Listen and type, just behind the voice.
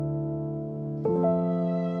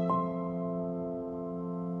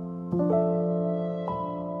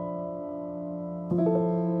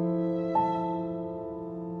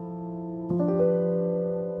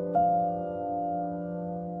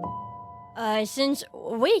since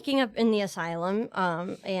waking up in the asylum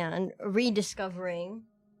and rediscovering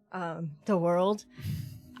the world,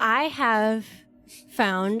 I have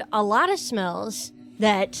found a lot of smells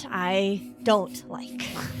that I don't like.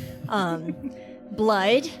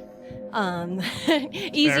 Blood.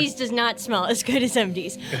 Easy's does not smell as good as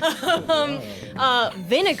MD's.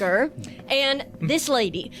 Vinegar, and this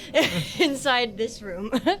lady inside this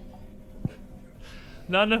room.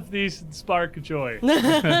 None of these spark joy within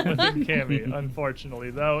Cammy,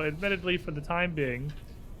 unfortunately. Though, admittedly, for the time being,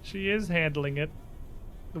 she is handling it,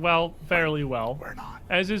 well, fairly well. We're not.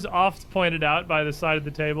 As is oft pointed out by the side of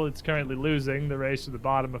the table, it's currently losing the race to the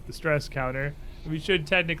bottom of the stress counter. We should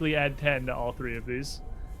technically add 10 to all three of these,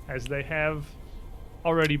 as they have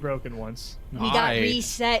already broken once. We got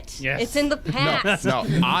reset. Yes. It's in the past. No,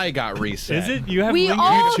 I got reset. Is it? You have We linked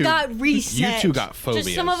all two- got reset. You two got phobias.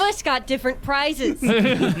 Just some of us got different prizes.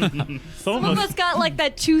 Some of us got like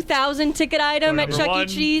that 2,000 ticket item at number Chuck E. one,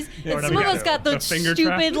 Cheese, or and some number of us two. got the finger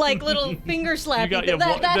stupid trap? like little finger slap. You got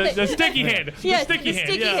the sticky hand. Yes, the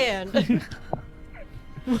sticky hand. hand.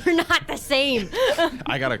 We're not the same.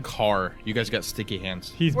 I got a car. You guys got sticky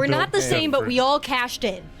hands. We're not the same, but we all cashed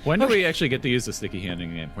in. When do we actually get to use the sticky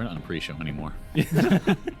handing game? We're not in a pre-show anymore.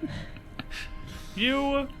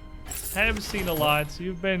 You have seen a lot.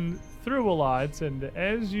 You've been through a lot, and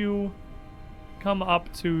as you come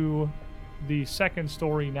up to the second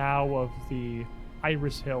story now of the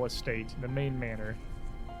Iris Hill estate, the main manor,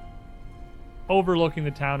 overlooking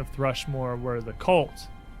the town of Thrushmore, where the cult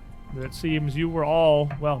that it seems you were all,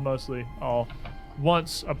 well, mostly all,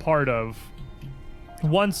 once a part of,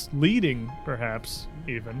 once leading, perhaps,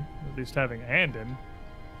 even, at least having a hand in.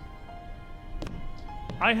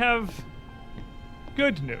 I have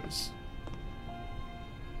good news.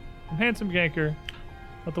 From Handsome Ganker,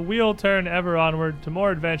 let the wheel turn ever onward to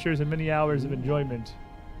more adventures and many hours of enjoyment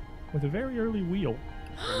with a very early wheel.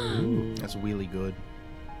 That's really good.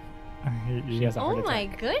 I hate you. She has a heart Oh my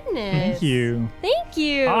attack. goodness. Thank you. Thank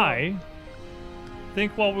you. I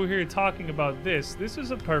think while we're here talking about this is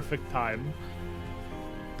a perfect time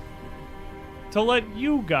to let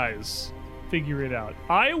you guys figure it out.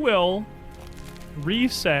 I will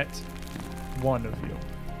reset one of you.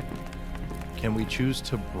 Can we choose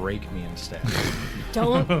to break me instead?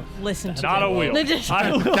 Don't listen to Not them. a wheel.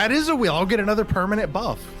 That is a wheel. I'll get another permanent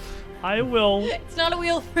buff. I will It's not a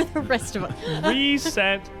wheel for the rest of us.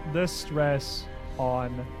 reset the stress on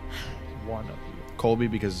one of you. Colby,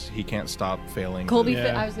 because he can't stop failing. Colby,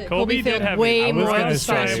 Yeah. Colby Colby did failed have way I was more gonna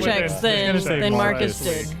stress say- checks I was than, gonna say than more Marcus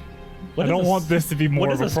this did. I don't want this to be more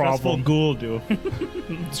What of does a a stressful problem. ghoul do?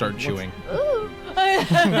 Start chewing. Ooh.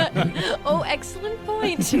 Oh, excellent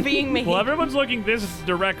point being made. Well, everyone's looking this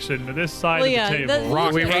direction, to this side Well, of yeah, the table. that's-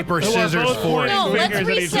 Rock, We paper, who are scissors both for it. pointing no, let's fingers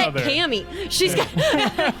at each reset other. Cammy. She's got.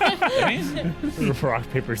 Rock,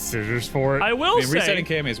 paper, scissors for it. I will I mean, say, resetting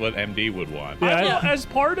Cammy is what MD would want. I will, Yeah. as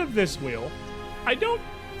part of this wheel, I don't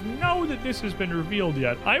know that this has been revealed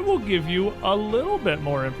yet. I will give you a little bit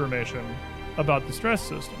more information about the stress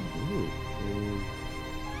system.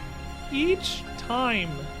 Each time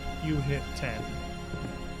you hit 10,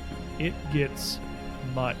 it gets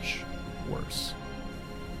much worse.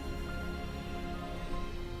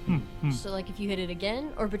 So, like, if you hit it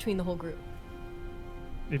again, or between the whole group.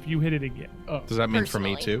 If you hit it again. Does that mean for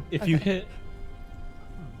me Personally. too? If you hit,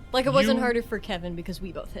 Like, it wasn't You- harder for Kevin because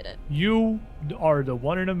we both hit it. You are the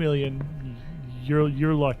 1 in a million.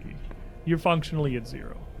 You're lucky. You're functionally at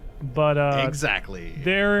 0. But Exactly.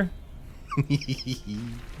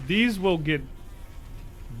 these will get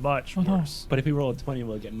much worse. but if we roll a 20,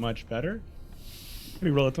 will it get much better? If we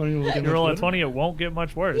roll a 20, will it get If you much roll a better? 20, it won't get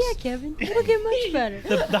much worse. Yeah, Kevin. It'll get much better.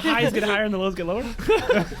 The highs get higher and the lows get lower?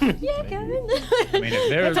 Yeah, Kevin. I mean, if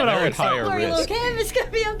they're, That's what I they're would at higher Sorry, little risk. Kev, it's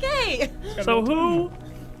gonna be okay. So who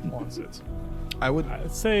wants it? I would. I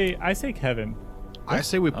say Kevin. I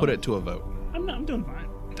say we put it to a vote, I'm doing fine.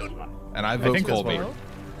 I'm doing fine. and I vote think that's Colby. fine.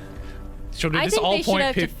 Should we I just think all they should point,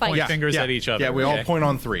 have to fight. point fingers at each other? Yeah, we all okay? point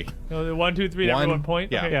on 3. No, 1, 2, 3. One- Everyone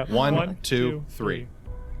point. yeah. Okay. Yeah. One, two, three.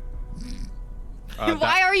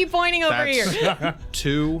 Why are you pointing over here? That's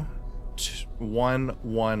 2, 1,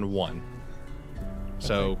 1, 1.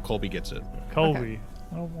 So Colby gets it. Colby.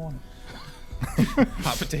 I don't want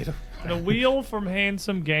Hot potato. The wheel from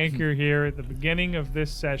Handsome Ganker here at the beginning of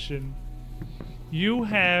this session. You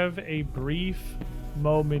have a brief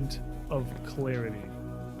moment of clarity.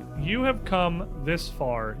 You have come this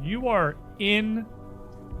far. You are in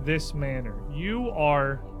this manor. You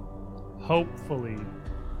are hopefully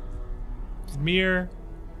mere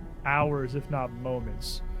hours, if not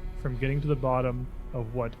moments, from getting to the bottom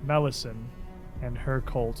of what Melisande and her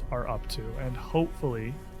cult are up to. And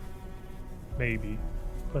hopefully, maybe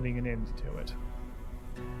putting an end to it.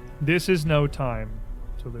 This is no time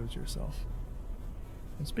to lose yourself.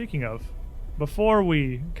 And speaking of, before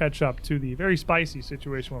we catch up to the very spicy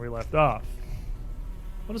situation where we left off,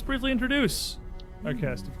 let us briefly introduce our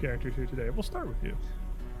cast of characters here today. We'll start with you.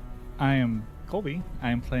 I am Colby.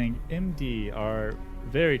 I am playing MD, our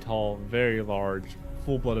very tall, very large,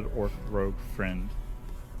 full-blooded orc rogue friend.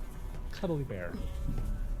 Cuddly bear.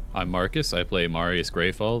 I'm Marcus. I play Marius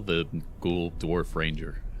Greyfall, the ghoul dwarf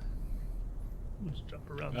ranger. Let's jump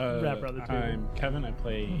around, wrap around the table. I'm Kevin. I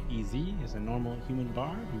play EZ. He's a normal human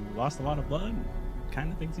bard who lost a lot of blood.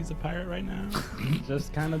 Kind of thinks he's a pirate right now.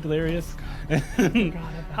 Just kind of delirious.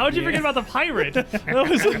 How would you forget about the pirate?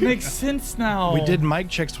 That makes sense now. We did mic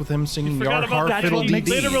checks with him singing Forgot Yar about Har that. Fiddle He Dee makes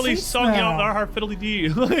Dee. literally sense sung now. out our fiddly dee.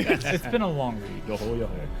 It's been a long week.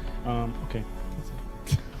 Okay.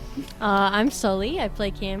 I'm Sully. I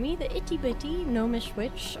play Cammy, the itty bitty gnomish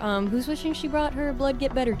witch, who's wishing she brought her blood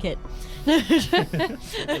get better kit.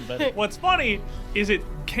 What's funny is it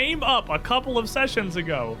came up a couple of sessions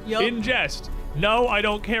ago Yup. in jest. No, I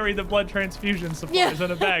don't carry the blood transfusion supplies Yeah.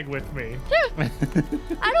 in a bag with me.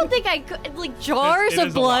 I don't think I could, like, jars It of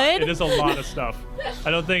is a lot. blood. It is a lot of stuff.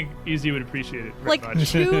 I don't think Easy would appreciate it very Like much.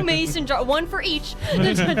 2 mason jars, one for each.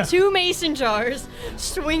 2 mason jars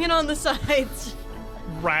swinging on the sides.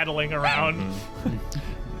 Rattling around.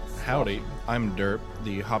 Howdy. I'm Derp,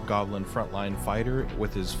 the hobgoblin frontline fighter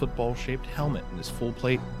with his football-shaped helmet and his full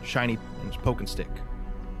plate, shiny, and his poking stick.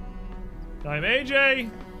 I'm AJ.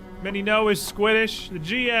 Many know as Squiddish, the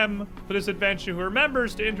GM for this adventure, who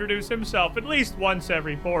remembers to introduce himself at least once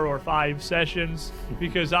every 4 or 5 sessions,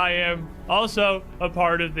 because I am also a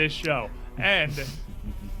part of this show. And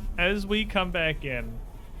as we come back in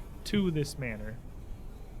to this manor,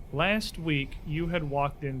 last week you had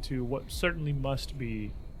walked into what certainly must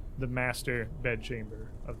be the master bedchamber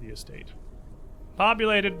of the estate,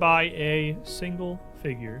 populated by a single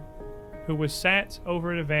figure who was sat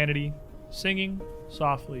over at a vanity singing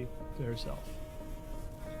softly to herself.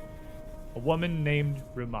 A woman named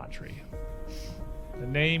Rumatri. A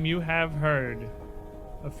name you have heard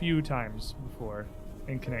a few times before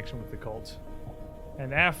in connection with the cult.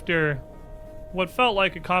 And after what felt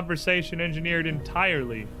like a conversation engineered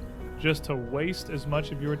entirely just to waste as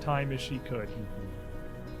much of your time as she could,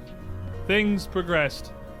 things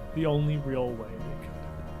progressed the only real way they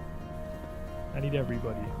could. I need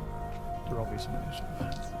everybody to roll me some initiative.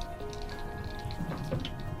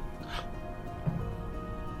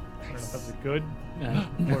 I don't know if that's a good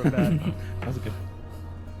or a bad. That was good.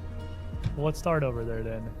 Well, let's start over there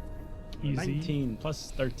then. Easy. 19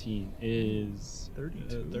 plus 13 is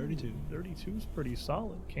 32. 32. 32 is pretty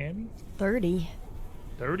solid, Cammy. 30.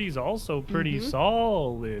 30 is also pretty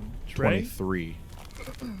solid. Trey? 23.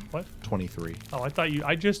 What? 23. Oh, I thought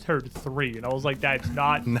I just heard 3, and I was like, that's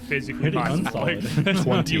not physically Pretty possible. unsolid.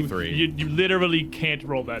 23. You literally can't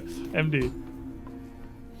roll that. MD.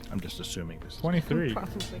 I'm just assuming this is 23.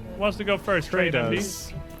 Probably. Who wants to go first? Trey MD? does.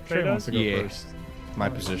 Trey Trey wants does? to go Yeah. first. my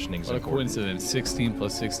positioning's What a important. coincidence. 16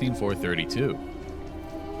 plus 16 for 32.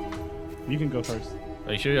 You can go first.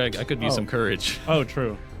 Are you sure? I could use Oh. some courage. Oh,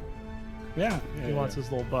 true. Yeah. He wants his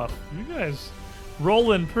little buff. You guys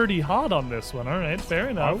rolling pretty hot on this one. All right, fair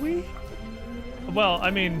enough. Are we? Well, I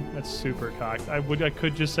mean, that's super cocked. I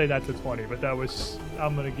could just say that's a 20, but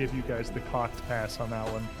I'm gonna give you guys the cocked pass on that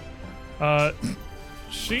one.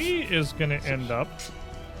 She is gonna end up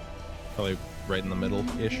Probably right in the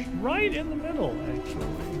middle-ish. right in the middle,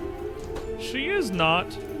 actually. She is not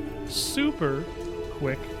super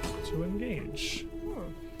quick to engage.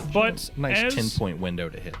 But Nice as 10-point window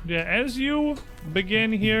to hit. Yeah, as you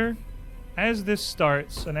begin here, as this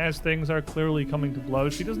starts, and as things are clearly coming to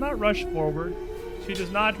blows, she does not rush forward. She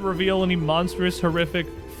does not reveal any monstrous, horrific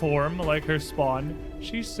form like her spawn.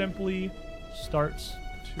 She simply starts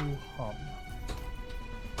to hum.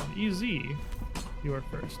 EZ, you are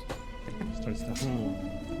first. Starts to hum.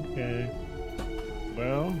 Okay.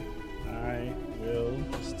 Well, I will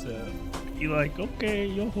just be like, okay,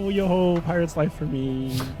 yo ho, pirate's life for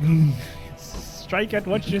me. Strike at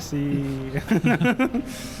what you see.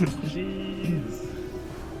 She's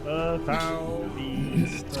a foul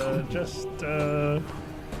beast.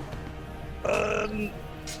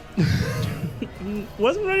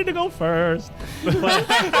 Wasn't ready to go first. But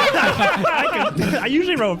I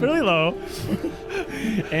usually roll really low.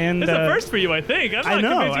 And It's a first for you, I think. I'm I not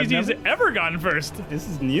know, convinced I've EZ's ever gone first. this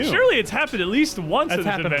is new. Surely it's happened at least once That's in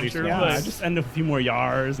this happened at least adventure. Yeah, but- I just end up with a few more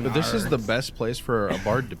yars. And But this is the Rs. best place for a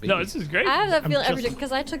bard to be. No, this is great. I have that feeling every just-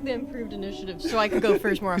 because I took the improved initiative so I could go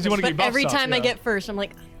first more 'Cause often. you wanna But get buffs every up, time I yeah. get first, I'm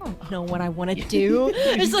like, I don't know what I want to do.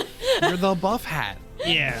 It's like, You're the buff hat.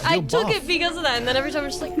 Yeah. I took it because of that, and then every time I'm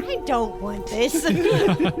just like, I don't want this.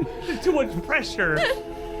 Too much pressure.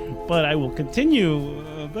 But I will continue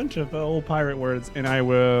a bunch of old pirate words, and I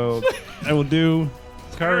will do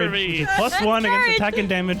courage, which is +1 against Courage. attack and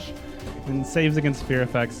damage, and saves against fear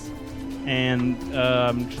effects. And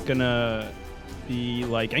I'm just gonna be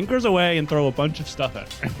like anchors away and throw a bunch of stuff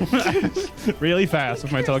at her really fast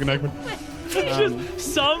with my telekinetic.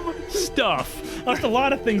 Just some stuff. Just a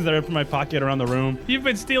lot of things that are in my pocket around the room. You've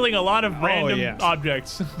been stealing a lot of random yeah.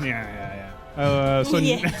 objects. So Yeah.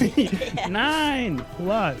 9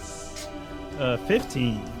 plus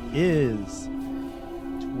 15 is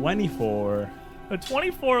 24. A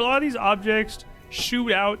 24, a lot of these objects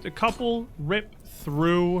shoot out. A couple rip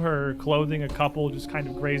through her clothing. A couple just kind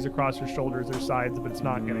of graze across her shoulders or sides, but it's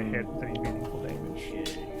not going to hit with any meaningful damage.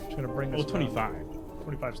 It's going to bring us Oh, 25.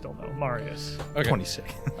 25 still no. Marius. Okay.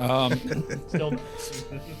 26. Still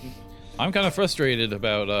I'm kind of frustrated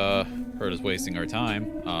about her just wasting our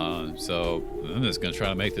time. So I'm just gonna try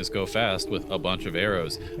to make this go fast with a bunch of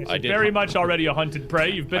arrows. It's very much already a hunted prey.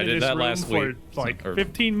 You've been I in did this that room last for week. like Or-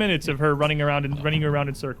 15 minutes of her running around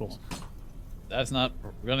in circles. That's not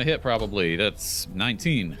gonna hit probably. That's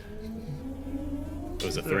 19. It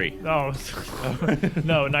was a 3. No,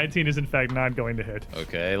 no, 19 is in fact not going to hit.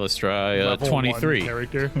 Okay, let's try Level 23. one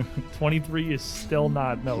character. 23 is still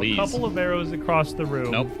not. No, Please. a couple of arrows across the room.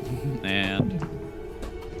 Nope. And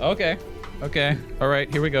okay. All right,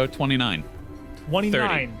 here we go. 29.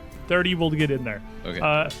 29. 30 will get in there.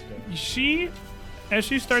 Okay. She, as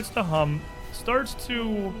she starts to hum, starts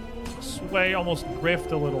to sway, almost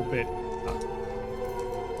drift a little bit.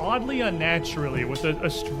 Oddly unnaturally, with a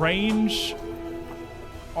strange,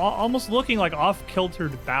 almost looking like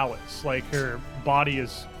off-kiltered balance. Like her body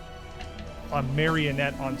is a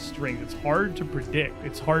marionette on strings. It's hard to predict.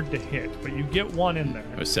 It's hard to hit, but you get one in there.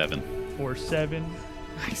 It was 7. For 7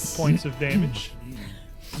 points of damage.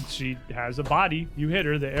 She has a body. You hit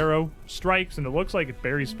her. The arrow strikes, and it looks like it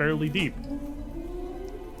buries fairly deep.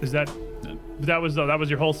 Is that? That was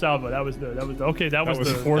your whole salvo. That was the okay. That was the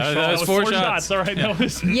 4 shots. That was 4 shots. All right, that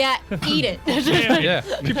was. Yeah, eat it. Yeah.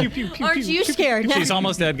 Pew, pew, pew, pew, Aren't pew, you pew, scared? She's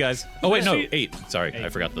almost dead, guys. Oh wait, no, She- 8. Sorry, I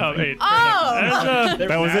forgot the. Oh, 8. Oh!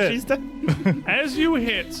 That was it. As you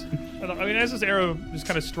hit, as this arrow just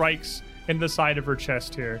kind of strikes in the side of her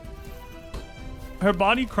chest here, her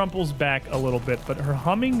body crumples back a little bit, but her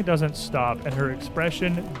humming doesn't stop, and her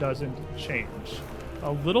expression doesn't change.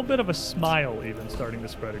 A little bit of a smile even starting to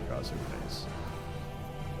spread across her face.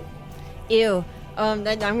 Ew.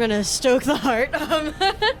 Then I'm gonna stoke the heart.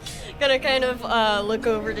 Gonna kind of look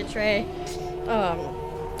over to Trey,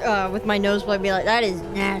 with my nose blood, be like, "That is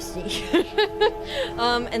nasty."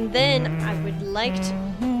 And then I would like to.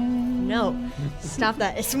 No, stop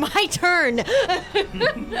that! It's my turn.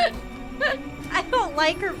 I don't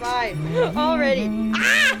like her vibe already.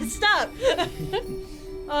 Stop.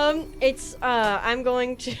 I'm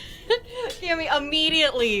going to hear me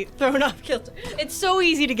immediately thrown off kilter. It's so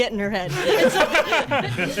easy to get in her head.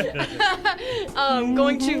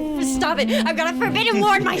 Going to stop it. I've got to forbidden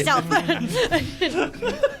ward myself.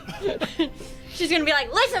 She's gonna be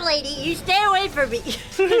like, "Listen, lady, you stay away from me."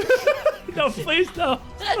 No, please no.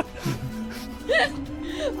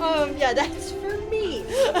 Yeah, that's for me.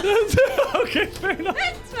 Okay, fair enough.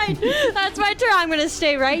 That's my turn. I'm gonna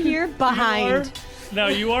stay right here behind. Now,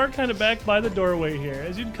 you are kind of back by the doorway here.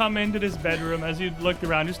 As you'd come into this bedroom, as you'd looked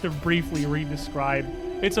around, just to briefly re-describe,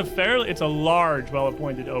 it's a large,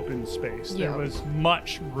 well-appointed open space. Yeah. There was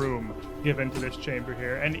much room given to this chamber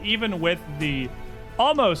here. And even with the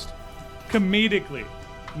almost comedically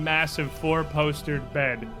massive 4-postered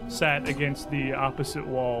bed sat against the opposite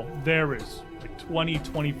wall, there is like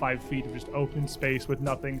 25 feet of just open space with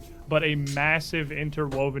nothing but a massive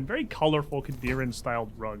interwoven, very colorful Kadiran-styled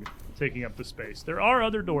rug taking up the space. There are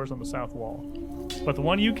other doors on the south wall, but the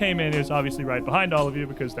one you came in is obviously right behind all of you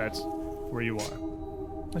because that's where you are.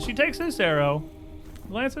 And she takes this arrow,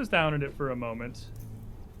 glances down at it for a moment,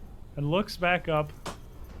 and looks back up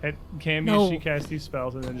at Cammy as she casts these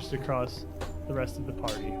spells, and then just across the rest of the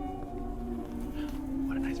party.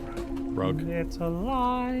 What a nice rug. It's a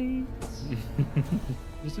light.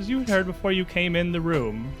 Just as you had heard before you came in the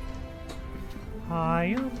room.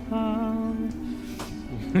 High above.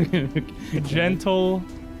 A gentle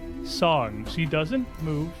song. She doesn't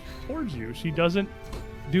move towards you. She doesn't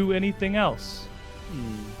do anything else.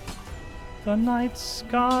 The night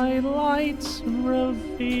sky lights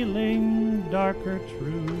revealing darker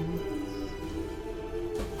truths.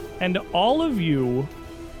 And all of you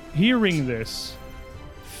hearing this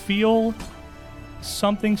feel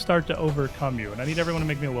something start to overcome you, and I need everyone to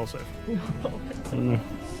make me a will save.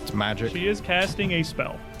 It's magic. She is casting a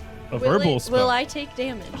spell. A verbal spell. Will I take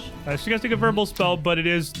damage? She has to take a verbal spell, but it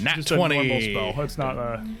is Nat just 20. a normal spell. It's not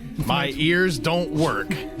a My ears don't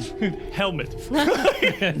work. helmet. Is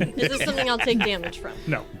this something I'll take damage from?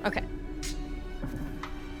 No. Okay.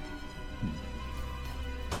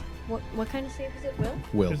 What kind of save is it, Will?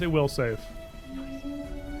 Will. It's a will save.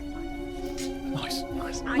 Nice.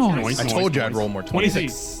 Nice. I told you I'd roll more 20.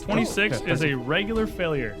 26. 26 is a regular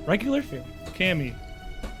failure. Regular fail. Cammy.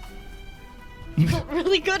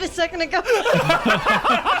 Really good a second ago.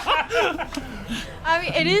 I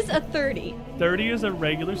mean, it is a 30. 30 is a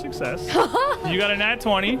regular success. You got a nat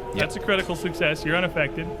 20. That's a critical success. You're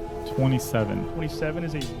unaffected. 27. 27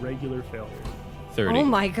 is a regular failure. 30. Oh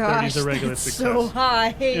my gosh, is a regular that's success. so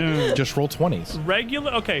high. Just roll 20s.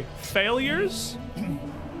 Regular, okay, failures.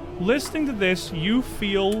 Listening to this, you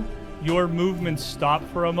feel your movement stop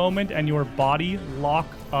for a moment and your body lock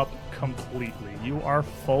up completely. You are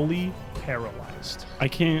fully paralyzed. I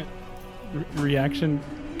can't reaction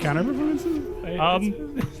counter performances.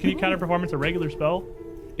 Can you counter performance a regular spell?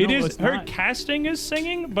 It No, is it's her not. casting is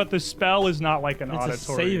singing, but the spell is not like an It's a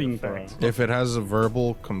auditory saving effect. throw. If it has a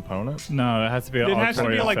verbal component, No, it has to be an It has to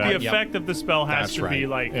auditory be like the effect. effect of the spell has That's to be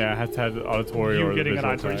right. like Yeah, it has to have the auditory or you the getting an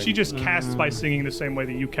visual auditory. effect. She just casts by singing the same way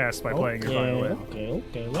that you cast by playing your violin. Okay.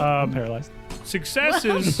 Well, I'm paralyzed.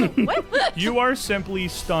 Successes, you are simply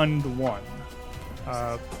stunned 1,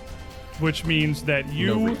 which means that no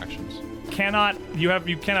you reactions. cannot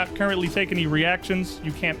currently take any reactions.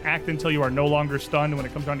 You can't act until you are no longer stunned. When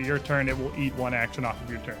it comes down to your turn, it will eat 1 action off of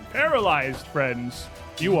your turn. Paralyzed, friends,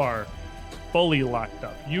 you are fully locked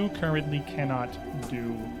up. You currently cannot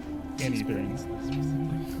do anything.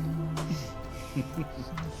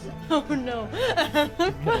 Oh no. We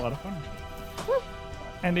had a lot of fun.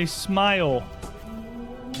 And a smile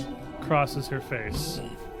crosses her face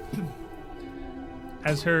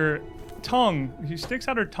as her tongue, she sticks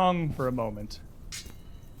out her tongue for a moment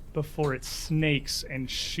before it snakes and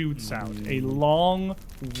shoots out a long,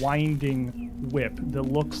 winding whip that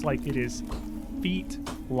looks like it is feet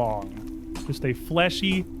long. Just a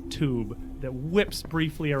fleshy tube that whips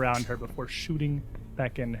briefly around her before shooting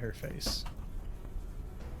back in her face.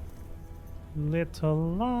 Little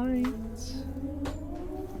light.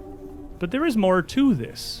 But there is more to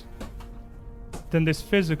this than this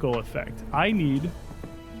physical effect. I need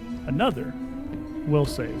another will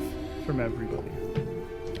save from everybody.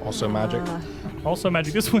 Also magic. Also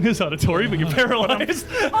magic. This one is auditory, but you're paralyzed.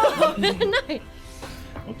 Oh, nice.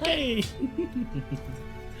 Okay.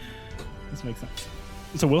 This makes sense.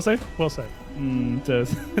 So will save? Will save.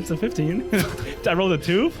 It's a 15. I rolled a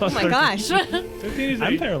 2. Oh my gosh. 15 is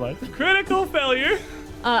I'm a paralyzed. critical failure.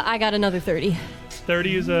 I got another 30.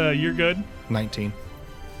 30 is a you're good. 19.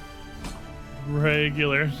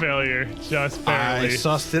 Regular failure. Just I barely.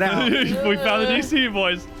 sussed it out. We found the DC,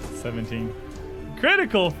 boys. 17.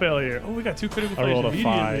 Critical failure. Oh, we got 2 critical I failures. rolled a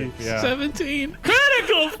immediately. 5. Yeah. 17.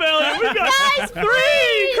 Critical failure. We got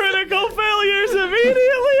 3 critical failures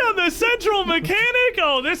immediately on the central mechanic.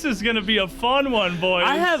 Oh, this is going to be a fun one, boys.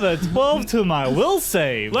 I have a 12 to my will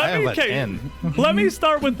save. I have a okay, 10. Let me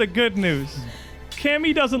start with the good news.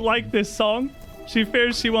 Cammy doesn't like this song. She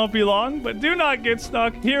fears she won't be long, but do not get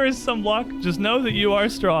stuck. Here is some luck. Just know that you are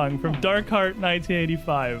strong. From Darkheart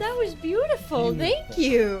 1985. That was beautiful. Thank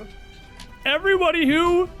you. Everybody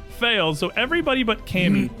who failed, so everybody but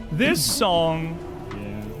Cammy, this song,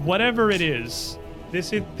 whatever it is,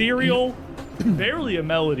 this ethereal, barely a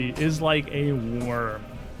melody, is like a worm.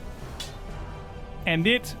 And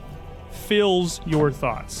it fills your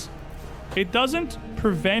thoughts. It doesn't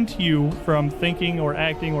prevent you from thinking or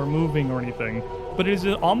acting or moving or anything, but it is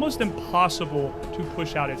almost impossible to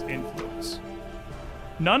push out its influence.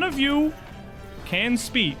 None of you can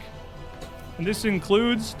speak, and this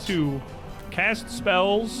includes to cast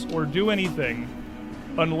spells or do anything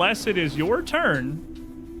unless it is your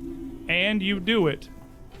turn and you do it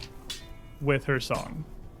with her song.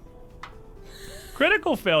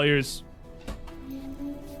 Critical failures,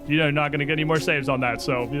 not going to get any more saves on that,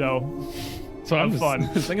 so, So have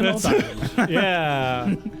fun. Singing the whole time.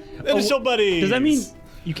 Yeah. Initial buddies. Does that mean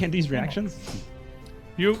you can't do these reactions?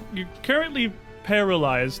 You're currently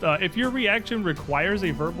paralyzed. If your reaction requires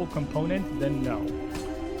a verbal component, then no.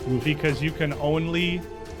 Because you can only...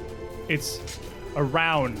 It's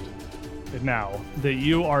around now that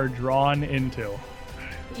you are drawn into.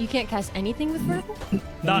 You can't cast anything with verbal?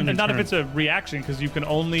 Not if it's a reaction, because you can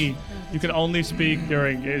only speak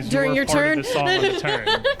during Your part turn? of the song on the turn.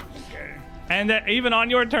 And that even on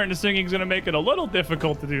your turn, the singing is going to make it a little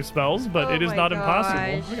difficult to do spells, but Oh it is my not gosh.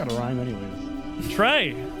 impossible. I got to rhyme anyways.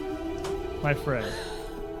 Trey, my friend.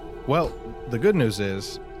 Well, the good news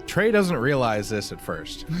is Trey doesn't realize this at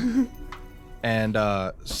first, and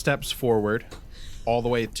steps forward all the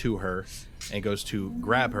way to her and goes to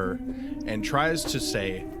grab her and tries to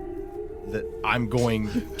say that I'm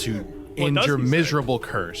going to end your miserable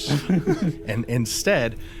curse. And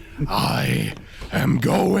instead, I am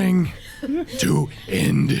going to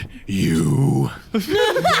end you.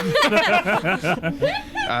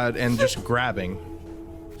 And just grabbing.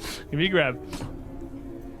 Give me a grab.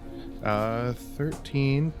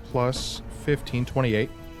 13 plus 15, 28.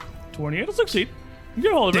 28 will succeed. You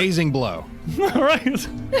get a hold of it. Dazing blow. All right.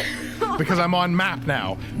 Because I'm on map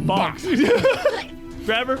now. Bonk.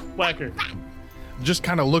 Grab her, whack her. Just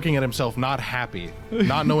kind of looking at himself, not happy,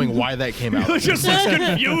 not knowing why that came out. Just looks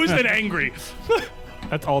confused and angry.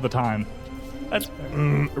 That's all the time. That's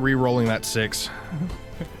Re-rolling that 6.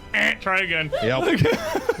 Try again. Yep.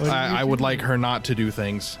 I would like her not to do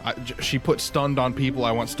things. She put stunned on people.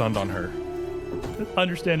 I want stunned on her.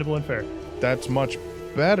 Understandable and fair. That's much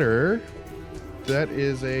better. That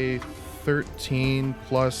is a 13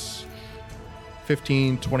 plus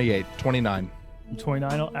 15, 28, 29.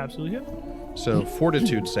 29 will absolutely hit. So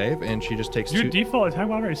fortitude save, and she just takes Your 2. default attack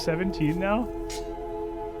modifier is 17 now?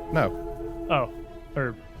 No. Oh.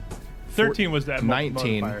 Or 13 was that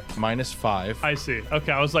 19 modifier. minus 5. I see.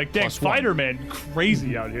 Okay, I was like, dang, Plus 1. Spider-Man,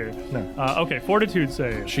 crazy out here. No. Okay, fortitude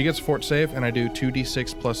save. She gets fort save, and I do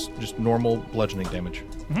 2d6 plus just normal bludgeoning damage.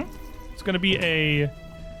 It's going to be a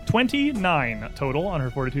 29 total on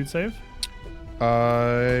her fortitude save.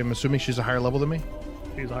 I'm assuming she's a higher level than me.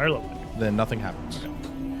 She's a higher level. Then nothing happens.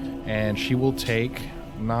 And she will take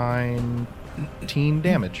 19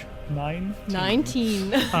 damage.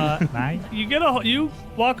 19. You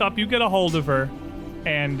walk up, you get a hold of her,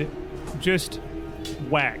 and just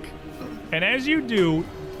whack. And as you do,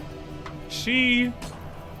 she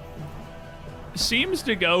seems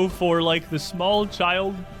to go for like the small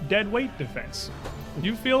child dead weight defense.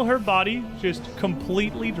 You feel her body just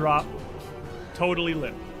completely drop, totally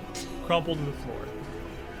limp, crumpled to the floor.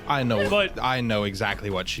 I know, But- I know exactly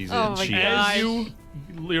what she's Oh in. my She God. is.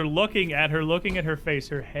 As you're looking at her face,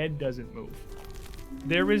 her head doesn't move.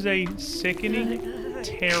 There is a sickening,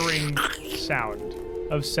 tearing sound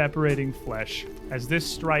of separating flesh as this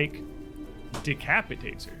strike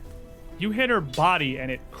decapitates her. You hit her body and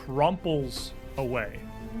it crumples away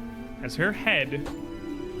as her head,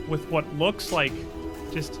 with what looks like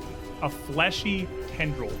just a fleshy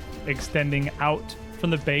tendril extending out from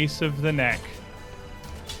the base of the neck,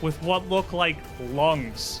 with what look like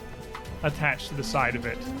lungs attached to the side of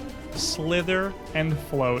it, slither and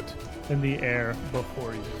float in the air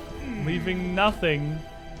before you, leaving nothing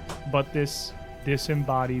but this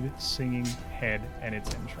disembodied singing head and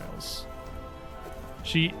its entrails.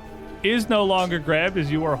 She is no longer grabbed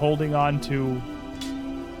as you are holding on to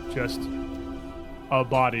just a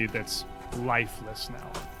body that's lifeless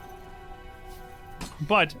now.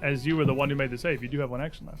 But as you were the one who made the save, you do have one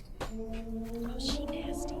action left.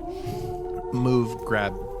 Move,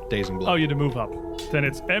 grab, dazing blow. Oh, you had to move up. Then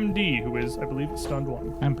it's MD, who is, I believe, stunned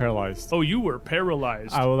one. I'm paralyzed. Oh, you were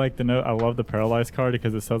paralyzed. I would like to note I love the paralyzed card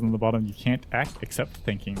because it says on the bottom you can't act except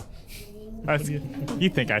thinking. You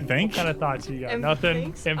think I think? What kind of thoughts you got? Em Nothing?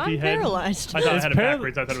 thinks Empty I'm head? paralyzed. I thought I Is had it paral-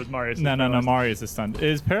 backwards. I thought it was Marius. No, Paralyzed. Marius is stunned.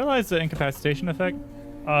 Is paralyzed the incapacitation effect?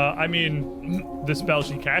 I mean, the spell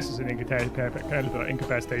she casts is an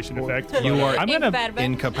incapacitation effect. You are I'm gonna.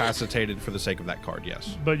 incapacitated for the sake of that card,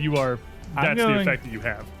 yes. But you are. I'm That's the going- effect that you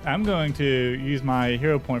have. I'm going to use my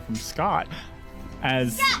hero point from Scott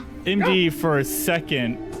as MD for a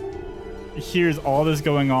second hears all this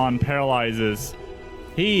going on, paralyzes.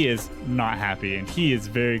 He is not happy and he is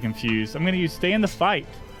very confused. I'm going to use Stay in the Fight.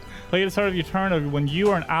 Play at the start of your turn or when you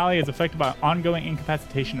or an ally is affected by an ongoing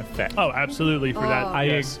incapacitation effect. Oh, absolutely. For that, I,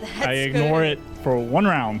 yes. I ignore it for one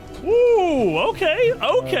round. Ooh,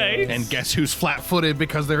 okay. And guess who's flat-footed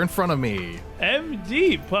because they're in front of me?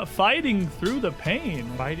 MD, but fighting through the pain.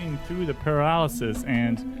 Fighting through the paralysis,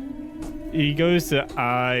 and he goes to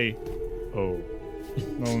oh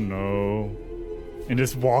no, and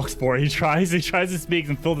just walks for it. He tries to speak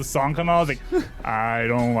and feel the song come out. I was like, I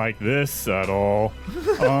don't like this at all.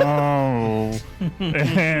 Oh,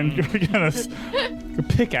 and we're gonna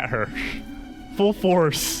pick at her full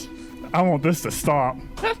force. I want this to stop.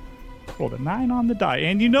 Rolled a 9 on the die,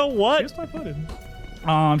 and you know what? Just flat-footed.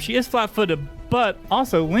 She is flat-footed, but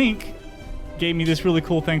also Link gave me this really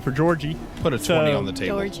cool thing for Georgie. Put a 20 on the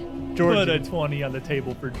table. George. Put a 20 on the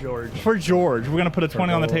table for George. For George, we're gonna put a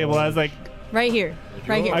 20 on the table. I was like, Right here.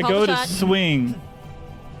 Right here. I Call go the to shot. swing,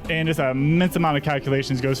 and just an immense amount of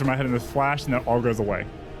calculations goes through my head in this flash, and then it all goes away.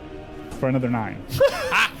 for another 9.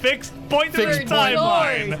 Fixed point to the Fixed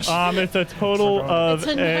timeline. George. It's a total of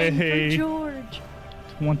It's a 9 for a George.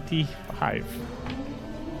 25.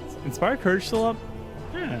 Inspire Courage still up?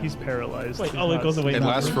 Yeah. He's paralyzed. Wait, He's oh, it not- goes away. It now.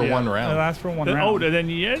 lasts for Yeah. one It round. lasts for one Oh, round. then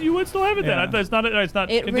yeah, you would still have it then. Yeah. It's not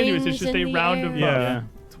It continuous. It's rings just in a the round of air. Yeah.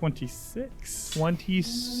 26.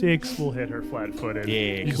 26 will hit her flat-footed.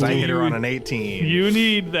 Yeah, because I hit her on an 18. You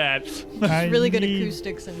need that. Really good I-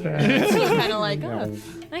 acoustics in here. It's kind of like, oh,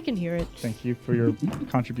 I can hear it. Thank you for your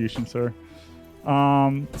contribution, sir.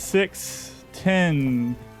 6,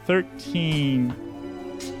 10, 13,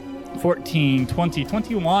 14, 20,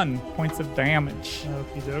 21 points of damage.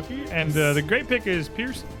 Okie dokie. And the great pick is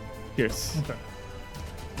Pierce. Pierce. Okay.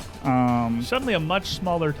 It's Suddenly a much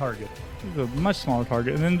smaller target. a much smaller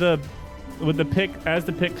target. And then with the pick, as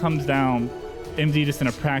the pick comes down, MD just in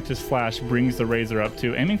a practice flash brings the razor up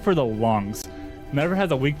to aiming for the lungs. Never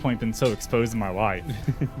has a weak point been so exposed in my life.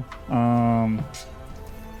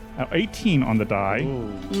 18 on the die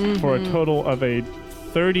for a total of a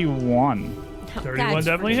 31. 31 That's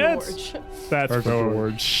for definitely hits. George. That's for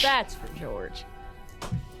George. That's for George.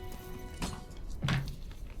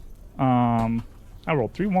 I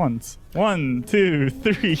rolled 3 ones. 1, 2,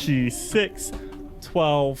 3, 6,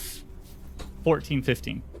 12, 14,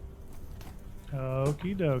 15.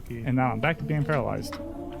 Okie dokie. And now I'm back to being paralyzed.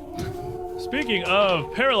 Speaking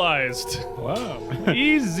of paralyzed, Wow.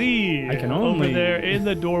 Easy. I can over only- there in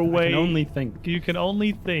the doorway. I can only think. You can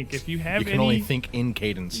only think. If you have You can any only think in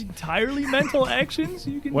cadence. entirely mental actions,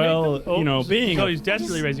 you can. Well, make them. you know, being Oh, a- he's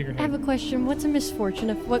desperately raising her I have hand. a question. What's a misfortune?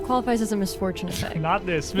 What qualifies as a misfortune effect? Not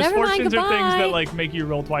this. Never mind, Misfortunes are things goodbye. that like make you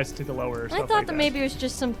roll twice to the lower. Or I stuff thought like that maybe it was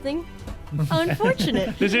just something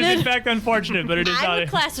unfortunate. This is in fact unfortunate, but it is I not. would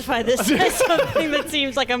classify this as something that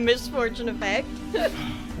seems like a misfortune effect.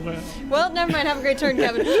 Well, never mind. Have a great turn,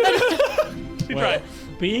 Kevin. Well,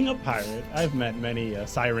 being a pirate, I've met many a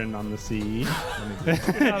siren on the sea.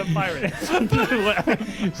 Not a pirate.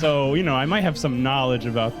 So, you know, I might have some knowledge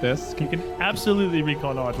about this. You can absolutely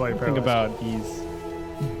recall knowledge while you're Think paralyzed. about these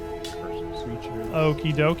creatures.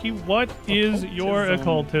 Okie dokie. What is your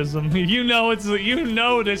occultism? You know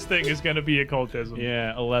this thing is gonna be occultism.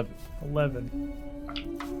 Yeah, 11. 11.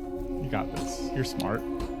 You got this. You're smart.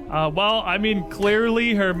 Well, I mean,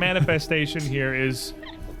 clearly her manifestation here is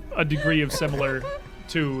a degree of similar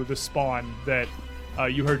to the spawn that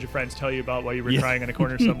you heard your friends tell you about while you were crying in a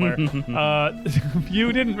corner somewhere.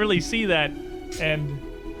 You didn't really see that, and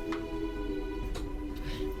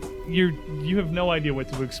you have no idea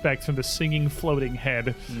what to expect from the singing floating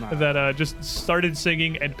head that just started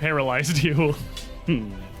singing and paralyzed you.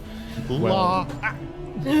 Well,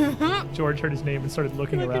 George heard his name and started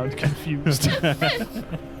looking around confused.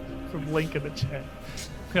 From Link in the chat.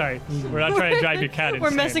 Alright, we're not trying to drive your cat insane.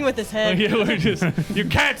 We're messing with his head. Yeah, we're just, your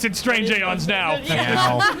cat's in strange Aeons now.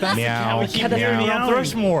 Meow, meow, meow.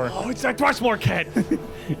 Thrushmore. Oh, it's that Thrushmore cat.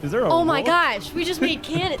 is there a Oh my roll? gosh, we just made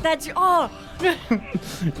Cannon. That's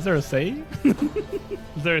Is there a save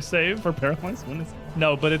Is there a save? for paralyzed? When is it?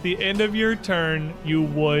 No, but at the end of your turn, you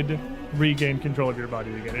would regain control of your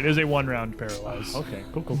body again. It is a 1-round paralyze. Okay,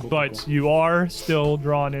 cool. But you are still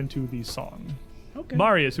drawn into the song. Okay.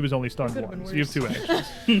 Marius, who was only stunned Could've been once. You have 2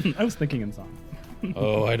 actions. I was thinking in song.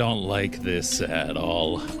 Oh, I don't like this at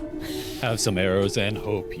all. Have some arrows and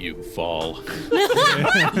hope you fall.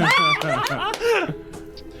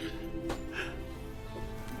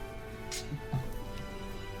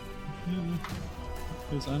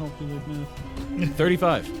 Because I don't feel like math.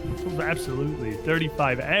 35. Absolutely.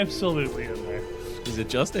 35. Absolutely in there. Is it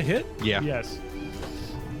just a hit? Yeah, Yes.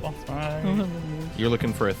 Well, fine. you're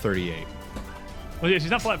looking for a 38. Well, yeah, she's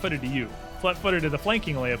not flat-footed to you. Flat-footed to the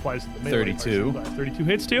flanking only applies to the melee 32. person, but 32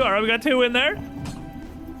 hits too. All right, we got 2 in there.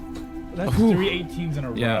 That's 3 18s in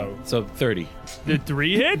a Yeah, row. so 30. The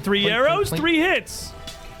 3 hit, 3 Blink, arrows, blink, 3 hits.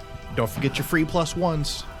 Don't forget your free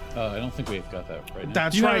 +1s. I don't think we've got that right now.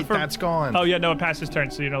 That's You have right, it for- that's gone. Oh yeah, no, it passed his turn,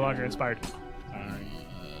 so you're no longer inspired.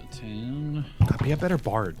 10, God, be a better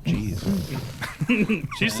bard. Jeez.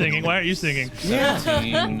 She's singing. Why aren't you singing?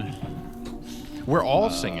 17, We're all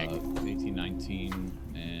singing. 18, 19,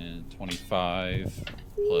 and 25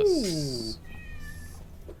 plus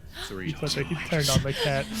 3. But he turned on the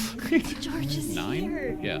cat. George is 9?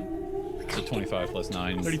 here. Yeah. So 25 plus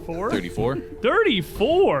 9. 34? 34.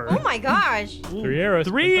 34. Oh my gosh. 3 arrows.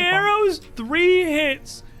 3 arrows, 3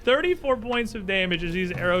 hits, 34 points of damage as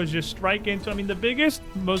these arrows just strike into. I mean, the biggest,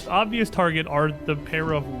 most obvious target are the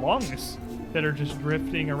pair of lungs that are just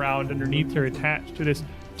drifting around underneath her, attached to this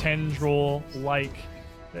tendril-like.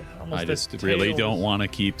 I just really don't want to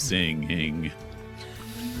keep singing.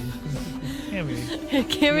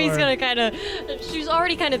 Cammy's gonna kind of. She's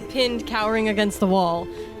already kind of pinned, cowering against the wall,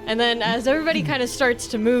 and then as everybody kind of starts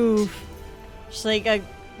to move, she's like,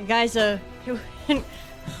 "Guys,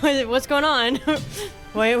 what's going on?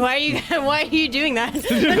 Why are you doing that?" Why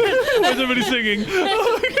is everybody singing?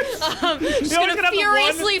 Just gonna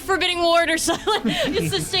furiously forbidding ward or something. Just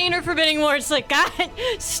sustain her forbidding ward. It's like, God,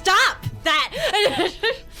 stop that.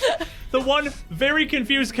 The one very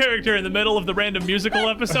confused character in the middle of the random musical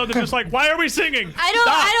episode that's just like, why are we singing? Stop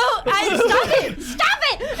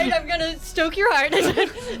it! And I'm gonna stoke your heart.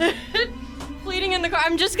 Bleeding in the car.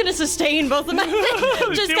 I'm just gonna sustain both of them.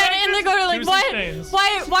 Just kind of in the corner, like, why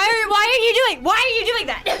are you doing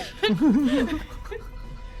that?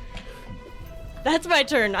 That's my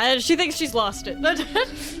turn. She thinks she's lost it.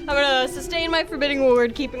 I'm gonna sustain my forbidding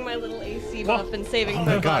ward, keeping my little AC buff and saving Oh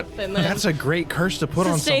throw my god, buff, and then that's a great curse to put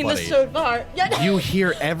on sustain the somebody. soak heart. You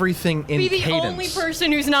hear everything in Be the cadence. only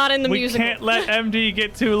person who's not in the We musical. can't let MD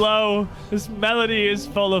get too low. This melody is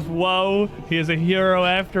full of woe. He is a hero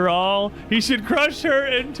after all. He should crush her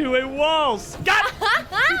into a wall. Scott!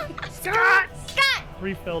 Scott!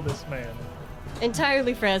 Refill this man.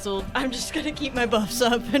 Entirely frazzled. I'm just gonna keep my buffs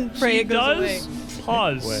up and pray She it goes away. does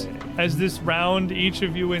pause as this round, each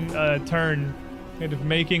of you in turn, kind of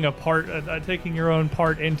making a part, taking your own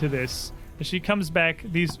part into this. As she comes back,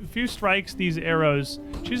 these few strikes, these arrows,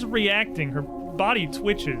 she's reacting. Her body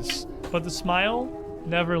twitches, but the smile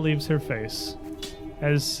never leaves her face.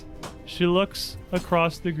 As she looks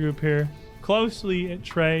across the group here, closely at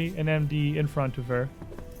Trey and MD in front of her.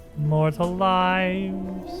 Mortal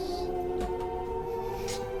lives,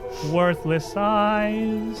 worthless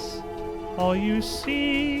eyes, all you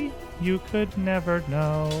see, you could never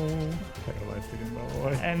know. Paralyzed again, by the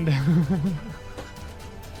way.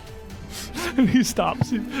 And he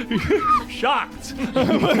stops. Shocked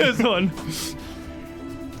by this one.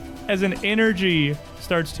 As an energy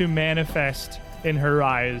starts to manifest in her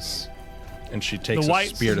eyes. And she takes The a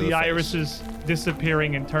whites spear of to the the face. irises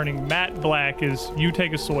disappearing and turning matte black as you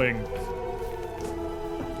take a swing.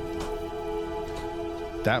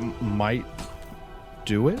 That might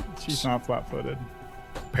do it. She's not flat-footed.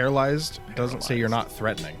 Paralyzed doesn't say you're not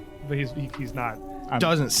threatening. But he's not.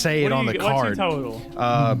 Doesn't say it What on do the you- What's card. your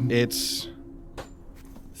total? It's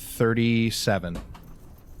 37.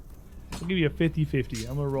 I'll give you a 50-50.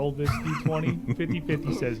 I'm gonna roll this d20.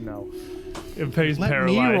 50-50 says no. It pays Let me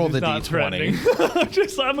paralyzed. roll It's the not D20. threatening.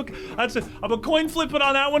 I'm a coin flipping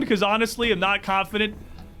on that one because honestly, I'm not confident.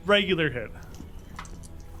 Regular hit.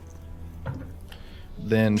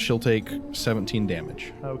 Then she'll take 17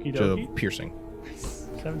 damage. Okie To dokie. piercing.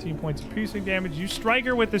 17 points of piercing damage. You strike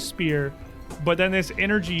her with a spear, but then this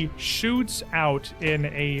energy shoots out in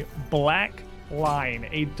a black line,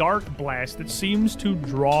 a dark blast that seems to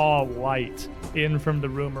draw light in from the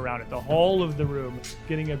room around it. The whole of the room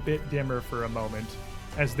getting a bit dimmer for a moment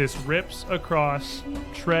as this rips across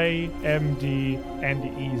Trey, MD, and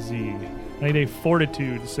EZ. I need a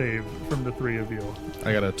fortitude save from the three of you.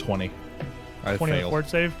 I got a 20. I 20 on the failed. fort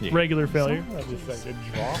save? Yeah. Regular failure. Just like a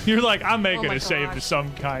draw. You're like, I'm making my a save gosh. of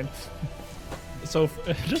some kind. So,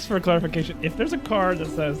 just for clarification, if there's a card that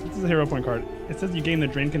says, this is a hero point card, it says you gain the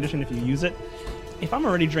drain condition if you use it. If I'm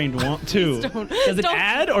already drained too, does it don't-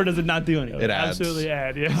 add or does it not do anything? It adds. Absolutely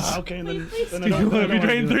add, yes. Okay, then, then Do you want to be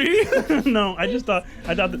drained 3? No, I thought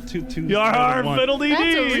that two. Your arm, one. fiddle dee That's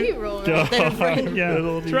a dee. reroll right there, friend.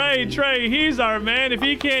 Yeah. Trey, he's our man. If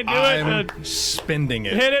he can't do I'm it, spending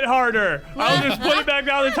it. hit it harder. I'll just put it back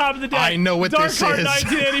down the top of the deck. I know what Dark this Heart is.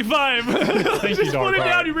 1985. Thank you, Just Dark put it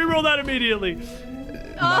down. Heart. You reroll that immediately.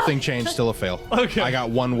 Nothing changed. Still a fail. Okay. I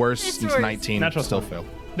got one worse It's since worse. 19. Natural Still 20. fail.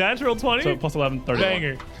 Natural 20. So plus 11,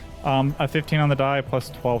 31. Banger. A 15 on the die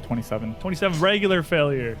plus 12, 27. 27 regular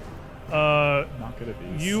failure. Not good at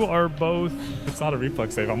these. You are both. It's not a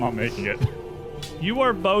reflex save. I'm not making it. You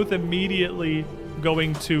are both immediately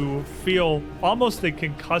going to feel almost the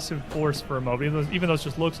concussive force for a moment, even though it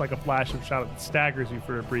just looks like a flash of shadow that staggers you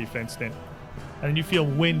for a brief instant. And then you feel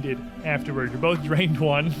winded afterwards. You're both drained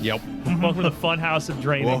one. Yep. Welcome to the fun house of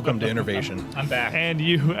draining. Welcome to Innovation. I'm back. And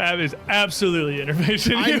you have is absolutely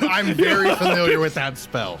innovation. I'm very familiar with that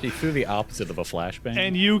spell. She threw the opposite of a flashbang.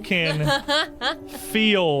 And you can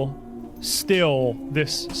feel still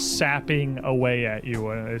this sapping away at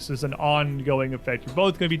you. This is an ongoing effect. You're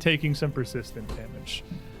both going to be taking some persistent damage.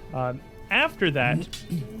 After that,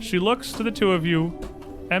 she looks to the two of you,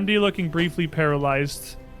 MD looking briefly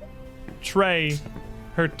paralyzed, Trey,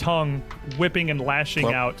 her tongue whipping and lashing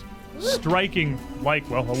Well. out, striking like,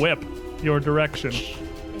 well, a whip your direction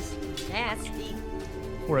It's nasty.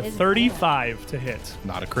 for a 35 to hit.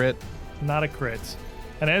 Not a crit. Not a crit.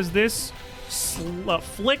 And as this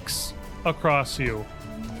flicks across you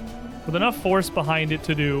with enough force behind it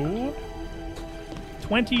to do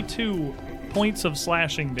 22 points of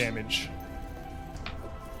slashing damage.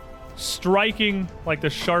 Striking like the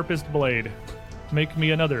sharpest blade. Make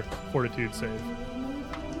me another fortitude save.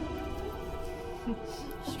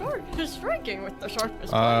 Striking with the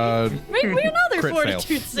sharpest blade. Make me another Crit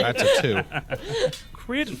fortitude fail. save. That's a 2.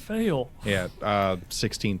 Crit fail. Yeah,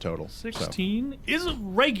 16 total. 16 is a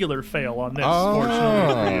regular fail on this, Oh.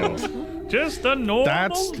 fortunately for you. Just a normal.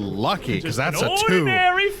 That's lucky, because just that's an a 2.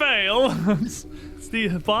 ordinary fail. It's the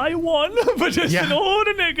by 1, but just Yeah. an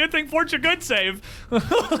ordinary good thing. Fortune good save.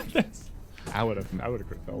 I would have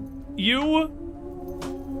crit failed. You're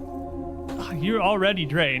already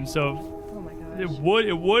drained, so Oh my gosh.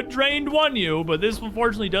 it would drained one you, but this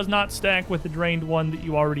unfortunately does not stack with the drained one that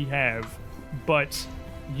you already have. But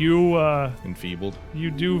you Enfeebled.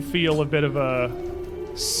 you do feel a bit of a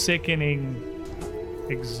sickening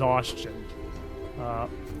exhaustion,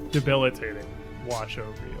 debilitating wash over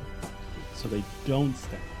you. So they don't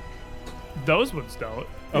stack. Those ones don't.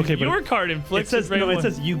 Okay, but your card It inflicts says a drain no. It one.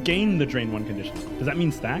 says you gain the drain 1 condition. Does that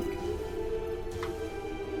mean stack?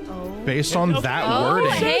 Based on that Oh, wording.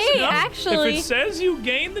 hey, No, actually- if it says you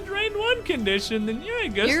gain the drain 1 condition, then yeah, I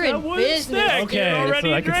guess You're that in would business. stack. Okay, You're already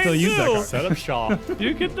so I can drained still use that too. card. Set up shop.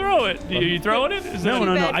 You can throw it. Are you throwing it? Is No.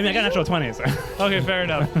 that- bad I mean, I got for natural 20s. Okay, fair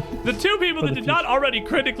enough. The two people that did not already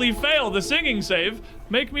critically fail the singing save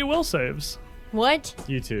make me will saves. What?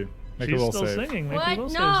 You too. Make She's a will still save. singing. Make me What? will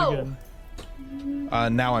No. saves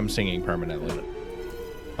again. Now I'm singing permanently.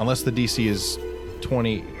 Unless the DC is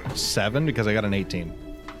 27, because I got an 18.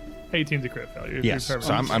 18's a crit failure. You're Yes, perfect.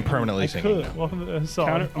 so I'm permanently singing could. now. Welcome to the song.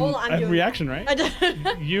 Counter, Hold on, I'm I have doing- reaction, right?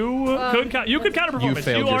 You could counter performance. You,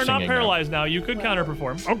 failed your are not singing now. paralyzed now. You could counter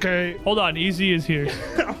perform. Okay. Hold on, Easy is here.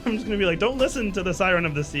 I'm just gonna be like, don't listen to the siren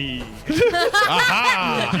of the sea.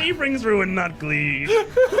 Aha! She brings ruin, not glee.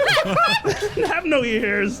 Have no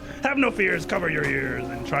ears, have no fears. Cover your ears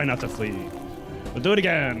and try not to flee. But do it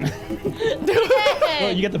again.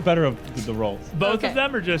 Well, you get the better of the rolls. Both Okay. of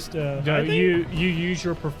them are just. No, I think- you use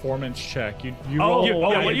your performance check. You Oh, roll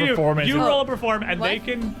what your performance. You and roll a perform, and What? they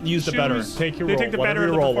can Use the better. choose- Take your They roll, take the whatever better of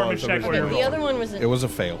your the roll performance was check or Okay, your the roll. other one was It was a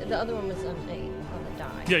fail. the other one was an 8 on the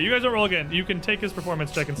die. Yeah, you guys don't roll again. You can take his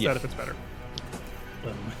performance check instead Yeah. if it's better.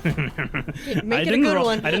 Make it a good roll,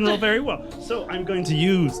 one. I didn't roll very well. So I'm going to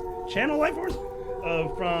use Channel Life Force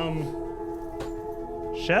from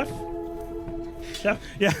Chef.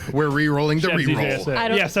 Yeah. We're re-rolling the Chef's re-roll. easier to say. I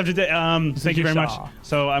don't- Yeah, subject. Thank you very much. Shaw.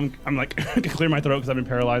 So I'm like I can clear my throat because I've been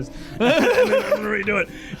paralyzed. And then I'm gonna redo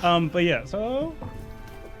it. But yeah, so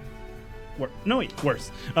worse.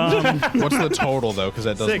 What's the total, though? Because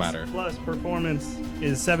that does 6 matter. plus performance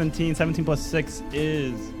is 17. 17 plus 6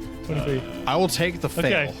 is 23. I will take the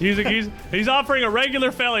fail. Okay, he's offering a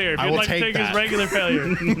regular failure. If I you'd will like to take take that. his regular failure.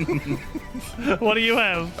 What do you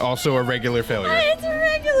have? Also a regular failure. It's a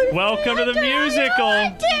regular. Welcome to the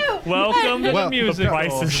musical. Welcome to Well, the the musical.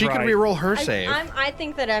 price is She could right. re-roll her save. I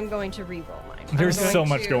think that I'm going to re-roll mine. There's I'm so going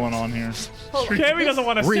much to- going on here. Hold on. Cammy doesn't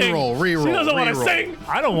want to sing. Re-roll, re-roll, She doesn't want to re-roll. sing.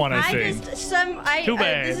 I don't want to I sing. just Too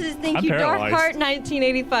bad. this is thank I'm you Dark paralyzed. Heart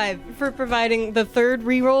 1985 for providing the third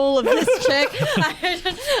re-roll of this check.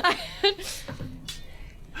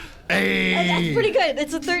 That's Hey! pretty good.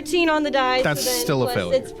 It's a 13 on the die. That's so then still a plus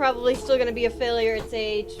failure. It's probably still going to be a failure. It's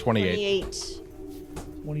a 28.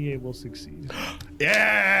 28 will succeed.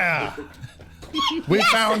 Yeah! We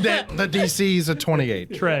found it. The DC is a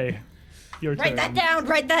 28. Trey, your turn. Write that down.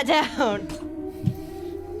 Write that down.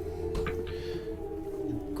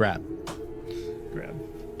 Grab. Grab.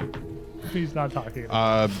 He's not talking.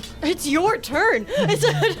 It's your turn.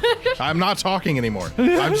 I'm not talking anymore.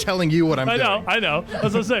 I'm telling you what I'm I know, doing. I know. I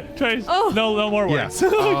was gonna say, Trey. Oh. No more Yeah. words.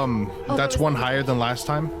 That's one higher than last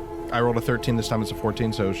time. I rolled a 13. This time it's a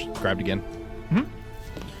 14, so grabbed again.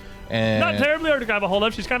 And Not terribly hard to grab a hold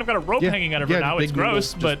of. She's kind of got a rope Yeah, hanging out of her yeah, now. big It's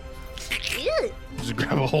gross, noodle, but just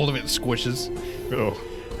grab a hold of it and squishes. Oh.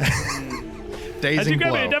 as Dazing you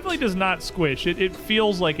grab blow. it, it definitely does not squish. It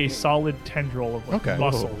feels like a solid tendril of like Okay.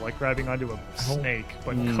 muscle, like grabbing onto a snake,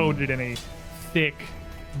 but coated in a thick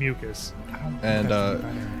mucus. and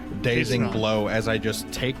dazing not. blow as I just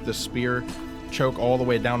take the spear, choke all the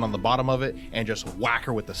way down on the bottom of it, and just whack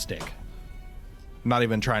her with the stick. Not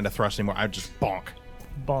even trying to thrust anymore. I just bonk.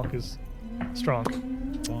 Bonk is strong.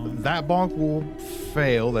 That bonk will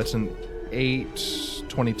fail. That's an 8,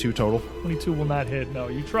 22 total. 22 will not hit. No,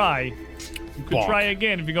 you try. You could Bonk. try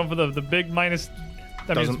again if you go for the big minus.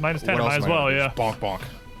 That means Doesn't- minus 10. what Might else as am I well, gonna do? yeah. Bonk, bonk.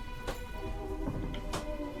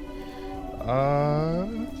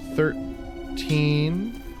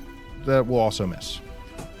 13. That will also miss.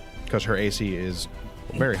 Because her AC is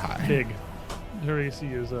very high. Big. Her AC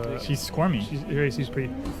is She's squirmy. her AC is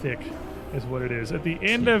pretty thick, is what it is. At the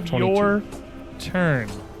end of 22. your turn,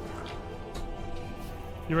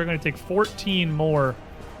 you are going to take 14 more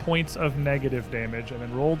points of negative damage, and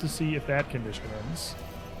then roll to see if that condition ends.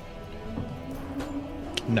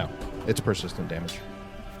 No, it's persistent damage.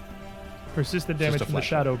 Persistent Just damage a from the flash.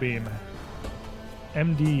 shadow beam.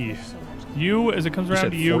 MD. You, as it comes around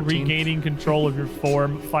said to you, 14? regaining control of your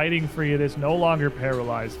form, fighting free. It is no longer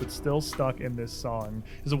paralyzed, but still stuck in this song.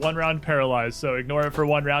 It's a 1 round paralyzed, so ignore it for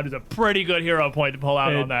 1 round is a pretty good hero point to pull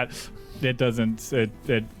out on that. It doesn't.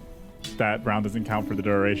 That round doesn't count for the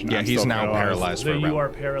duration. Yeah, I'm he's still now paralyzed for So a you round. are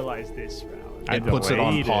paralyzed this round. I It puts it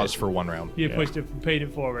on waited. pause for 1 round. You Yeah. pushed it, paid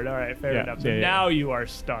it forward. All right, fair Yeah, enough. So yeah, yeah. now you are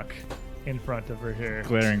stuck in front of her here.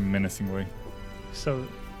 glaring menacingly. So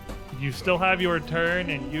you still have your turn,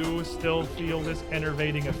 and you still feel this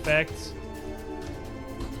enervating effect.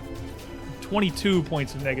 22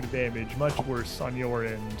 points of negative damage, much worse on your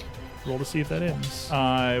end. Roll to see if that ends.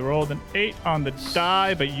 I rolled an 8 on the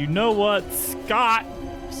die, but you know what, Scott?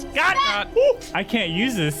 Woo! I can't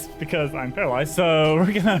use this because I'm paralyzed. So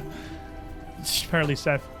we're gonna. Apparently,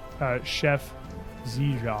 Chef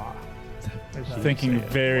Zija. Thinking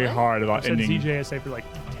very hard about I've said ending. ZJSA for like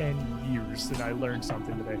 10 years, and I learned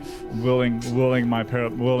something today. willing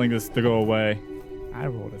this to go away. I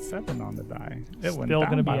rolled a 7 on the die. It went Still down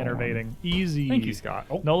going to be by 1. enervating. Easy. Thank you, Scott.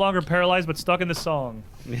 Oh. No longer paralyzed, but stuck in the song.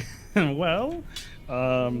 Well,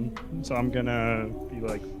 so I'm gonna be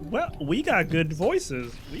like, well, we got good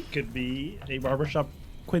voices. We could be a barbershop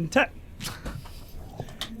quintet.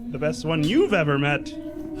 The best one you've ever met.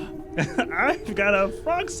 I've got a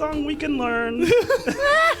frog song we can learn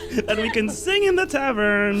that we can sing in the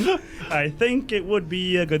tavern. I think it would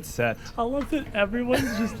be a good set. I love that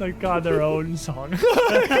everyone's just like got their own song.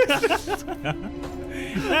 That's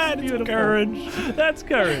beautiful. courage. That's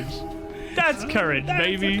courage. That's courage,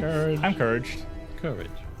 baby. Courage. I'm encouraged. Courage.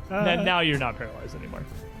 Now you're not paralyzed anymore.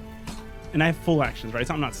 And I have full actions, right?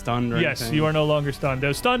 So I'm not stunned or Yes, anything. you are no longer stunned.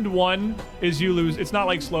 The stunned 1 is you lose. It's not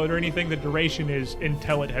like slowed or anything. The duration is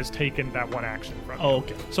until it has taken that 1 action from you. Oh,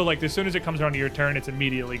 okay. So like as soon as it comes around to your turn, it's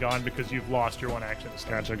immediately gone because you've lost your 1 action.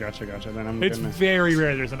 Gotcha. Then It's gonna, very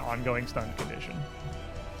rare there's an ongoing stun condition.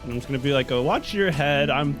 I'm just gonna be like, oh, watch your head.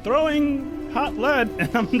 I'm throwing hot lead,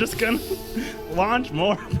 and I'm just gonna launch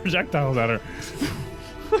more projectiles at her.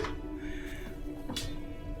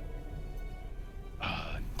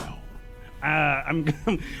 I'm.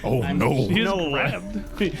 Oh, no. She's No. grabbed.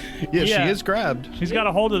 Yeah, Yeah. she is grabbed. She's got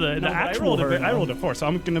a hold of the No, but actual her. I rolled a 4, so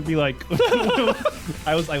I'm gonna be like,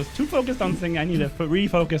 I was too focused on singing. I need to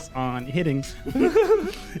refocus on hitting,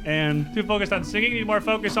 and Too focused on singing, need more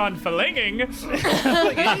focus on flinging.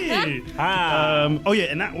 oh yeah,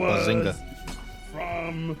 and that was Bazinga.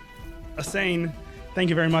 from Asane. Thank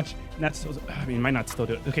you very much. And that's, I mean, might not still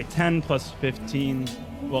do it. Okay, 10 plus 15,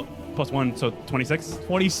 well, plus 1, so 26.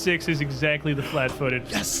 26 is exactly the flat-footed.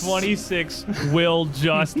 Yes. 26 will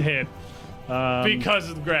just hit because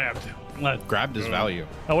it's grabbed. Grabbed his value.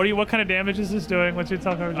 Now, what kind of damage is this doing? What's your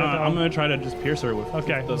talking about? I'm gonna try to just pierce her with.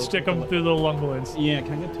 Okay, the- stick them through the little lung balloons. Yeah,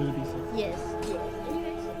 can I get 2d6? Yes.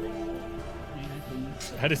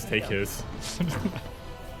 I just take his.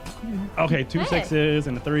 Okay, 2 Hey. 6s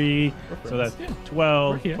and a 3, so that's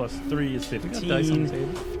 12 here. plus 3 is got dice on the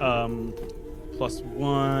 15. Plus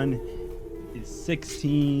 1 is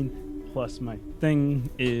 16. Plus my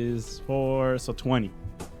thing is 4, so 20.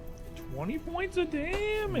 20 points of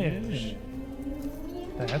damage.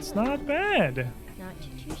 That's not bad. Not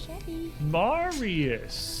too shabby.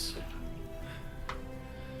 Marius.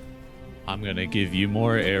 I'm gonna give you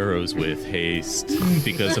more arrows with haste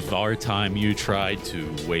because of our time you tried to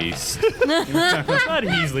waste. But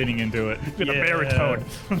he's leaning into it. With a baritone.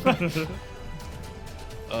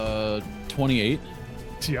 28.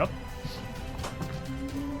 Yep.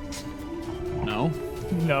 No.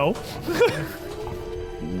 No.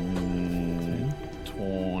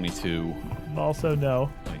 22. Also no.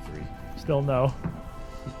 23. Still no.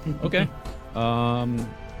 Okay.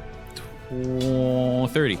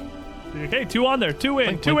 30. Okay, 2 on there. 2 in.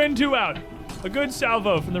 Blink, 2 blink. in, 2 out. A good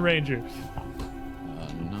salvo from the Ranger.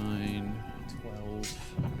 9, 12,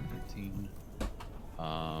 13,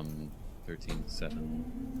 13,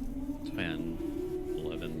 7, 10,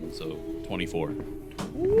 11, so 24.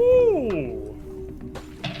 Ooh.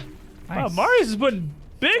 Wow, Nice. Marius is putting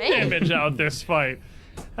big Hey. damage out this fight.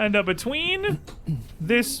 And between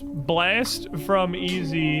this blast from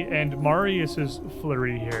Easy and Marius's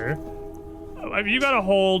flurry here, you got a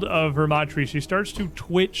hold of Vermatri. She starts to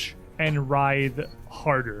twitch and writhe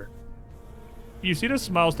harder. you see the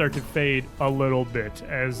smile start to fade a little bit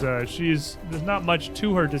as there's not much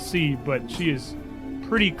to her to see, but she is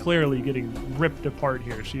pretty clearly getting ripped apart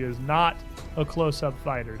here. She is not a close-up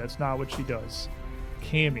fighter. That's not what she does.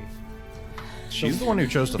 Cammy. She's the one who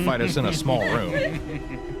chose to fight us in a small room.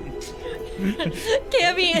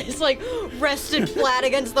 Cammy is like rested flat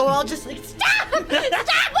against the wall, just like, stop! Stop!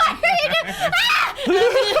 What are you doing? Ah!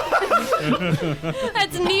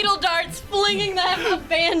 That's needle darts flinging that with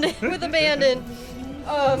abandon.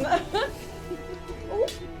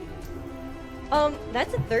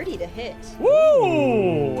 That's a 30 to hit.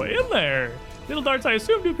 Woo! In there. Needle darts, I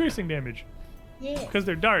assume, do piercing damage. Yeah. Because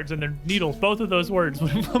they're darts and they're needles. Both of those words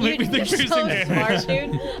would make me think You're piercing so damage. smart,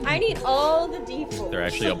 dude. I need all the d4s. They're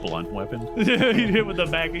actually a blunt weapon. You hit with the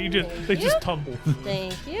back, and they just tumble.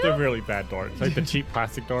 Thank you. They're really bad darts, like the cheap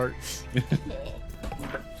plastic darts.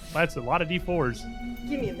 That's a lot of D4s.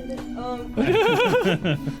 Give me a minute.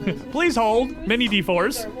 Please hold. Mini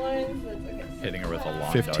D4s. These are ones, that's okay. Hitting her with a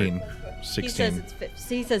long 15, dart. 16.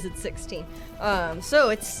 He says it's 16. So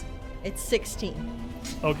it's 16.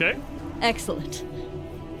 Okay. Excellent.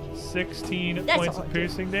 16 That's points all of I do.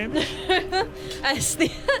 piercing damage. As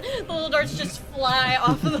the little darts just fly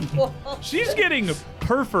off of the wall. She's getting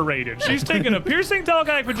perforated. She's taken a piercing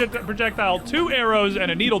telekinetic projectile, 2 arrows,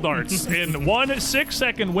 and a needle darts in 1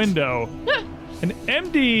 6-second window. And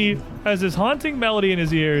MD has this haunting melody in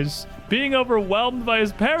his ears, being overwhelmed by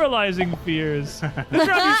his paralyzing fears. This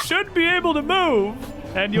round you should be able to move,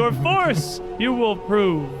 and your force you will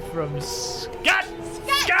prove from Scott!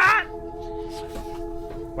 Scott!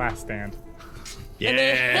 Last stand.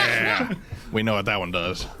 Yeah. We know what that one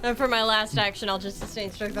does. And for my last action, I'll just sustain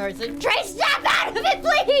strength power and say, Trey, snap out of it,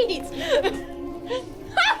 please!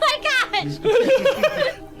 Oh my gosh!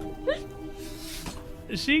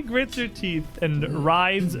 She grits her teeth and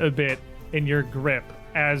writhes a bit in your grip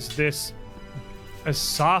as this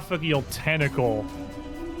esophageal tentacle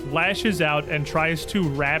lashes out and tries to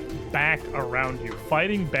wrap back around you,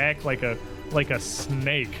 fighting back like a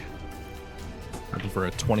snake. Looking for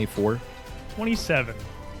a 24. 27.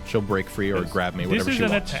 She'll break free or grab me, This whatever is she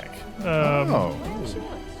an wants. attack. Oh.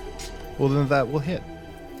 Well, then that will hit.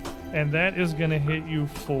 And that is going to hit you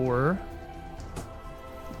for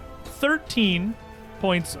 13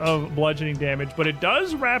 points of bludgeoning damage, but it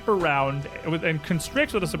does wrap around and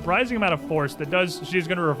constricts with a surprising amount of force she's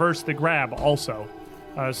going to reverse the grab also.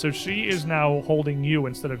 So she is now holding you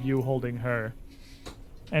instead of you holding her.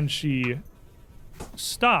 And she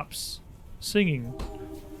stops singing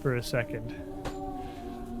for a second.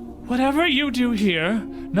 Whatever you do here,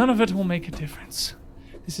 none of it will make a difference.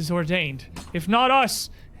 This is ordained. If not us,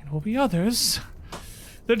 it will be others.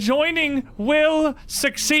 The joining will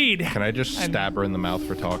succeed. Can I just stab her in the mouth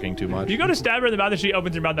for talking too much? You go to stab her in the mouth and she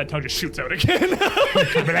opens her mouth, that tongue just shoots out again.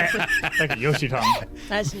 Like a Yoshi tongue.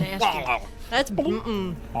 That's nasty. That's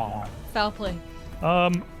foul play.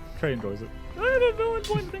 Trey enjoys it. I have a villain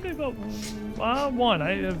point thinking about 1.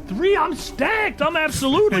 I have 3. I'm stacked. I'm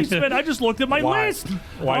absolutely spent. I just looked at my Why? list.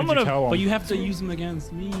 Why I'm did you tell him? But you have to use them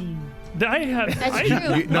against me. I have. That's I,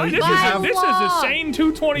 true. You- no, this, you is, have- this is a sane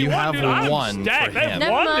 221. You have dude. I'm one stacked. for I have him.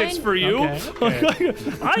 Never one mind. that's for you. Okay.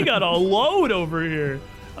 I got a load over here.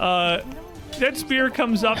 That spear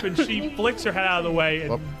comes up and she flicks her head out of the way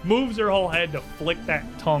and Whoop. moves her whole head to flick that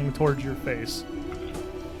tongue towards your face.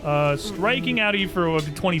 Striking out of you for a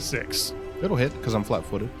 26. It'll hit because I'm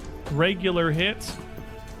flat-footed. Regular hit.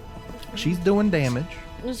 She's doing damage.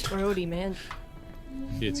 It's grody, man.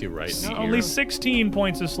 Hits you right in the Only ear. 16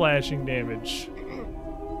 points of slashing damage.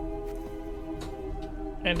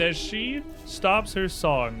 And as she stops her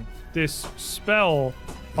song, this spell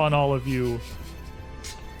on all of you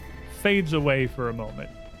fades away for a moment.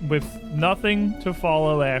 With nothing to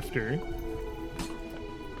follow after,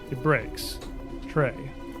 it breaks. Trey.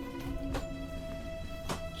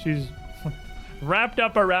 She's wrapped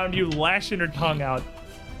up around you, lashing her tongue out.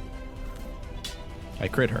 I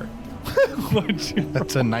crit her. What'd you-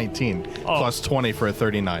 That's a 19 Oh. plus 20 for a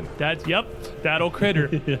 39. That'll crit her.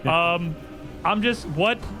 I'm just,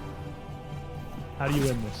 what? How do you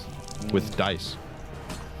win this? With dice.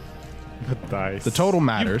 Dice. The total You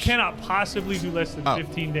matters. cannot possibly do less than Oh.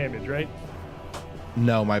 15 damage, right?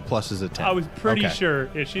 No, my plus is a 10. I was pretty Okay. sure.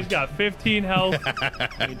 Yeah, she's got 15 health.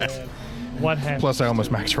 What happened? Plus, I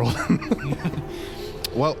almost max rolled.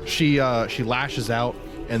 Well, she lashes out,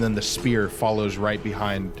 and then the spear follows right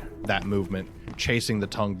behind that movement, chasing the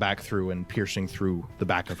tongue back through and piercing through the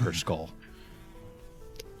back of her skull.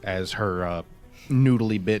 As her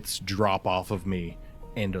noodly bits drop off of me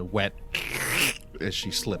into wet as she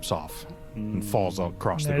slips off and falls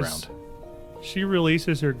across the As ground. She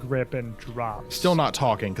releases her grip and drops. Still not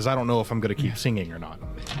talking because I don't know if I'm going to keep singing or not.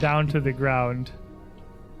 Down to the ground.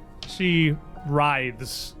 She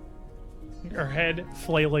writhes, her head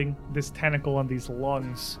flailing, this tentacle on these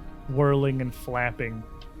lungs, whirling and flapping.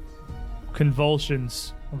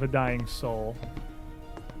 Convulsions of a dying soul.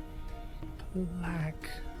 Black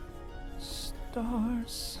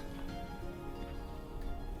stars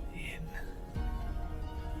in.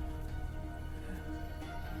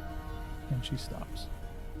 And she stops.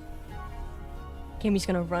 Kimmy's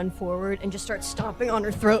gonna run forward and just start stomping on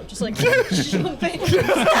her throat, just like jumping. I'm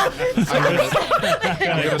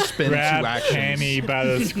going to spin 2 Grab actions. Cammy by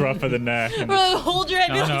the scruff of the neck. And Hold her head.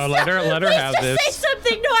 No, let her have Just this. say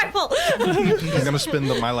something normal. I'm going to spend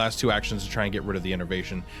my last 2 actions to try and get rid of the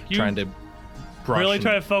innervation. Trying to brush. Really and-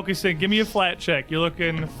 try to focus in. Give me a flat check. You're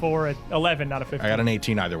looking for an 11, not a 15. I got an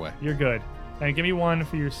 18 either way. You're good. And give me 1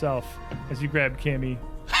 for yourself as you grab Kimmy.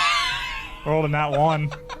 rolled a nat 1.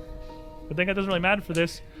 But I think that doesn't really matter for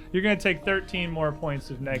this. You're going to take 13 more points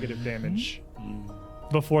of negative damage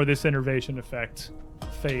before this innervation effect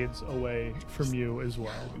fades away from you as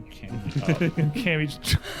well. Cammy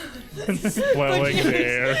just Swelling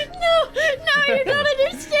there. No, you don't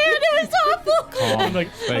understand. It was awful. I'm like,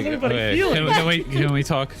 How's everybody feeling? Can we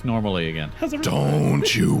talk normally again?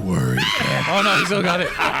 Don't you worry. Oh no, he still got it.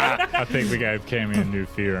 I think we gave Cammy a new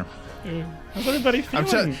fear. How's everybody I'm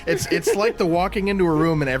feeling? telling it's like the walking into a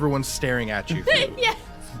room and everyone's staring at you. Yeah.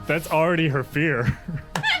 That's already her fear.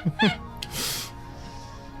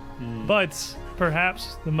 but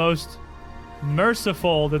perhaps the most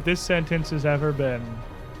merciful that this sentence has ever been,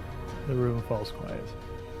 the room falls quiet.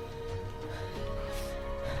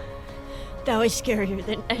 That was scarier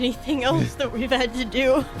than anything else that we've had to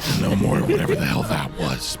do. No more whatever the hell that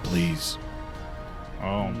was, please.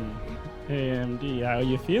 Oh. Hey, MD, how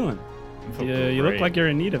you feeling? feel Yeah, you look great. like you're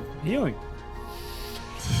in need of healing.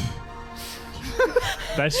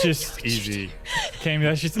 That's just easy. Cammy,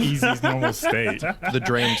 that's just Easy's normal state. The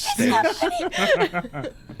drain stays.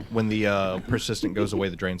 When the persistent goes away,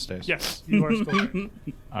 the drain stays. Yes, you are still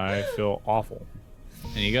I feel awful.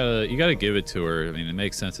 And you gotta give it to her. I mean, it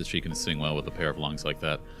makes sense that she can sing well with a pair of lungs like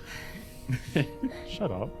that.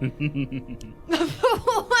 Shut up.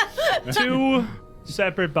 2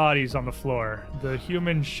 separate bodies on the floor. The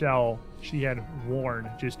human shell she had worn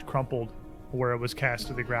just crumpled where it was cast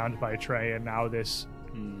to the ground by Trey, and now this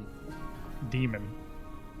demon,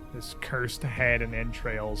 this cursed head and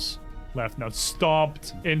entrails left now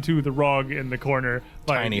stomped into the rug in the corner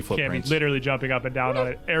by Tiny Cammy, footprints. literally jumping up and down on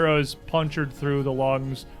it. Arrows punctured through the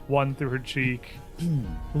lungs, 1 through her cheek,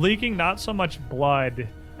 leaking not so much blood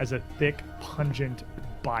as a thick, pungent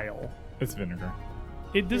bile. It's vinegar.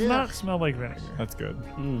 It does not smell like vinegar, That's good.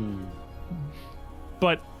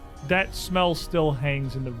 but that smell still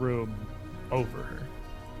hangs in the room over her.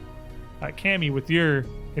 Cammy, with your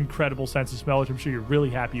incredible sense of smell, which I'm sure you're really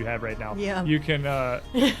happy you have right now, Yeah. you can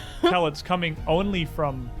tell it's coming only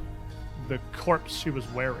from the corpse she was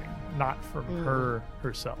wearing, not from her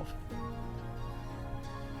herself.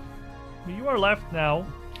 But you are left now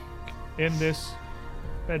in this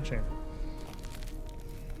bedchamber.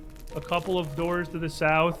 A couple of doors to the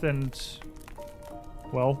south and,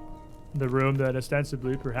 well, the room that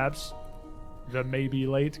ostensibly, perhaps, the maybe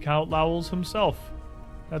late Count Lowells himself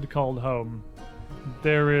had called home.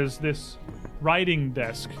 There is this writing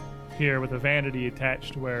desk here with a vanity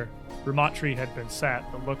attached where Ramatri had been sat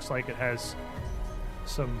that looks like it has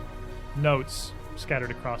some notes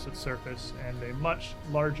scattered across its surface and a much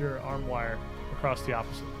larger arm wire across the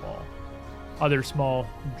opposite wall. Other small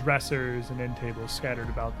dressers and end tables scattered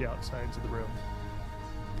about the outsides of the room.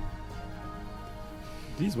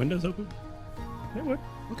 These windows open? They would.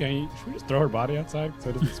 Okay, should we just throw her body outside so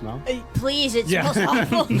it doesn't smell? Please, it Yeah.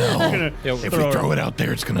 smells awful. No. If it out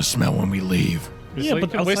there, it's gonna smell when we leave. Yeah,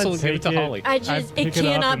 but outside whistle, give it to take it. Holly. I just, it pick up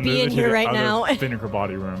cannot and be move in it to here the right other now. Vinegar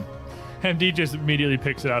body room. And D just immediately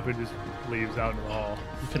picks it up and just leaves out in the hall.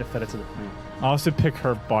 You could have fed it to the plant. I'll also pick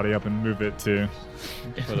her body up and move it too.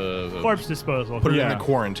 Put a Corpse disposal. Put it Yeah. in the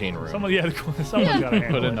quarantine room. Someone's gotta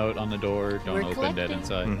handle put a it. note on the door. Don't We're open dead collecting.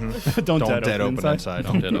 inside. Don't Don't open inside.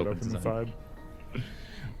 Don't dead Open open inside. inside.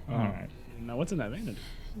 All right. Now, what's in that vanity?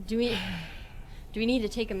 Do we need to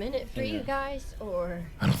take a minute for you guys, or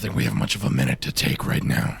I don't think we have much of a minute to take right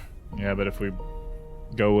now. Yeah, but if we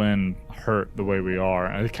go in hurt the way we are,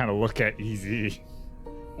 I kind of look at Easy.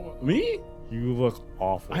 Me? You look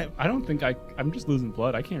awful. I don't think I'm just losing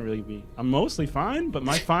blood. I can't really be. I'm mostly fine, but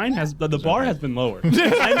my fine has the bar has been lowered.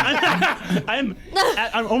 I'm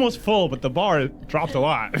almost full, but the bar dropped a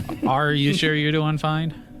lot. Are you sure you're doing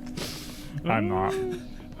fine? I'm not.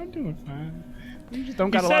 I'm doing fine. You just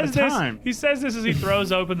don't got a lot of time. He says this as he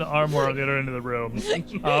throws open the armoire on the other end of the room,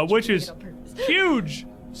 which is huge,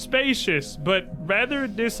 spacious, but rather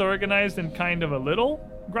disorganized and kind of a little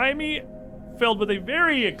grimy, filled with a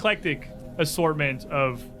very eclectic assortment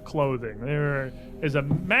of clothing. There is a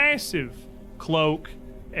massive cloak,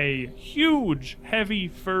 a huge, heavy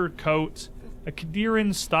fur coat, a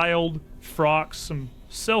Kadiran-styled frock, some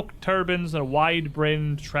silk turbans, and a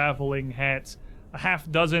wide-brimmed traveling hat, a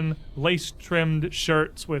half-dozen lace-trimmed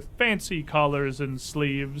shirts with fancy collars and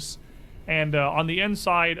sleeves, and on the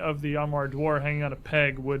inside of the armored dwarf, hanging on a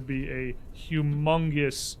peg, would be a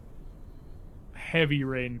humongous, heavy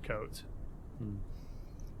raincoat.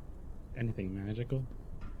 Anything magical?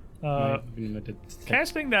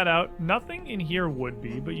 Casting that out, nothing in here would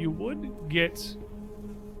be, but you would get...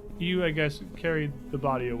 You, I guess, carried the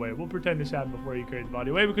body away. We'll pretend this happened before you carried the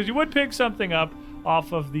body away, because you would pick something up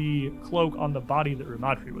off of the cloak on the body that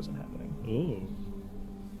Ramatri wasn't happening. Ooh.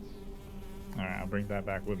 All right, I'll bring that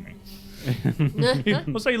back with me.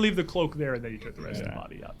 We'll say you leave the cloak there and then you took the rest of the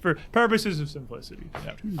body out. For purposes of simplicity.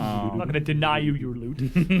 I'm not going to deny you your loot.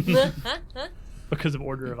 Because of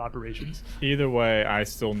order of operations. Either way, I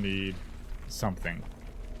still need something.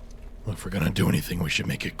 Well, if we're gonna do anything, we should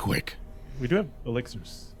make it quick. We do have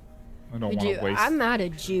elixirs. I don't We want do. to waste. I'm out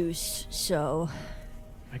of juice, so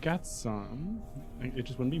I got some. It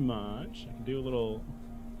just wouldn't be much. I can do a little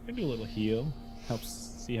heal. Helps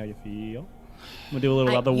see how you feel. I'm gonna do a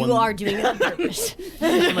little level one. you are doing it on purpose.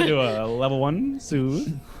 I'm gonna do a level 1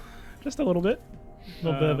 soothe. Just a little bit. A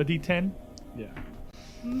little bit of a D10. Yeah.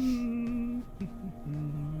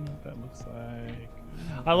 That looks like.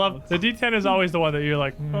 I love the D10 is always the one that you're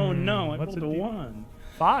like, Oh no! I what's rolled a D- 1.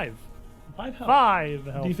 5. 5 health. 5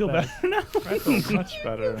 health. Do you feel back. better now? I feel much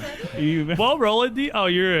better. You Well, roll a D. Oh,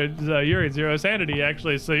 you're at 0 sanity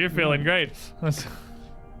actually, so you're feeling great. It's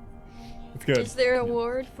good. Is there a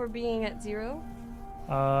reward for being at 0?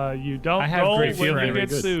 You don't I have roll great when you feelings. get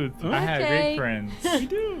Good. soothed. I had Okay. great friends. You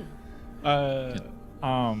do. I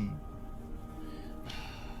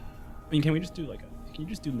mean, can we just do can you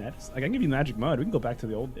just do medicine? Like, I can give you magic mud. We can go back to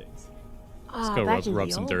the old days. Let's go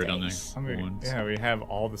rub some dirt on there. I mean, yeah, we have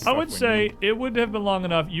all the I stuff. would we say need. it would have been long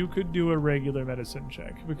enough. You could do a regular medicine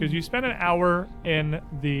check because you spent an hour in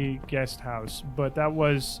the guest house, but that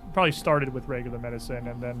was probably started with regular medicine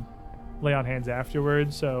and then lay on hands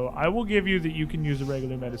afterwards. So I will give you that you can use a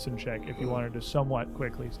regular medicine check if you wanted to somewhat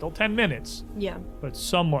quickly. Still 10 minutes, Yeah. but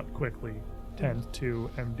somewhat quickly tend to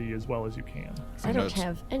MD as well as you can. I don't it's-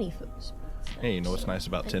 have any focus points. Hey, you know what's nice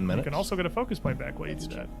about 10 You minutes? can also get a focus point back while you do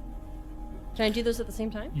that. Can I do those at the same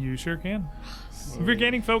time? You sure can. If you're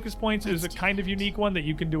gaining focus points is a kind of unique one that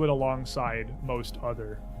you can do it alongside most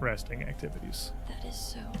other resting activities. That is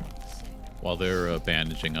so sick. While they're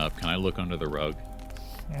bandaging up, can I look under the rug?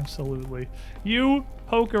 Absolutely. You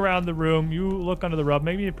poke around the room. You look under the rug.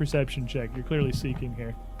 Maybe a perception check. You're clearly seeking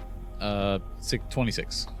here.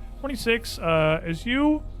 26. 26. As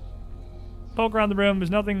you poke around the room,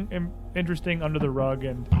 there's nothing interesting under the rug,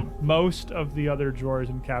 and most of the other drawers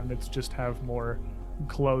and cabinets just have more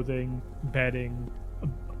clothing, bedding,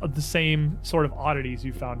 the same sort of oddities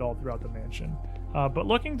you found all throughout the mansion. But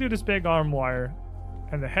looking through this big armoire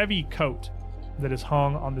and the heavy coat that is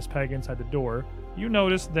hung on this peg inside the door, you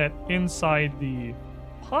notice that inside the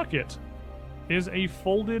pocket is a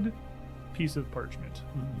folded piece of parchment.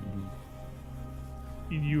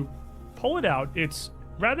 You pull it out. It's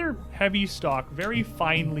rather heavy stock, very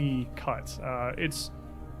finely cut. It's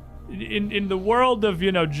in the world of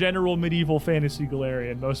general medieval fantasy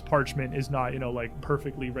Galarian, most parchment is not like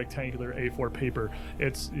perfectly rectangular A4 paper.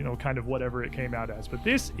 It's kind of whatever it came out as. But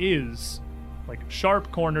this is like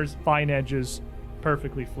sharp corners, fine edges,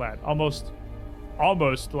 perfectly flat, almost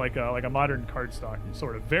like a modern cardstock,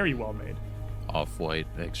 sort of very well made. Off-white,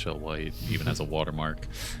 eggshell white, even has a watermark.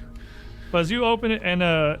 But as you open it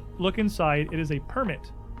and look inside, it is a permit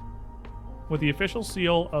with the official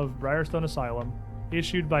seal of Briarstone Asylum,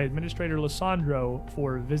 issued by Administrator Lissandro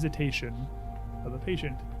for visitation of a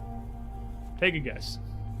patient. Take a guess.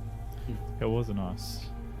 It wasn't us.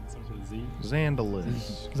 Starts with a Z.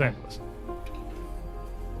 Xandalis. Xandalis.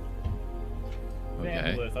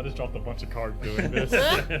 Okay. I just dropped a bunch of cards doing this.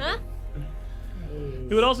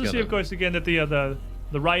 You would also see, Gotta- of course, again that the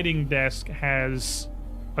writing desk has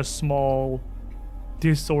a small,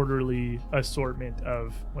 disorderly assortment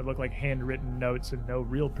of what look like handwritten notes in no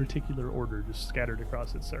real particular order, just scattered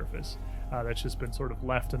across its surface. That's just been sort of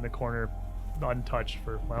left in the corner, untouched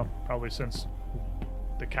for, well, probably since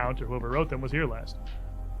the Count or whoever wrote them was here last.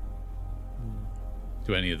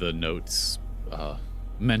 Do any of the notes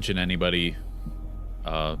mention anybody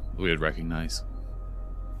we would recognize?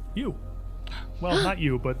 You. Well, not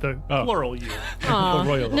you, but the plural you. Aw. The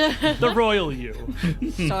royal. The royal you.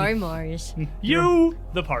 Sorry, Marius. You,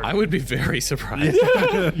 the party. I would be very surprised.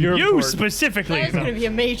 You specifically. That's gonna be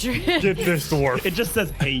a major. Get this dwarf. It just says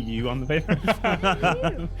 "Hey you" on the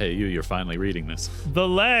paper. Hey, you're finally reading this. The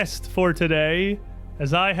last for today,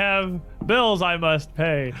 as I have bills I must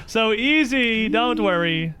pay. So easy, don't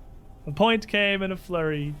worry. A point came in a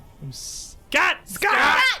flurry. From Scott!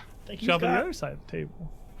 Jump on the other side of the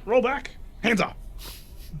table. Roll back. Hands off.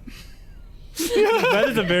 That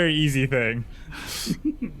is a very easy thing.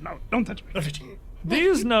 No, don't touch me. Don't touch me.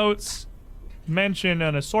 These notes mention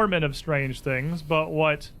an assortment of strange things, but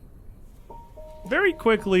what very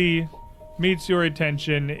quickly meets your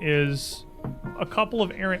attention is a couple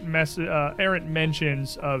of errant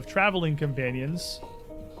mentions of traveling companions,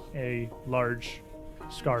 a large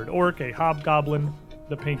scarred orc, a hobgoblin,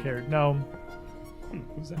 the pink-haired gnome,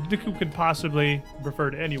 Who's that? who could possibly refer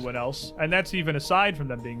to anyone else, and that's even aside from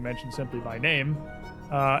them being mentioned simply by name.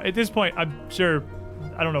 At this point, I'm sure,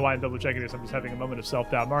 I don't know why I'm double checking this, I'm just having a moment of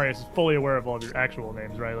self-doubt. Marius is fully aware of all of your actual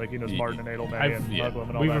names, right? Like he knows Martin and Adelman and yeah. Muglim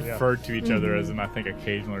and all We that. referred to each other as, and I think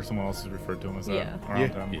occasionally or someone else has referred to him as that Yeah.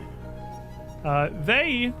 around him. Yeah.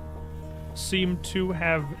 They seem to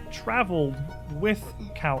have traveled with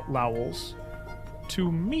Count Lowell's to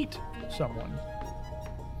meet someone.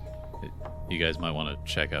 You guys might want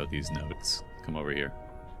to check out these notes. Come over here.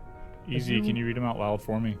 Easy, can you read them out loud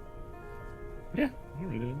for me? Yeah, I'll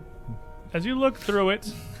read it. As you look through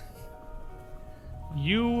it,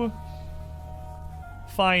 you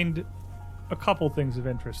find a couple things of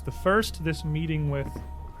interest. The first, this meeting with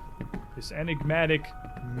this enigmatic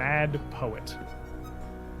mad poet.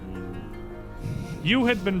 You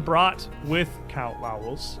had been brought with Count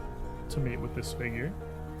Lowell's to meet with this figure.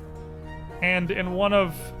 And in one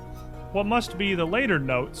of what must be the later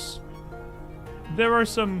notes, there are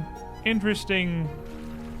some interesting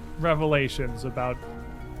revelations about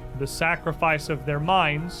the sacrifice of their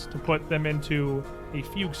minds to put them into a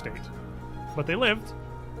fugue state. But they lived,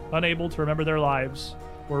 unable to remember their lives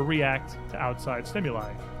or react to outside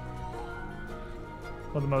stimuli.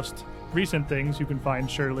 One of the most recent things you can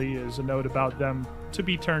find, surely, is a note about them to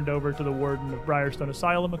be turned over to the warden of Briarstone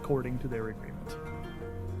Asylum according to their agreement.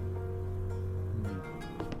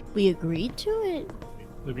 We agreed to it.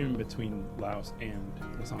 The agreement between Laos and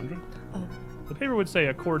Cassandra. The paper would say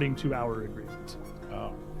according to our agreement.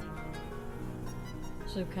 Oh.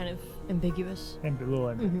 So kind of ambiguous. And a little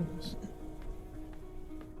ambiguous.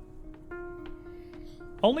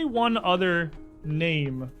 Only one other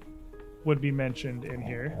name would be mentioned in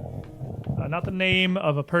here. Not the name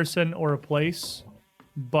of a person or a place,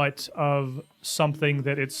 but of something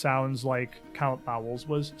that it sounds like Count Lowell's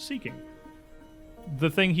was seeking.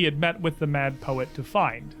 The thing he had met with the mad poet to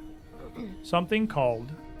find. Something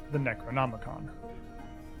called the Necronomicon.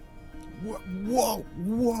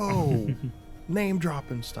 Whoa. Name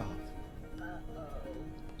dropping stuff.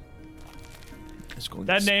 It's going to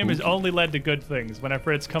That get name has spooky. only led to good things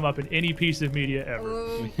whenever it's come up in any piece of media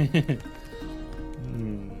ever.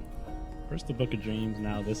 First the Book of Dreams,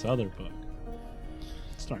 now this other book.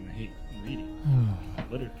 Starting to hate reading.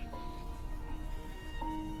 Literature.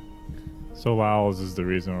 So Lowell's is the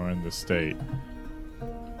reason we're in this state.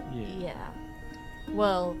 Yeah. Yeah.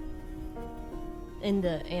 Well,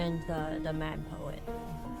 the mad poet.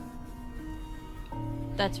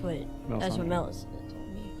 That's what Melisandre. Melisandre told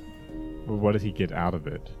me. Well, what did he get out of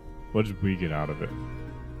it? What did we get out of it?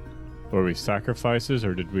 Were we sacrifices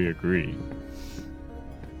or did we agree?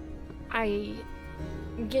 I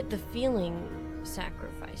get the feeling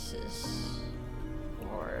sacrifices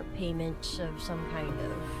or payments of some kind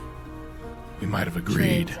of We might have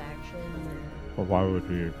agreed, transaction. Well, why would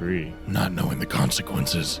we agree? not knowing the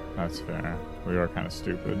consequences. That's fair. We are kind of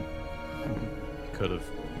stupid. Could have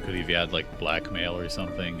had like blackmail or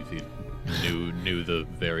something if you knew the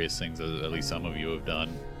various things that at least some of you have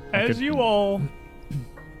done. As could- you all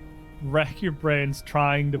rack your brains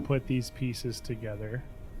trying to put these pieces together,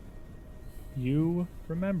 you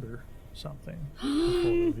remember something. The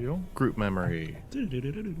four of you. Group memory.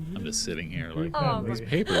 I'm just sitting here like, Oh, these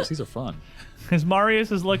papers, these are fun. As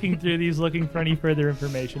Marius is looking through these, looking for any further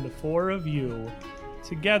information, the four of you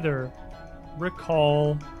together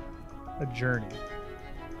recall a journey.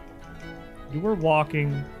 You were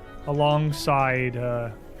walking alongside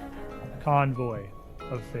a convoy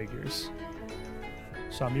of figures.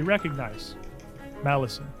 Some you recognize.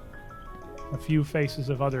 Malison. A few faces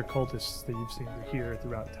of other cultists that you've seen here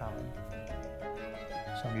throughout town.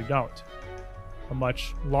 Some you don't. A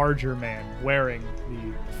much larger man wearing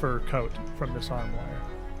the fur coat from this armoire.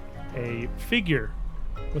 A figure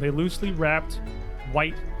with a loosely wrapped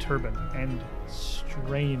white turban and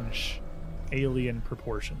strange alien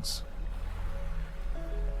proportions.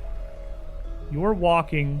 You're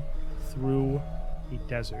walking through a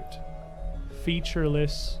desert,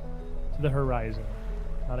 featureless to the horizon.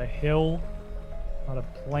 Not a hill, not a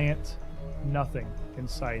plant, nothing in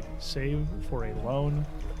sight, save for a lone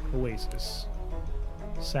oasis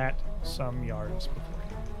sat some yards before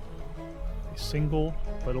you. A single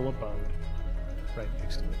little abode right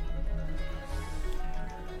next to it.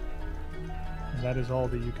 And that is all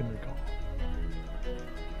that you can recall.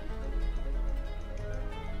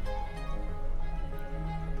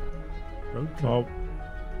 Well,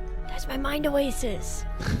 That's my mind oasis.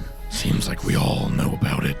 Seems like we all know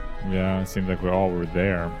about it. yeah, it seems like we all were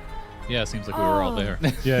there. Yeah, it seems like we were all there.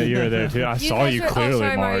 Yeah, you were there too. I saw guys you were- clearly,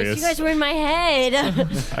 sorry, Marius. You guys were in my head.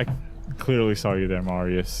 I clearly saw you there,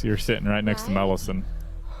 Marius. You're sitting right next to Right? Mellison.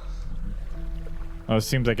 Oh, it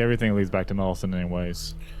seems like everything leads back to Mellison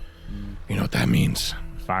anyways. You know what that means?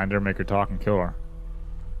 Find her, make her talk, and kill her.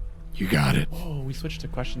 You got it. Oh, we switched to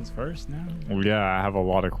questions first now. Well, yeah, I have a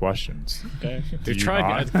lot of questions. Okay. We you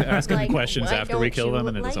tried not? asking Like, the questions why after we don't kill you them,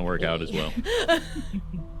 and it doesn't like work out me? as well.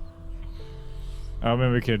 I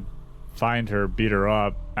mean, we could find her, beat her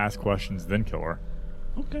up, ask questions, then kill her.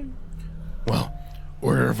 Okay. Well,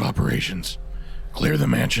 order of operations. Clear the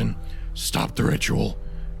mansion, stop the ritual,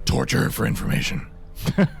 torture her for information.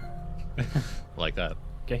 Like that.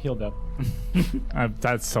 Get healed up.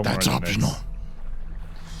 That's somewhere That's in the mix. optional.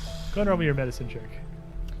 Go and roll me your medicine check.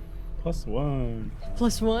 +1.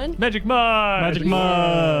 +1. Magic mud! Magic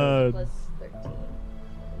mud. +13.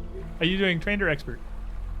 Are you doing trained or expert?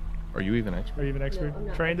 Are you even expert? Are you even expert? No, I'm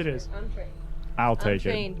not trained expert. it is. I'm trained. I'll I'm take it.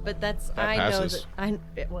 trained, but that's That I passes. know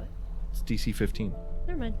that what? It's DC 15.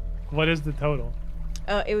 Never mind. What is the total?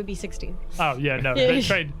 It would be 16. Oh, yeah, no. Yeah.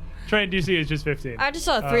 Trained DC is just 15. I just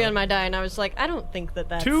saw a 3 Uh, on my die, and I was like, I don't think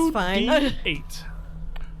that's 2d8. fine.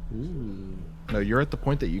 Ooh. No, you're at the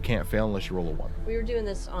point that you can't fail unless you roll a 1. We were doing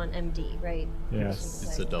this on MD, right? Yes.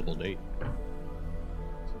 It's a double date.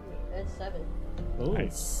 That's 7. Oh.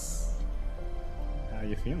 Nice. How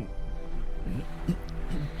you feeling?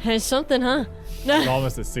 It's something, huh? It's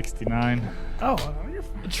almost at 69. Oh, you're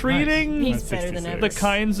Treating He's That's better than 66. ever. the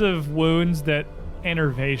kinds of wounds that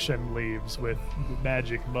enervation leaves with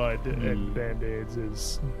magic mud and band-aids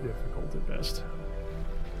is difficult at best.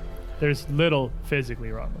 There's little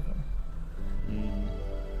physically wrong with him.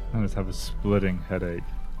 I just have a splitting headache.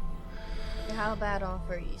 How bad off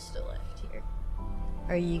are you still left here?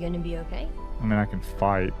 Are you gonna be okay? I mean, I can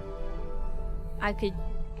fight. I could.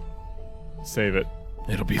 Save it.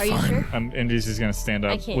 It'll be Are you fine. sure? Indy's just gonna stand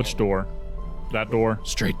I up. can't. Which door? That door?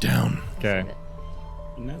 Straight down. Okay. Save it.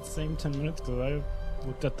 in that same 10 minutes because I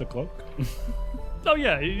looked at the cloak. Oh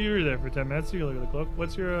yeah, you were there for 10 minutes. You can look at the cloak.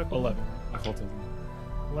 What's your 11. I felt it.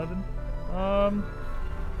 11? Here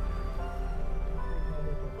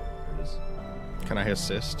it is. Can I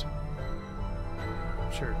assist?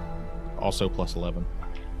 Sure. Also plus 11.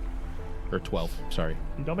 Or 12, sorry.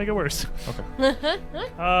 You don't make it worse. Okay.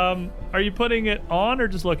 Are you putting it on or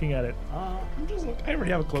just looking at it? I'm just look. I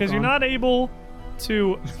already have a cloak. Because you're on. not able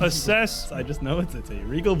to assess. I just know it's a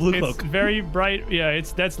regal blue It's cloak. very bright. Yeah,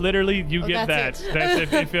 that's literally you Oh, get that's that. it.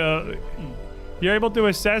 That's if you're able to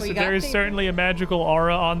assess Well, you that there got is paper? certainly a magical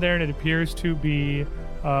aura on there, and it appears to be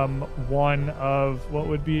one of what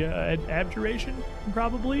would be an abjuration,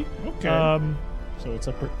 probably. Okay. So it's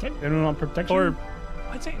a protect. Anyone on protection? Or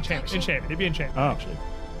I'd say enchantment. Enchantment. It'd be enchantment Oh. actually.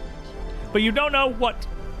 But you don't know what.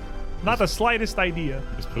 Not the slightest idea.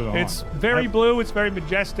 Just put it on. It's very blue. It's very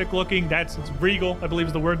majestic looking. It's regal. I believe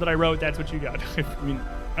is the word that I wrote. That's what you got. I mean,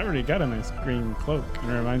 I already got a nice green cloak,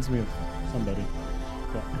 and it reminds me of somebody.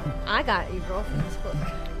 But I got your girlfriend's cloak.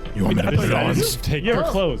 You want me to put it on? take your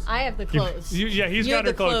clothes. I have the clothes. Yeah, he's You're got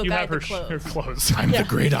her the cloak. cloak, You I have have her, the her clothes. I'm the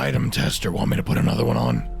great item tester. Want me to put another one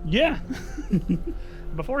on? Yeah.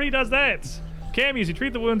 Before he does that, Cammy, as you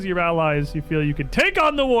treat the wounds of your allies, you feel you can take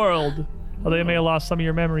on the world. Although you may have lost some of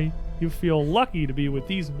your memory, you feel lucky to be with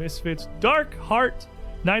these misfits. Dark Heart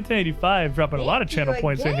 1985, dropping a lot of Thank channel you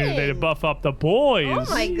points in here today to again. buff up the boys.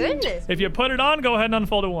 Oh my goodness. If you put it on, go ahead and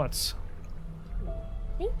unfold it once.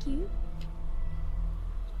 Thank you.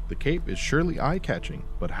 The cape is surely eye-catching,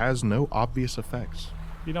 but has no obvious effects.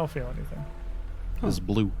 You don't feel anything. It's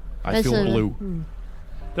blue. I That's feel a- blue.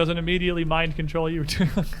 Doesn't immediately mind control you.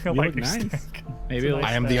 You like look nice. Maybe It's a like,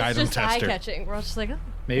 I am the It's item just tester. eye-catching. We're all just like, oh.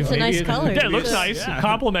 maybe, It's a nice color. Yeah, it looks Yeah. nice. It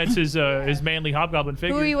compliments his manly hobgoblin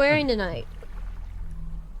figure. Who are you wearing tonight?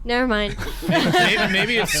 Never mind.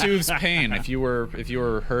 maybe it soothes pain. If you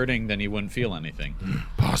were hurting, then you wouldn't feel anything.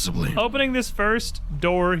 Possibly. Opening this first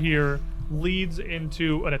door here leads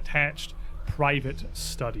into an attached private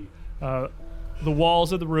study. The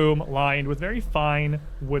walls of the room lined with very fine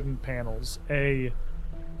wooden panels. A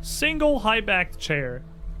single high-backed chair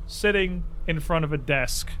sitting in front of a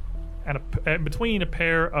desk and between a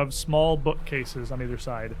pair of small bookcases on either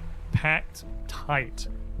side, packed tight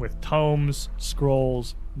with tomes,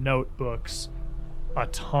 scrolls, notebooks, a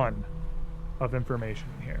ton of information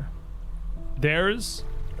in here. There's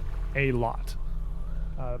a lot.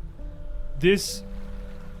 This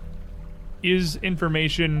is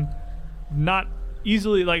information not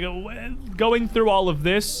easily, like, going through all of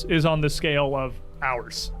this is on the scale of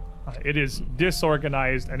hours. It is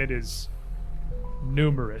disorganized and it is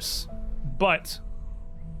numerous. But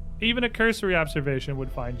even a cursory observation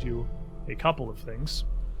would find you a couple of things,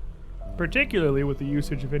 particularly with the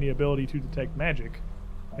usage of any ability to detect magic,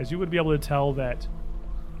 as you would be able to tell that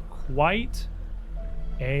quite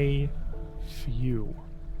a few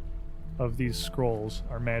of these scrolls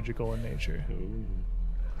are magical in nature.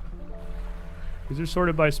 These are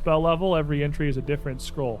sorted by spell level. Every entry is a different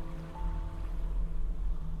scroll.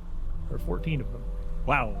 There are 14 of them.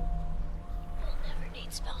 Wow. Never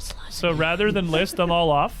need spell slots. So rather than list them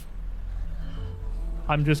all off,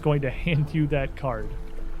 I'm just going to hand you that card.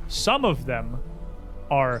 Some of them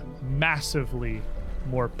are massively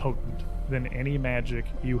more potent than any magic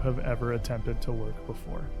you have ever attempted to work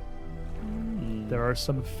before. There are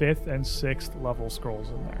some 5th and 6th level scrolls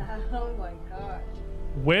in there. Oh my god.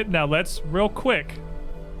 Now let's real quick.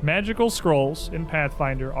 Magical scrolls in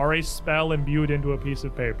Pathfinder are a spell imbued into a piece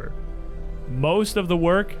of paper. Most of the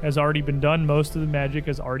work has already been done. Most of the magic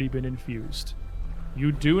has already been infused.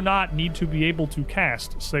 You do not need to be able to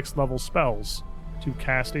cast 6th level spells to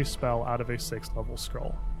cast a spell out of a 6th level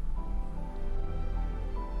scroll.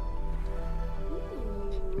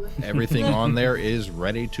 Everything on there is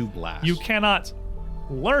ready to blast. You cannot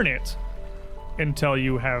learn it until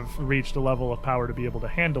you have reached a level of power to be able to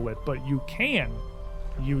handle it, but you can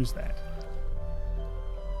use that.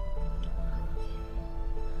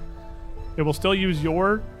 It will still use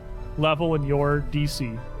your level and your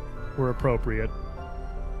DC where appropriate,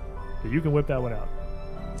 but you can whip that one out.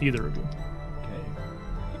 Either of you.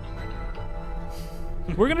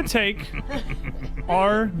 We're going to take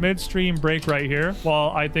our midstream break right here while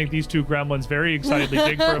I think these two gremlins very excitedly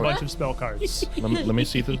dig for a bunch of spell cards. Let me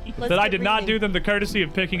see the. That I did not do them the courtesy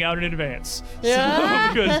of picking out in advance. Yeah.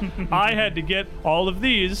 So, because I had to get all of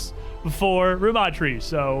these for Rumatri,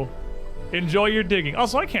 so enjoy your digging.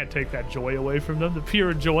 Also, I can't take that joy away from them, the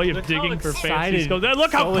pure joy of digging for fancy excited spells.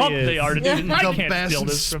 Look how Sully pumped is. they are to do. The I can't steal best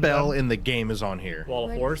this from spell them. in the game is on here. Wall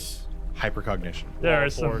of Force. Hypercognition. There Wall are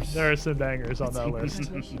of Force. some bangers on that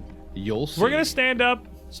list. You'll see. We're going to stand up,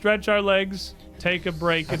 stretch our legs, take a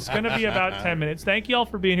break. It's going to be about 10 minutes. Thank you all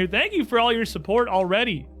for being here. Thank you for all your support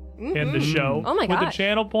already in the show. Oh my With the gosh.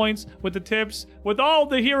 channel points, with the tips, with all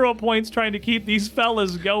the hero points trying to keep these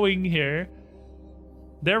fellas going here.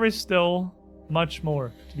 There is still much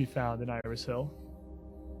more to be found in Iris Hill.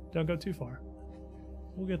 Don't go too far.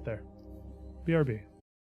 We'll get there. BRB.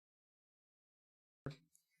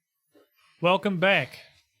 Welcome back,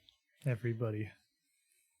 everybody.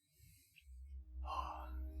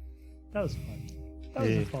 That was fun. That was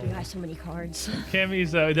a fun You one. got so many cards.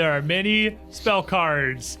 Kimmy's, there are many spell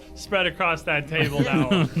cards spread across that table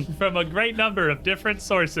now from a great number of different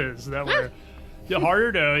sources that were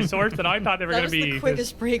harder to source than I thought they were going That to was be. the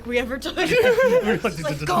quickest break we ever took.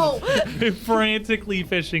 Let's go. Frantically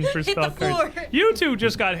fishing for Hit spell the floor. cards. You two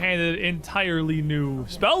just got handed entirely new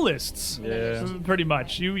spell lists. Yeah. Pretty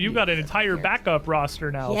much. You got an entire backup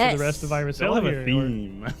roster now for Yes. the rest of Iris They all Hill have here. a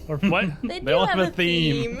theme. Or what? They do They all have have a a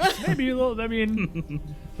theme. theme. Maybe a little. I mean,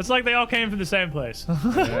 it's like they all came from the same place.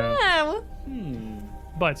 Yeah.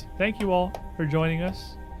 But thank you all for joining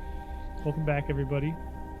us. Welcome back, everybody.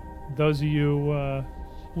 Those of you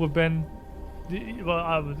who have been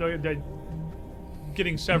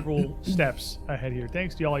getting several steps ahead here.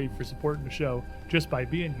 Thanks to all of you for supporting the show just by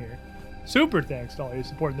being here. Super thanks to all of you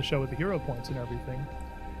supporting the show with the hero points and everything.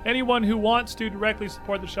 Anyone who wants to directly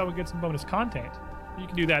support the show and get some bonus content, you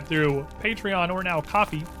can do that through Patreon or now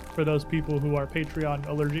Coffee. For those people who are Patreon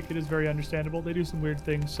allergic, it is very understandable. They do some weird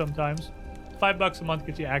things sometimes. $5 a month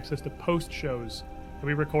gets you access to post shows that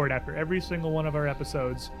we record after every single one of our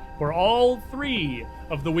episodes, for all 3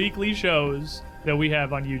 of the weekly shows that we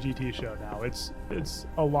have on UGT show now. It's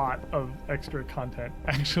a lot of extra content.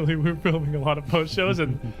 Actually, we're filming a lot of post shows,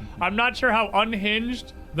 and I'm not sure how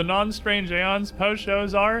unhinged the non-strange Aeons post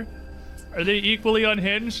shows are. Are they equally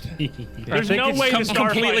unhinged? There's think no it's way the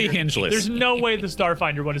completely Starfinder. hingeless. There's no way the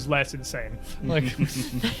Starfinder one is less insane. Like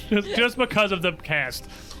just because of the cast.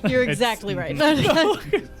 You're exactly right.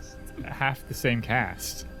 Half the same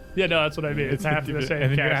cast. Yeah, no, that's what I mean. It's half the same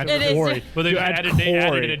and then you add cast. It is. Corey. But they You add added an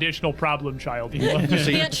Corey. additional problem child. You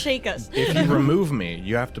See, can't shake us. if you remove me,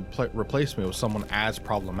 you have to replace me with someone as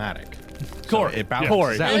problematic. Corey. So it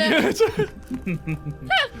balances Corey.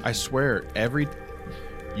 out. I swear,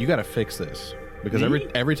 you got to fix this because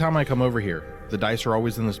every time I come over here, the dice are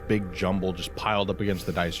always in this big jumble, just piled up against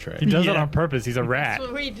the dice tray. He does it Yeah. on purpose. He's a rat.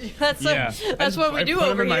 That's what we do. That's I what we do put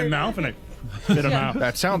over them in here. my mouth and I spit them out.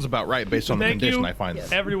 That sounds about right based on the Thank condition you, I find them.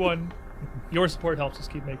 everyone. Your support helps us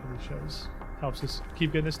keep making these shows. Helps us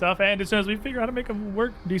keep getting this stuff. And as soon as we figure out how to make them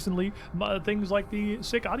work decently, things like the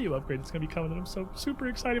sick audio upgrade that's going to be coming that I'm so super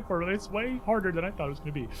excited for. It's way harder than I thought it was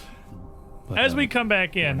going to be. As we come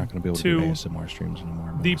back We're in not going to be able to do ASMR streams anymore.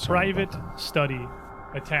 I'm the really sorry about private that. study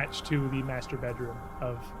attached to the master bedroom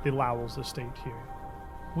of the Lowell's estate here,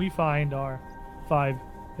 we find our 5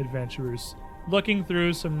 adventurers looking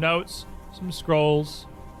through some notes, some scrolls,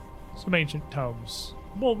 some ancient tomes.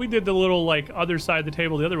 Well, we did the little other side of the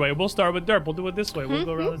table the other way. We'll start with Derp. We'll do it this way. We'll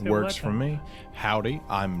go around the table. Works that for time. me. Howdy,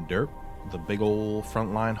 I'm Derp, the big ol'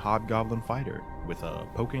 frontline hobgoblin fighter with a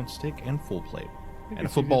poking stick and full plate. And a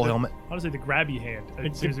It's football usually helmet. Honestly, the grabby hand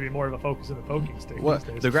seems to be more of a focus than the poking stick. Well, these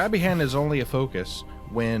days. the grabby hand is only a focus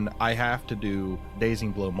when I have to do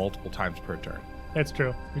dazing blow multiple times per turn. That's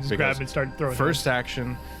true. We just Because grab and start throwing. First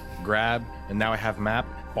action, grab, and now I have map,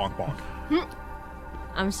 bonk bonk.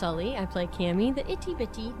 I'm Sully. I play Cammy, the itty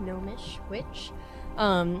bitty gnomish witch,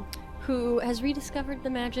 who has rediscovered the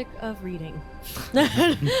magic of reading.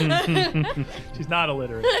 She's not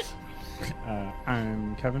illiterate.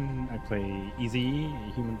 I'm Kevin. I play Easy,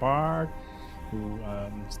 a human bard who,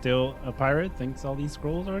 still a pirate, thinks all these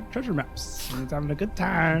scrolls are treasure maps. And he's having a good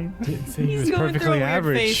time. He was going through a perfectly weird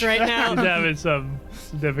average. phase right now. He's having some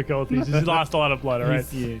difficulties. He's lost a lot of blood, all right?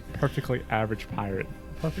 He's a perfectly average pirate.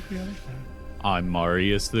 Perfectly average. I'm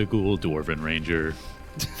Marius the Ghoul Dwarven Ranger.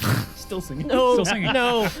 Still singing. No, Still singing.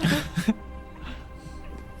 no.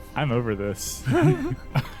 I'm over this.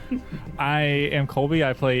 I am Colby.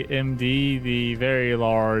 I play MD, the very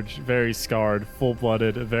large, very scarred,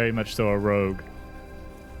 full-blooded, very much so a rogue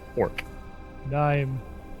orc. And I'm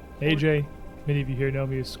AJ. Many of you here know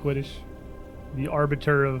me as Squiddish, the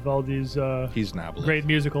arbiter of all these He's Nabla. great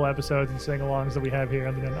musical episodes and sing-alongs that we have here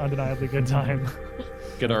on the Undeniably Good Time.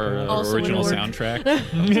 Get our Also original an orc.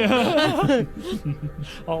 soundtrack.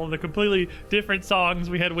 All of the completely different songs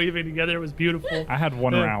we had weaving together. It was beautiful. I had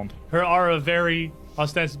one Uh, round. Her aura very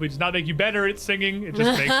ostensibly does not make you better at singing. It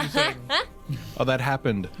just makes you sing. Oh, that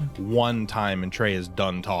happened one time and Trey is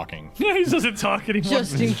done talking. Yeah, he doesn't talk anymore.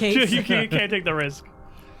 Just in case. You can't take the risk.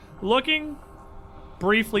 Looking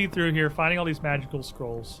briefly through here, finding all these magical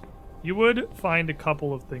scrolls, you would find a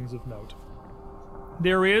couple of things of note.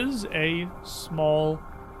 There is a small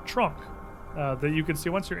trunk that you can see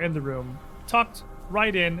once you're in the room, tucked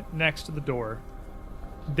right in next to the door.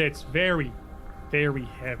 That's very, very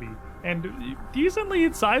heavy and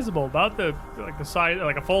decently sizable, about the size,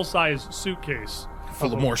 like a full-size suitcase Full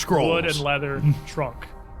of a more scrolls. wood and leather trunk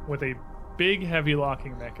with a big, heavy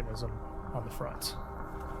locking mechanism on the front.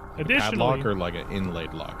 Additionally, Padlock or like an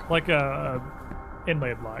inlaid lock? like a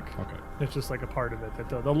inlaid lock. Okay. It's just like a part of it. That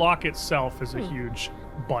the lock itself is a huge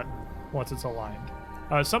button once it's aligned.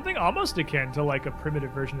 Something almost akin to like a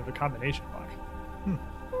primitive version of a combination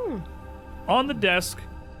lock. On the desk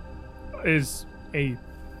is a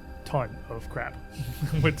ton of crap.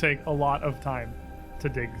 Would take a lot of time to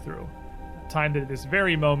dig through. Time that at this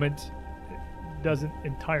very moment it doesn't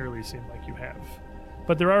entirely seem like you have.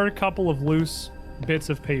 But there are a couple of loose bits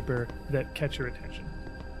of paper that catch your attention.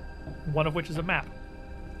 One of which is a map.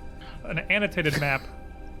 An annotated map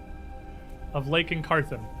of Lake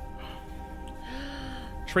Carthen,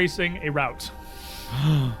 tracing a route.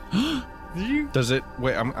 Does it?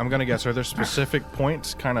 Wait, I'm gonna guess. Are there specific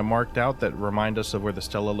points kind of marked out that remind us of where the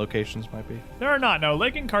Stella locations might be? There are not. No,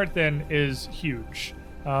 Lake Carthen is huge.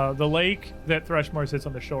 The lake that Thrushmore sits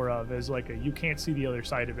on the shore of is like you can't see the other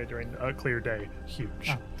side of it during a clear day. Huge.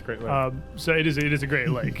 It's a great way. So it is a great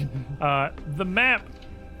lake. The map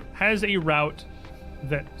has a route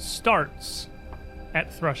that starts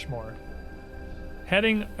at Thrushmore,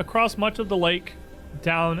 heading across much of the lake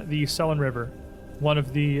down the Selin River, one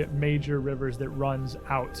of the major rivers that runs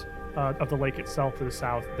out of the lake itself to the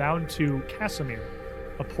south, down to Casimir,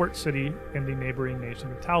 a port city in the neighboring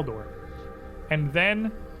nation of Taldor, and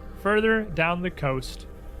then further down the coast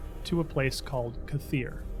to a place called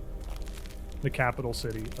Kathir, the capital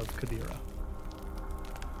city of Kadira.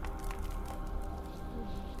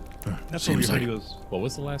 That's what we heard he was. What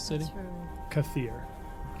was the last city? Kathir.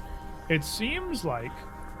 It seems like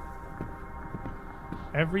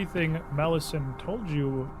everything Melisande told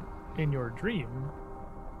you in your dream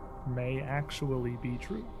may actually be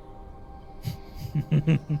true.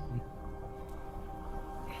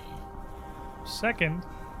 Second,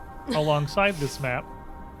 alongside this map,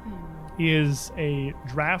 is a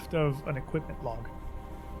draft of an equipment log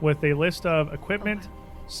with a list of equipment,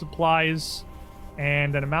 supplies,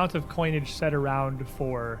 and an amount of coinage set around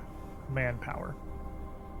for manpower.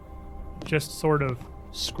 Just sort of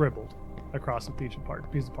scribbled across a piece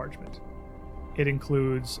of parchment. It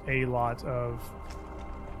includes a lot of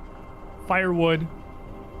firewood,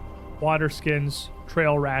 water skins,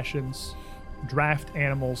 trail rations, draft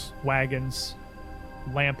animals, wagons,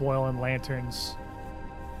 lamp oil and lanterns,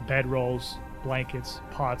 bedrolls, blankets,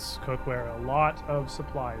 pots, cookware, a lot of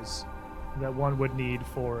supplies that one would need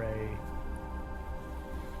for a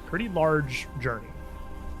pretty large journey.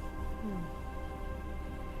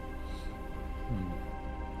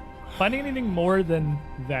 Finding anything more than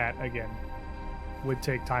that, again, would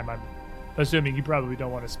take time. I'm assuming you probably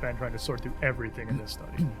don't want to spend trying to sort through everything in this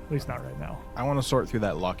study. At least not right now. I want to sort through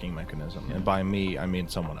that locking mechanism. And by me, I mean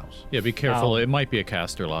someone else. Yeah, be careful. It might be a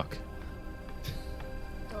caster lock.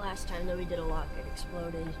 The last time that we did a lock, it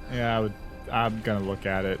exploded. Yeah, I'm gonna look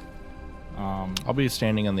at it. I'll be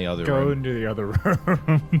standing in the other Go room, into the other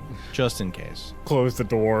room. just in case. Close the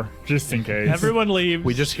door, just in case. Everyone leaves.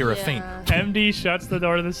 We just hear a faint. MD shuts the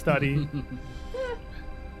door to the study.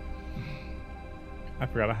 I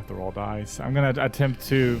forgot I have to roll dice. I'm gonna attempt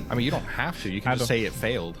to. I mean, you don't have to. You can just say it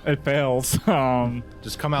failed. It fails. Just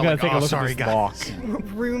come out I'm gonna like, take a oh, look sorry, at this guys. lock.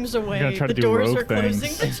 Rooms gonna away. try to The do doors rogue are closing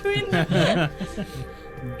things. between them.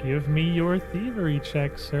 Give me your thievery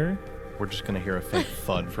check, sir. We're just going to hear a faint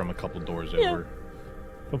thud from a couple doors Yeah. over.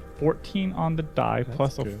 So 14 on the die,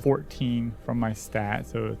 plus a good. 14 from my stat,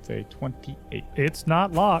 so it's a 28. It's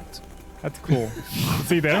not locked. That's cool.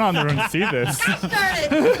 See, they're not in the room to see this.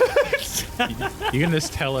 Started. You can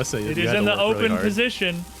just tell us that It you is had in to the work really open hard.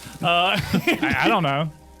 position. I don't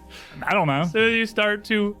know. I don't know. So you start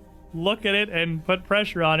to look at it and put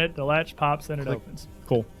pressure on it. The latch pops and it opens.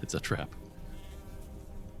 Cool. It's a trap.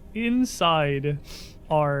 Inside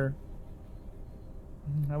are,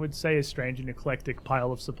 I would say, a strange and eclectic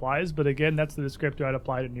pile of supplies, but again, that's the descriptor I'd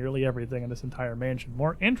apply to nearly everything in this entire mansion.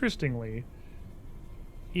 More interestingly,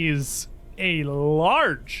 is a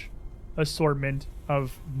large assortment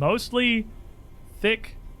of mostly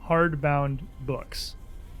thick, hardbound books.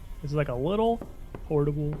 It's like a little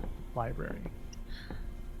portable library.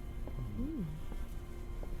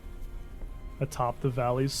 Atop the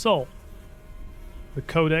valley's soul, the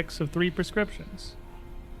Codex of 3 Prescriptions,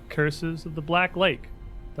 Curses of the Black Lake,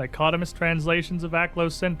 dichotomous translations of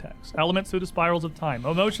Aklo's syntax, elements through the spirals of time,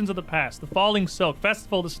 emotions of the past, the falling silk,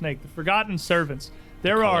 festival of the snake, the forgotten servants.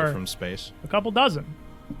 There Color are from space. a couple dozen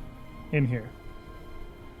in here.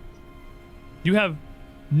 You have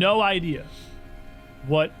no idea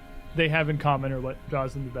what they have in common or what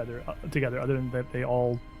draws them together other than that they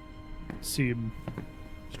all seem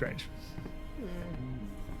strange.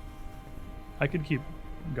 I could keep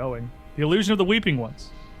going. The Illusion of the Weeping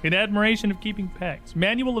Ones. In Admiration of Keeping Pegs.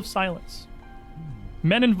 Manual of Silence.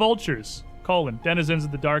 Men and Vultures, denizens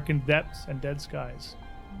of the darkened depths and dead skies.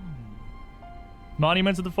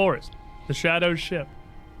 Monuments of the Forest. The Shadow's Ship.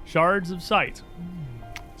 Shards of Sight.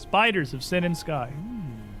 Spiders of Sin and Sky.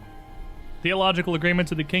 Theological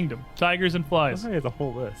Agreements of the Kingdom. Tigers and Flies. Oh, yeah, the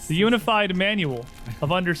whole list. The Unified Manual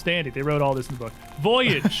of Understanding. They wrote all this in the book.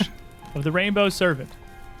 Voyage of the Rainbow Servant.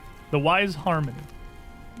 The Wise Harmony.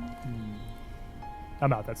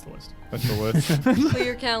 I'm out. That's the list. That's the list. Clear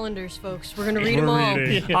your calendars, folks. We're gonna read them all.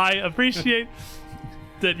 reading. I appreciate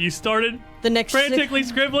that you started The next frantically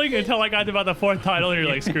scribbling until I got to about the 4th title, and you're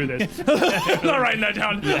like, "Screw this." I'm not writing that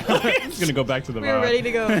down. It's gonna go back to the We're vibe. ready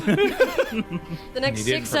to go. The next You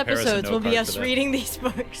didn't 6 prepare us a episodes note will be card us for that. reading these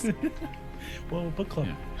books. Well, book club.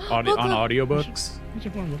 On audiobooks. We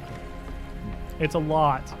should form a book club. It's a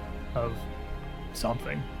lot of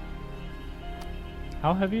something.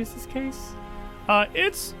 How heavy is this case?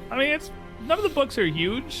 It's none of the books are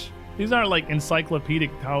huge. These aren't like encyclopedic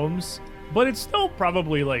tomes, but it's still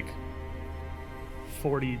probably like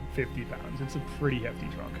 40, 50 pounds. It's a pretty hefty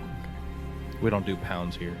trunk. We don't do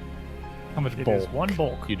pounds here. How much It bulk? is one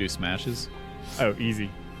bulk. You do smashes. Oh, easy.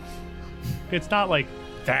 It's not like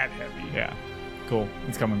that heavy. Yeah. Cool.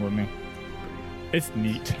 It's coming with me. It's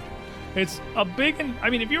neat. It's a big,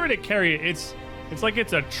 if you were to carry it, it's like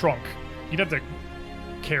it's a trunk. You'd have to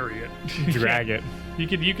carry it. Drag it. You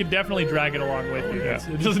could definitely drag it along with you. Yeah.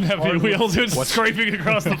 It doesn't have any wheels. It's scraping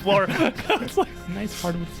across the floor. It's like, Nice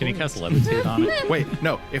hardwood. Can you floors. cast levitate on it? Wait,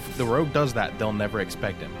 no. If the rogue does that, they'll never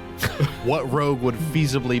expect him. What rogue would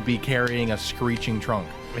feasibly be carrying a screeching trunk?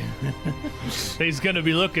 He's gonna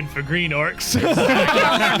be looking for green orcs.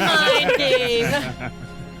 Mind game.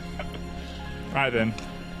 All right then.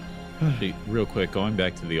 Hey, real quick, going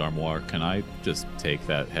back to the armoire, can I just take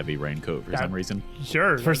that heavy raincoat for some reason?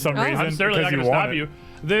 Sure. For some reason, I'm certainly not because going to you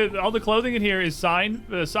stop want you. All the clothing in here is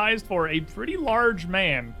sized for a pretty large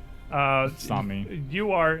man. It's not me.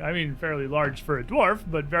 You are, I mean, fairly large for a dwarf,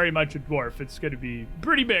 but very much a dwarf. It's going to be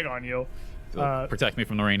pretty big on you. So protect me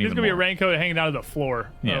from the rain There's even going to be a more. raincoat hanging down to the floor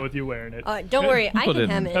Yeah. with you wearing it. Don't worry, I Put can it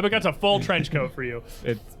hem in. But it. that's a full trench coat for you.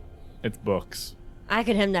 It's books. I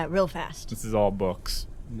could hem that real fast. This is all books.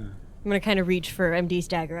 I'm gonna kind of reach for MD's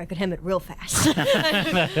dagger. I could hem it real fast.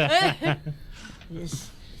 Just-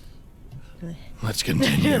 Let's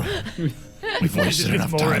continue. We've wasted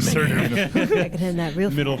enough time in here. I could hem that real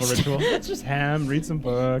Middle of a fast. ritual. Let's just ham, read some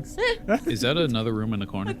books. Is that another room in the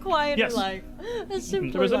corner? Quieter Yes. life. A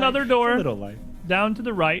simpler There was life. another A door little light. down to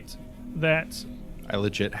the right that I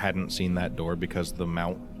legit hadn't seen that door because the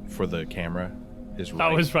mount for the camera is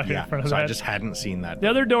right. was right in yeah, front of so I that. just hadn't seen that. The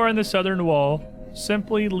other door in the southern wall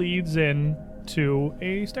simply leads in to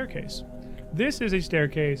a staircase. This is a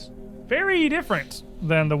staircase very different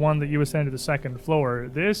than the one that you ascend to the second floor.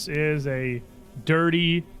 This is a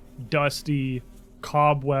dirty, dusty,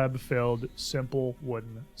 cobweb-filled, simple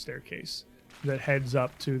wooden staircase that heads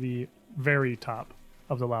up to the very top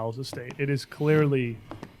of the Lowell's estate. It is clearly,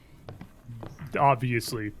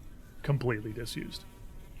 obviously, completely disused.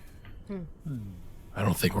 I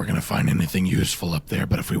don't think we're gonna find anything useful up there,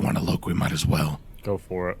 but if we want to look, we might as well. Go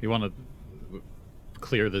for it. You want to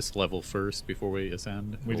clear this level first before we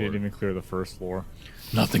ascend? We Or- didn't even clear the first floor.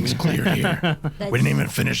 Nothing's clear here. We didn't even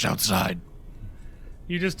finish outside.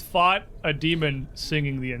 You just fought a demon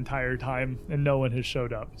singing the entire time, and no one has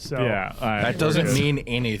showed up. So Yeah. That doesn't mean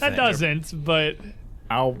anything. that doesn't. But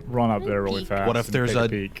I'll run up there really fast. What if and there's take a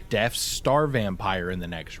peek? deaf star vampire in the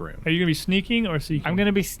next room? are you gonna be sneaking or seeking? I'm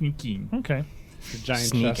gonna be sneaking. Okay. The giant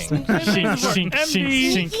Sneaking. chest. Shink, shink, MD. shink,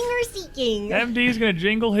 shink. Seeking or seeking? MD is gonna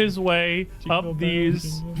jingle his way up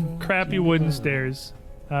these crappy wooden stairs.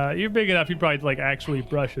 You're big enough, you'd probably like actually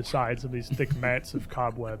brush aside some of these thick mats of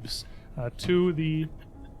cobwebs to the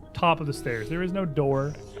top of the stairs. There is no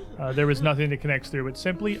door. There is nothing that connects through. It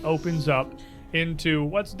simply opens up into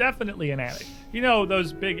what's definitely an attic. You know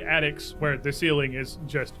those big attics where the ceiling is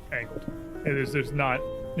just angled.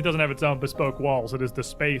 It doesn't have its own bespoke walls. It is the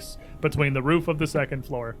space between the roof of the second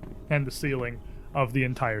floor and the ceiling of the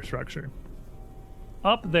entire structure.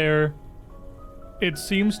 Up there, it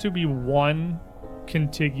seems to be one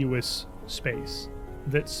contiguous space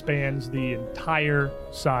that spans the entire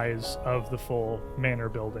size of the full manor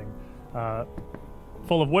building,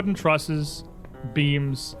 full of wooden trusses,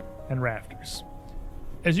 beams, and rafters.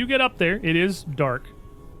 As you get up there, it is dark.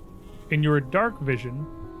 In your dark vision,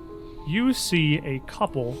 you see a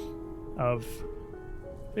couple of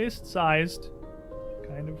fist-sized,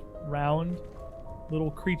 kind of round little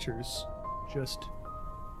creatures just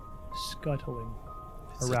scuttling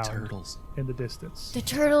around in the distance. The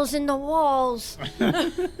turtles in the walls.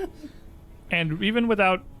 And even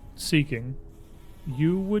without seeking,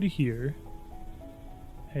 you would hear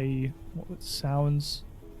what sounds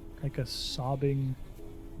like a sobbing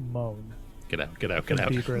moan Get out, get out, from get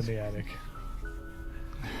out. deeper in the attic.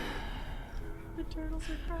 The turtles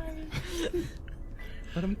are crying.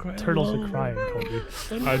 Let him cry. Turtles alone. are crying, Colby.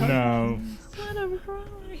 I know. Let them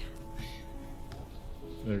cry.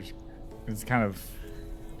 It's kind of.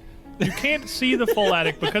 You can't see the full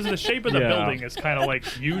attic because of the shape of the Yeah. building is kind of like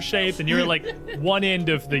U-shaped, and you're like one end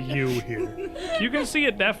of the U here. You can see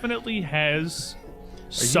it definitely has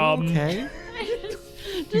some. Okay.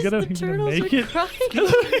 You gotta, the you gonna turtles make are it.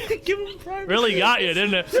 crying. Give him privacy. Really got you,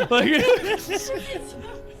 didn't it? Like,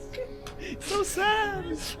 So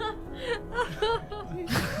sad.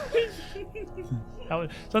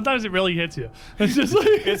 sometimes it really hits you. It's just like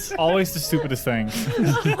It's always the stupidest things.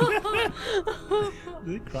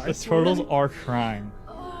 The turtles are crying.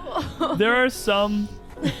 there are some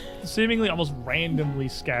seemingly almost randomly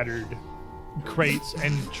scattered crates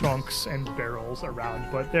and trunks and barrels around,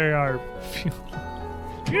 but there are few.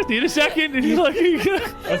 You guys need a second? And you're like,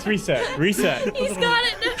 Let's reset. Reset. He's got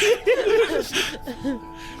it.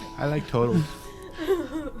 I like turtles.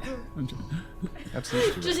 That's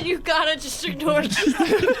used to it. Just you gotta just ignore it.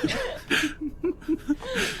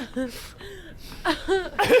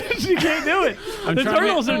 you can't do it. The trying to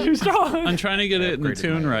turtles are too strong. I'm trying to get it in the Upgraded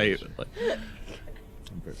tune my right. Like,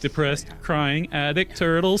 depressed, crying, addict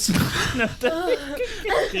turtles.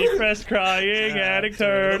 Depressed, crying, addict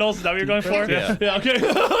turtles. Is that what you're going for? Yeah. Okay.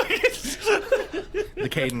 The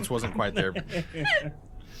cadence wasn't quite there.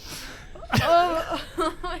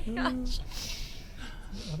 Oh my gosh.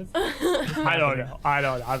 I don't know.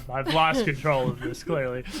 I've lost control of this.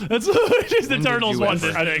 Clearly, that's just the When did turtles you one.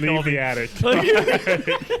 ever- I think Leave the attic.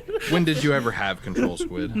 When did you ever have control,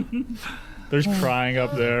 Squid? There's crying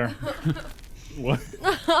up there. What?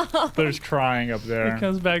 There's crying up It there.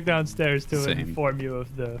 comes back downstairs to Same. inform you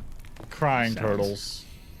of the. Crying Sounds. turtles.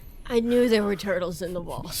 I knew there were turtles in the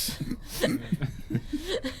walls.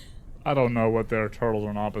 I don't know what they're turtles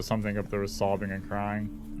or not, but something up there was sobbing and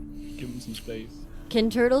crying. Give him some space. Can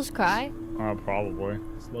turtles cry? Probably.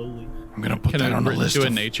 Slowly. I'm gonna put Can that I on the list do a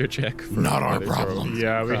of nature check? For not our other turtles? problem.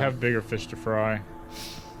 Yeah, we have bigger fish to fry.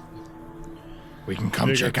 We can come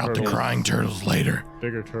Bigger check out the turtles. crying turtles later.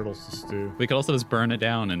 Bigger turtles to stew. We could also just burn it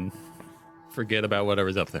down and forget about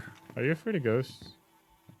whatever's up there. Are you afraid of ghosts?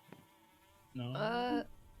 No.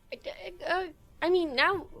 I mean,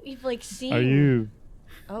 now we've like seen. Are you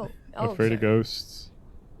Oh, afraid of sorry. ghosts?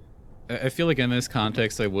 I feel like in this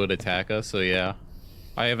context they would attack us, so yeah.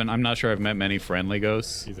 I'm not sure I've met many friendly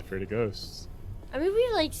ghosts. He's afraid of ghosts. I mean, we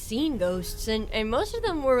like seen ghosts, and most of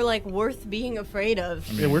them were like worth being afraid of.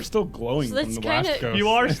 Yeah, we're still glowing So from that's the last kinda- ghost. You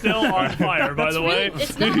are still on fire, by the way.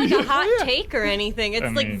 It's not like a hot take or anything. It's I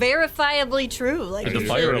like mean- verifiably true. Like Like you the should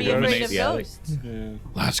fire be afraid illuminates of the alley. ghosts. Yeah.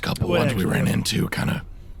 Last couple What ones we actually? ran into kind of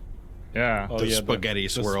Yeah. Oh, The yeah, spaghetti the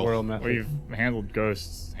swirl. swirl method. We've handled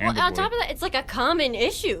ghosts. Well, on top of that, it's like a common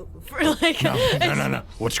issue for like. No.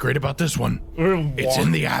 What's great about this one? It's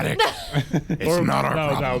in the attic. It's not our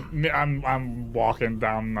problem. No, I'm walking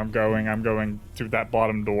down. I'm going through that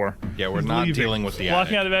bottom door. Yeah, we're not Leaving. dealing with the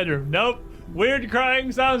Walking out attic. of the bedroom. Nope. Weird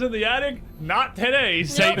crying sounds in the attic? Not today,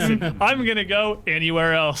 Satan. I'm gonna go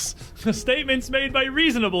anywhere else. Statements made by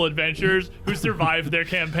reasonable adventurers who survived their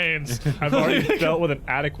campaigns. I've already dealt with an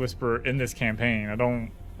attic whisperer in this campaign. I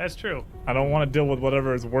don't That's true. want to deal with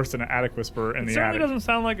whatever is worse than an attic whisperer in It the certainly attic. doesn't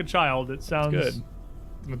sound like a child. It sounds Good.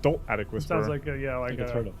 An adult attic It whisperer. sounds like a like a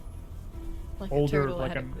turtle. Like a older, turtle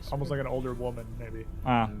like attic an whisperer. almost like an older woman maybe.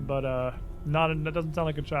 Ah, But that doesn't sound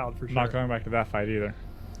like a child for sure. not going back to that fight either.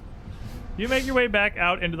 You make your way back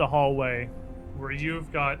out into the hallway, where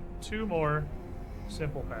you've got two more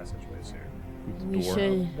simple passageways here. We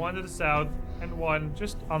should. One to the south, and one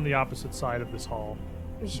just on the opposite side of this hall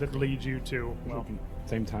that leads you to, well,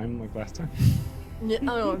 Same time like last time.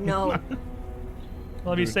 Oh no.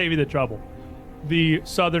 let me save you the trouble. The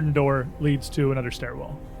southern door leads to another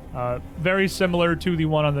stairwell. Very similar to the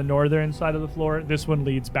one on the northern side of the floor. This one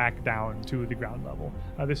leads back down to the ground level.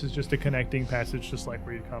 This is just a connecting passage, just like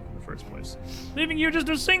where you come in the first place. Leaving you just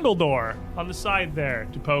a single door on the side there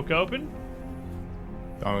to poke open.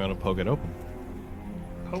 I'm gonna poke it open.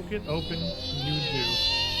 Poke it open, you do.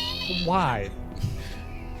 Why?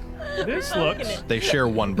 This looks They share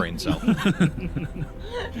one brain cell. 50.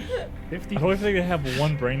 I don't think they have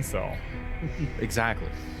one brain cell. Exactly.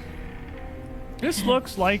 This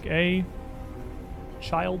looks like a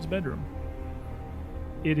child's bedroom.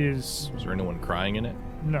 It is Is there anyone crying in it?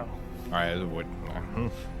 no. All right,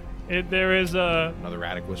 There is a another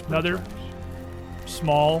attic whisper. Another-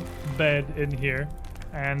 small bed in here,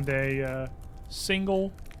 and a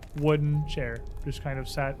single wooden chair just kind of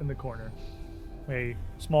sat in the corner. A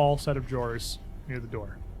small set of drawers near the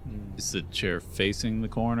door. Is the chair facing the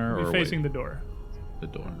corner or Facing the door. the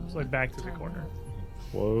door? It's like back to the corner.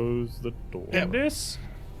 Close the door. And this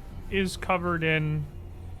is covered in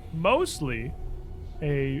mostly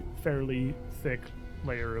a fairly thick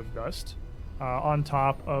layer of dust on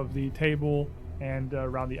top of the table and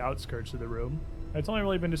around the outskirts of the room. It's only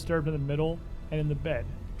really been disturbed in the middle and in the bed.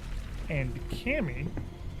 And Cammy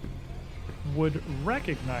would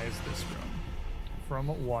recognize this room from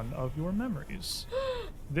one of your memories.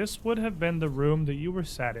 This would have been the room that you were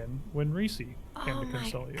sat in when Reese came Oh to my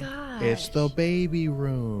console you. god. It's the baby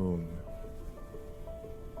room.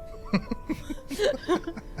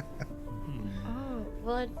 Oh,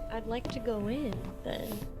 well, I'd like to go in then.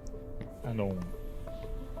 I don't.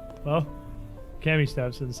 Well, Cammy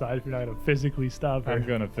steps inside if you're not going to physically stop her. I'm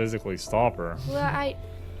gonna physically stop her. Well,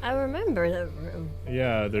 I remember the room.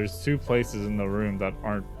 Yeah, there's two places in the room that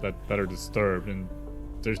aren't that are disturbed, and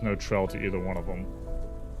there's no trail to either one of them.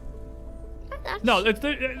 That's, No, the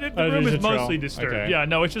room there's is a trail. mostly disturbed. Okay. Yeah,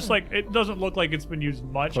 no, it's just like it doesn't look like it's been used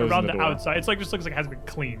much Closing around the the door. outside. It's like just looks like it hasn't been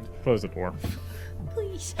cleaned. Close the door.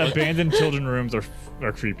 please. Abandoned children rooms are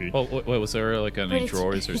creepy. Oh, wait, was there like But any it's-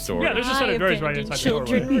 drawers or it's storage? Yeah, there's a set my of drawers right abandoned inside the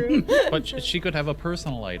children doorway. room. But she could have a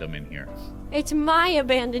personal item in here. It's my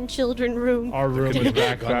abandoned children room. Our room is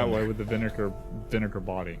back that way with the vinegar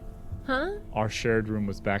body. Huh? Our shared room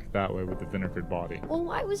was back that way with the vinegared body. Well,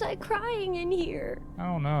 why was I crying in here? I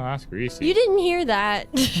don't know. Ask Greasy. You didn't hear that.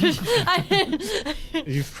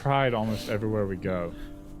 You've cried almost everywhere we go.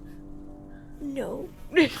 No.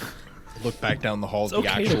 Look back down the hall, the okay.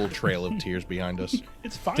 actual trail of tears behind us.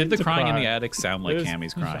 It's fine. Did the to crying in cry. the attic sound like It is-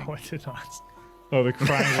 Cammy's crying? No, it did not. Oh, the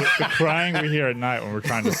crying we hear at night when we're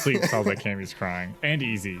trying to sleep sounds like Cammy's crying. And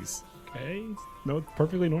Easy's. Okay. No, it's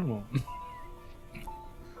perfectly normal.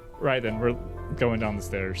 Right then, we're going down the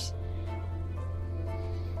stairs.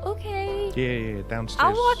 Okay. Yeah, downstairs.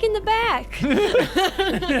 I'll walk in the back.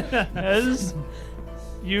 As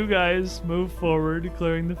you guys move forward,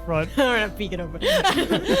 clearing the front. We're not peeking over.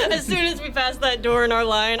 As soon as we pass that door in our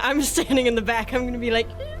line, I'm standing in the back. I'm gonna be like,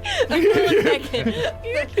 I'm gonna look back in.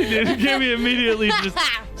 Kimmy immediately just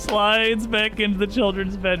slides back into the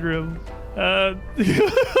children's bedroom.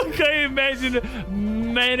 Okay, imagine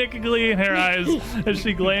manic glee in her eyes as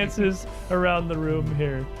she glances around the room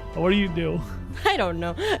here. What do you do? I don't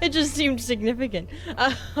know. It just seemed significant.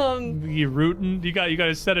 You rooting? You got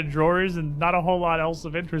a set of drawers and not a whole lot else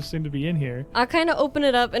of interest seem to be in here. I'll kind of open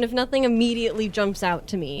it up, and if nothing immediately jumps out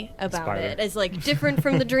to me about Spider. it, as like different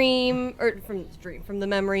from the dream, or from the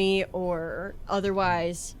memory, or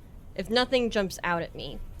otherwise, if nothing jumps out at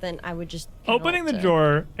me, then I would just kinda Opening the like to-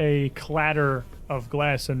 drawer, a clatter of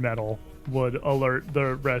glass and metal would alert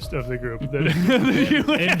the rest of the group that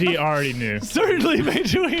you Indy already knew. certainly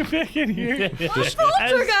made your way back in here.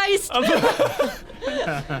 Poltergeist!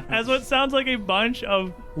 As what sounds like a bunch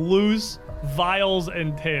of loose vials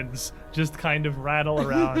and tins just kind of rattle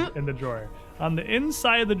around in the drawer. On the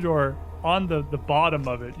inside of the drawer, on the bottom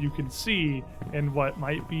of it, you can see in what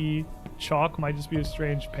might be chalk, might just be a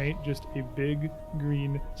strange paint, just a big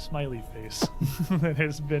green smiley face that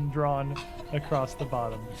has been drawn across the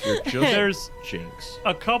bottom. You're just There's Jinx.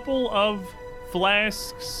 a couple of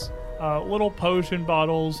flasks, little potion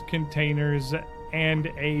bottles, containers, and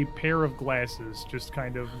a pair of glasses just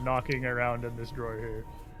kind of knocking around in this drawer here,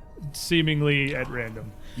 seemingly at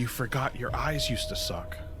random. You forgot your eyes used to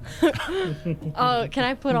suck. Can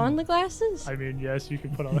I put on the glasses? I mean, yes, you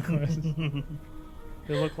can put on the glasses.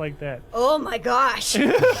 They look like that. Oh my gosh!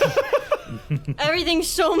 Everything's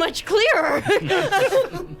so much clearer!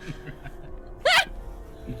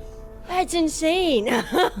 That's insane!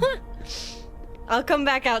 I'll come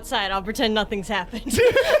back outside. I'll pretend nothing's happened.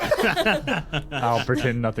 I'll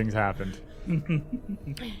pretend nothing's happened.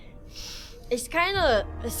 It's kind of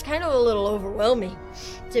a little overwhelming,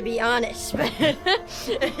 to be honest, but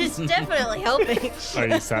it's definitely helping. Are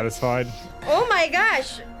you satisfied? Oh my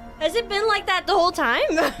gosh! Has it been like that the whole time?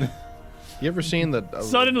 You ever seen the?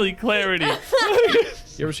 Suddenly, clarity.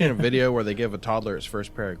 You ever seen a video where they give a toddler his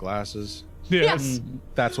first pair of glasses? Yes,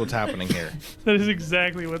 That's what's happening here. that is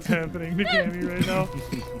exactly what's happening to Cammy right now.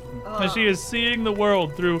 As she is seeing the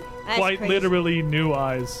world through That's quite crazy. literally new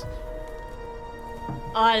eyes.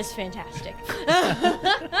 Oh, that is fantastic.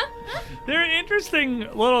 They're interesting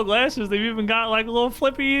little glasses. They've even got like little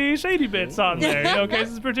flippy shady bits on there, you know, in case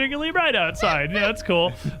it's particularly bright outside. Yeah, that's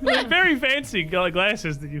cool. They're very fancy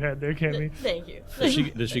glasses that you had there, Cammy. Thank you.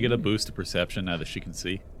 Does she get a boost of perception now that she can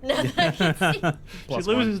see? She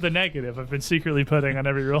loses the negative I've been secretly putting on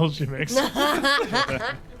every roll she makes. All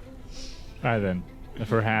right then.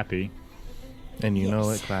 If we're happy, And you know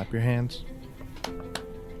it. Clap your hands.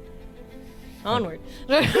 Onward.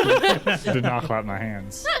 did not clap my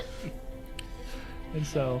hands. And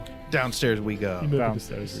so, Downstairs we go.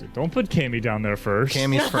 Downstairs. Don't put Cammy down there first.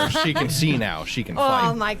 Cammy's first. She can see now. She can Oh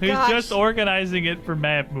fight. my he's gosh. just organizing it for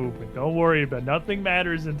map movement. Don't worry about it. Nothing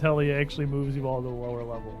matters until he actually moves you all to the lower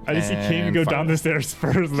level. I just see Cammy And go fire. down the stairs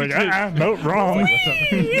first. Like, nope, wrong.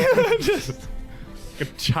 Just like a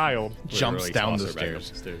child. Jumps Literally down toss the her back up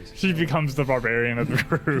stairs. the stairs. She becomes the barbarian of the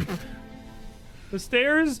group. The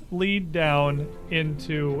stairs lead down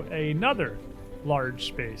into another large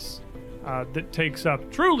space that takes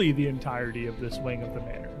up truly the entirety of this wing of the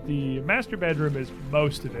manor. The master bedroom is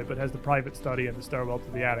most of it, but has the private study and the stairwell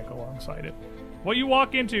to the attic alongside it. What you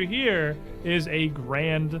walk into here is a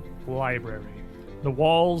grand library. The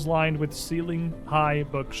walls lined with ceiling-high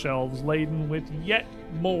bookshelves laden with yet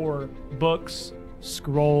more books,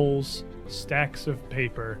 scrolls, stacks of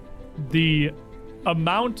paper. The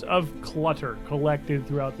amount of clutter collected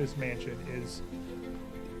throughout this mansion is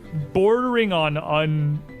bordering on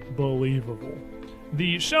unbelievable.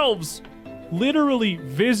 The shelves literally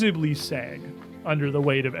visibly sag under the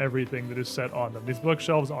weight of everything that is set on them. These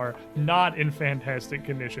bookshelves are not in fantastic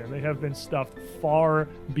condition. They have been stuffed far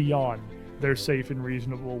beyond their safe and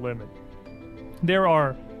reasonable limit. There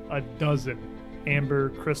are a dozen amber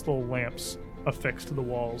crystal lamps affixed to the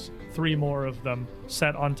walls. 3 more of them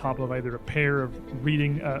set on top of either a pair of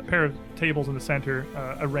tables in the center,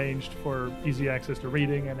 arranged for easy access to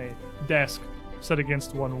reading, and a desk set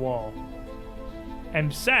against one wall.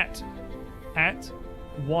 And sat at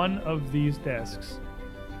one of these desks,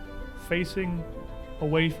 facing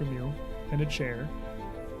away from you in a chair,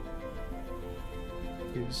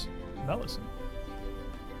 is Melisande.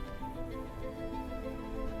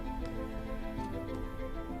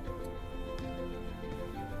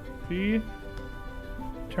 He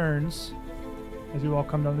turns as you all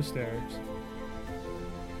come down the stairs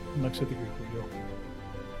and looks at the group of you.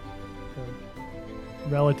 A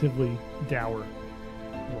relatively dour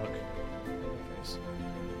look on your face.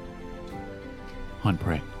 On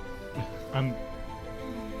prey. I'm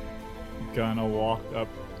gonna walk up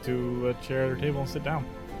to a chair at her table and sit down.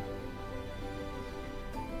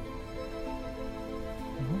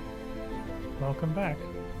 Welcome back.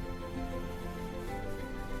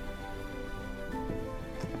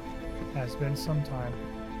 Has been some time.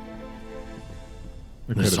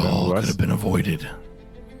 This all could have been avoided.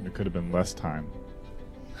 There could have been less time.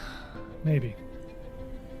 Maybe.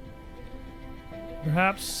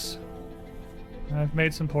 Perhaps I've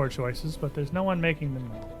made some poor choices, but there's no one making them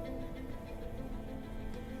now.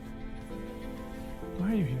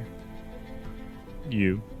 Why are you here?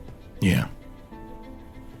 You. Yeah.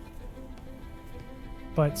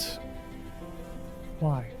 But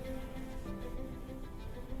why?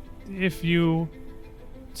 If you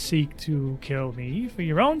seek to kill me for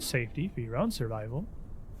your own safety, for your own survival,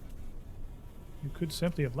 you could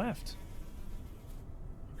simply have left.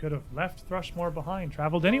 You could have left Thrushmore behind,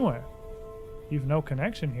 traveled anywhere. You've no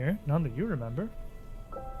connection here, none that you remember.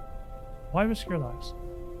 Why risk your lives?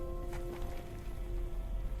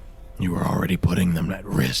 You were already putting them at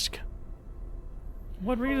risk.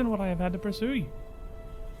 What reason would I have had to pursue you?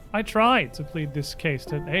 I tried to plead this case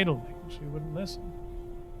to Adeline. She wouldn't listen.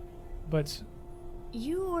 But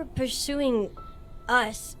You were pursuing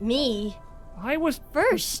us, me, I was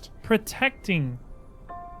first. protecting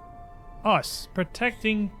us,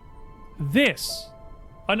 protecting this.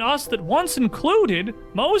 An us that once included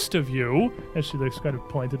most of you, as she looks kind of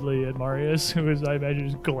pointedly at Marius, who is, I imagine,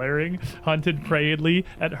 just glaring, hunted preyedly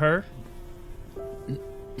at her.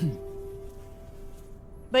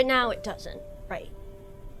 But now it doesn't, right?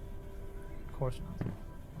 Of course not.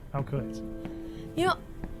 How could it? You know,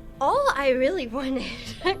 all I really wanted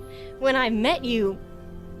when I met you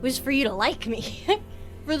was for you to like me.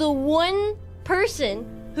 For the one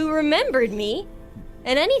person who remembered me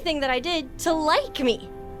and anything that I did to like me.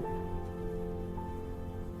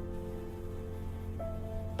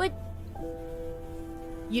 But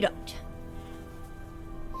you don't.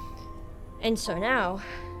 And so now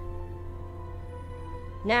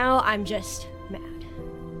I'm just mad.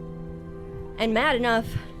 And mad enough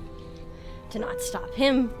to not stop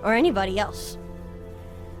him or anybody else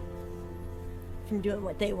from doing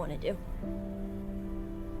what they want to do.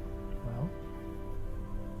 Well,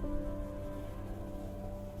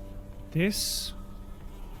 this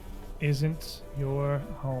isn't your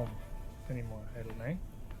home anymore, Edelme.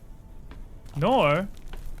 Nor,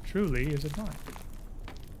 truly, is it mine.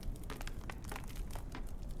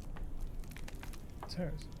 It's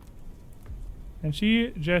hers. And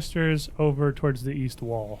she gestures over towards the east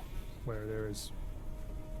wall, where there is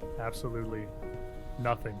absolutely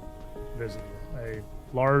nothing visible. A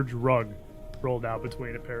large rug rolled out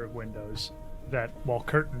between a pair of windows that, while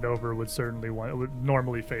curtained over, would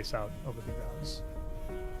normally face out over the grounds.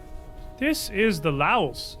 This is the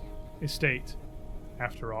Lowell's estate,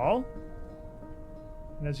 after all.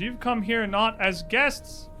 And as you've come here not as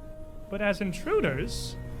guests, but as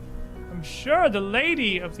intruders, I'm sure the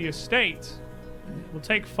lady of the estate will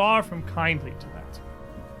take far from kindly to that.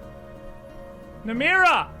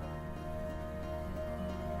 Namira!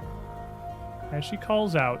 As she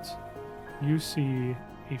calls out, you see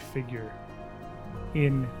a figure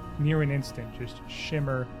in near an instant just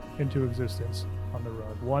shimmer into existence on the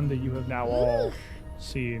rug. One that you have now all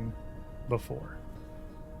seen before.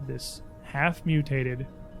 This half-mutated,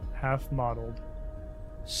 half-modeled,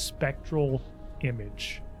 spectral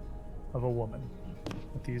image of a woman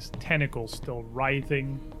with these tentacles still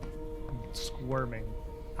writhing and squirming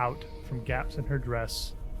out from gaps in her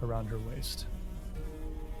dress around her waist.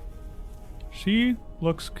 She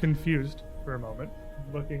looks confused for a moment,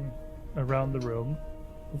 looking around the room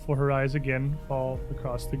before her eyes again fall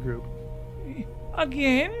across the group.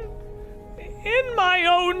 Again? In my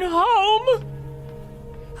own home?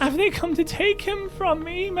 Have they come to take him from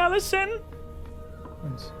me, Melisande?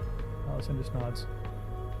 And Melisande just nods.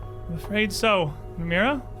 I'm afraid so,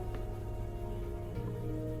 Namira.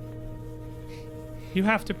 You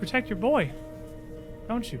have to protect your boy,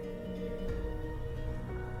 don't you?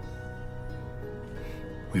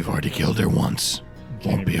 We've already killed her once.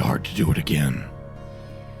 Won't be hard to do it again.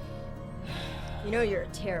 You know you're a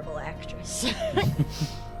terrible actress.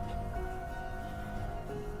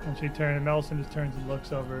 And Nelson just turns and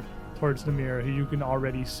looks over towards the mirror. You can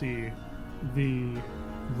already see the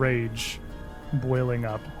rage boiling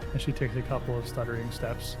up as she takes a couple of stuttering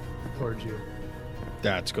steps towards you.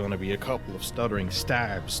 That's going to be a couple of stuttering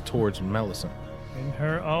stabs towards Melisson. In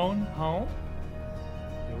her own home,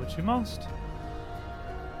 do what you must.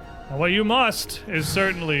 And what you must is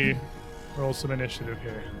certainly roll some initiative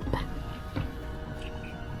here.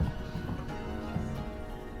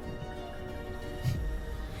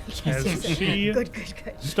 As she Good.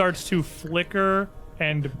 starts to flicker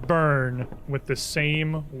and burn with the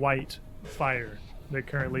same white fire that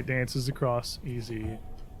currently dances across Easy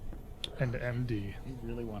and MD. You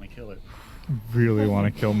really want to kill it. Really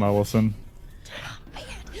want to kill Melisson.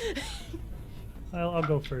 I'll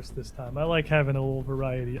go first this time. I like having a little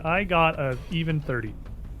variety. I got a even 30.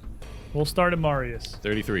 We'll start at Marius.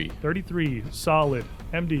 33. 33, solid.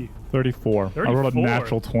 MD. 34. 34. I rolled a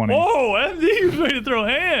natural 20. Oh, MD was ready to throw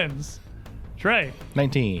hands. Trey.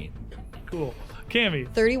 19. Cool.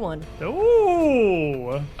 Cammy. 31.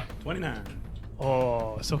 Ooh. 29.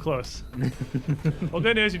 Oh, so close. Well,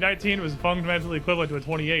 good news. Your 19 was fundamentally equivalent to a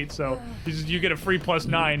 28, so you get a free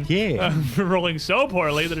 +9. Yeah. For rolling so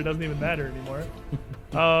poorly that it doesn't even matter anymore.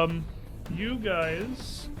 You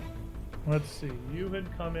guys, let's see. You had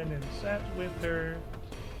come in and sat with her.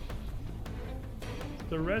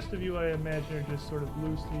 The rest of you, I imagine, are just sort of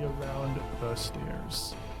loosely around the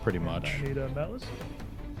stairs. Pretty And much. I need a Melis,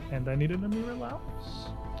 and I need an Amir allowance.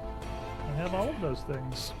 I have all of those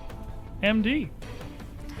things. MD, you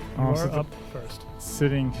Oh, so are the- up first.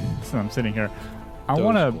 I'm sitting here. I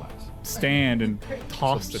want to stand and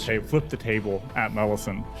toss the table, flip the table at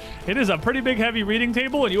Melisson. It is a pretty big, heavy reading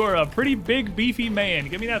table, and you are a pretty big, beefy man.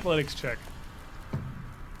 Give me an athletics check.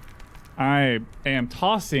 I am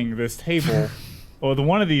tossing this table, or the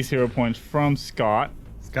one of these hero points from Scott.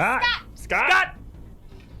 Scott!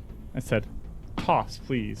 I said, toss,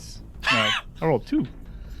 please. No, I rolled 2.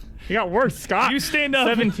 You got worse, Scott. You stand up.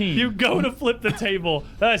 17. You go to flip the table.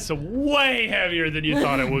 That's way heavier than you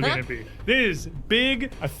thought it was going to be. This is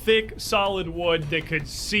big, a thick, solid wood that could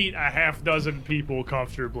seat a half dozen people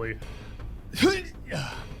comfortably.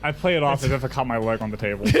 I play it off as if I caught my leg on the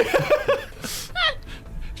table.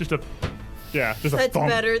 Just a. Yeah, just a That's thump.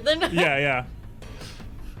 better than. Yeah.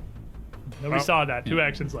 Nobody saw that. 2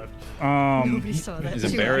 actions left. Nobody saw that. Is too.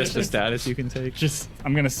 embarrassed a status you can take?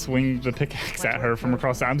 I'm gonna swing the pickaxe at her from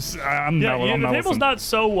across. I'm Yeah, mellow. the table's not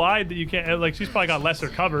so wide that you can't. Like, she's probably got lesser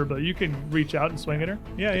cover, but you can reach out and swing at her.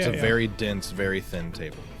 Yeah, It's yeah. a very dense, very thin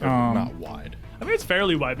table. Not wide. I mean, it's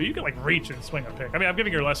fairly wide, but you can, like, reach and swing a pick. I mean, I'm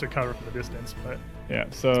giving her lesser cover from the distance, but. Yeah.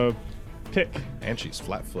 So, pick. And she's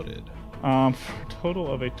flat-footed. For a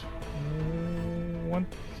total of a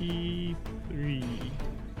 23.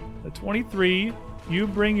 A 23, you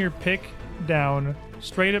bring your pick down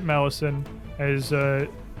straight at Melisson as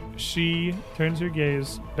she turns her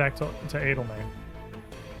gaze back to Edelman.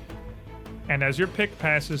 And as your pick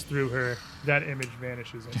passes through her, that image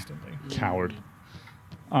vanishes instantly. Coward.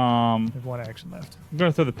 You have 1 action left. I'm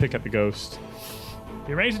gonna throw the pick at the ghost.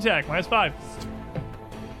 Your ranged attack, -5.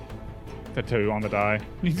 The 2 on the die.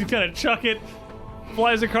 You just kind of chuck it,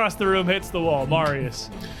 flies across the room, hits the wall.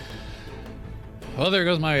 Marius. Well, there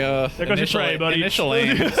goes my goes your initial, tray, buddy. initial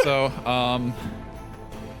aim. So,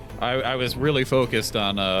 I was really focused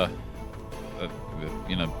on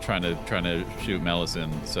trying to shoot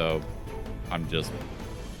Melisson. So, I'm just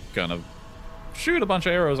gonna shoot a bunch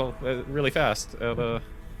of arrows really fast at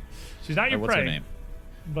She's not your what's her prey, name?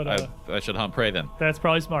 but I should hunt prey then, that's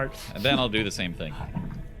probably smart. and then I'll do the same thing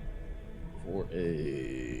for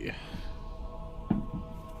a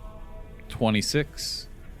 26.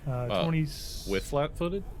 20 With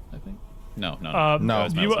flat-footed, I think. No. No.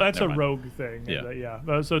 That's that's a never mind. rogue thing.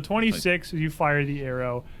 Yeah. So 26, you fire the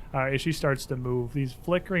arrow. As she starts to move, these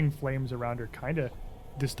flickering flames around her kind of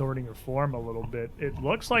distorting her form a little bit. It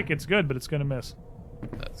looks like it's good, but it's going to miss.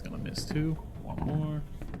 That's gonna miss 2. 1 more.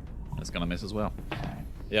 That's gonna miss as well.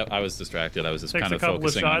 Yep, I was distracted. I was just Takes kind a of couple of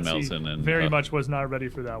focusing on shots. Melson He and very much was not ready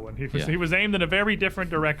for that one. He was aimed in a very different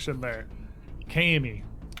direction there. Cammy.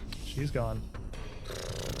 She's gone.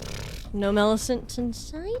 No Melisant in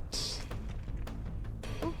sight?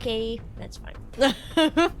 Okay, that's fine.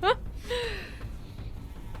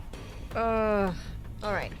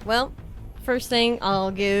 Alright, well, first thing,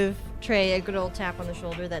 I'll give Trey a good old tap on the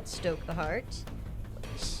shoulder that stoked the heart.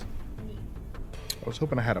 I was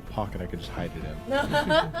hoping I had a pocket I could just hide it in.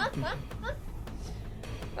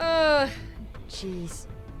 Jeez.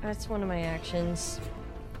 That's one of my actions.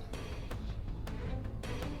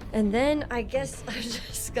 And then I guess I'm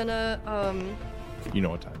just gonna, You know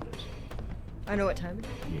what time it is. I know what time it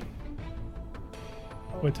is.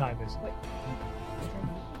 What time is it? Wait.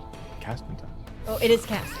 Casting time. Oh, it is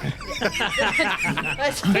cast.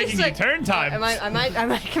 Taking your turn time. Am I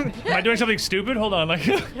Am I doing something stupid? Hold on. Like,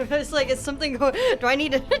 It's like, is something do I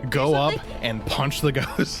need to Go up something? and punch the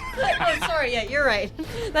ghost. Oh, sorry. Yeah, you're right.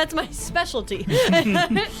 That's my specialty.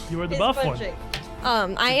 you were the is buff one. punching.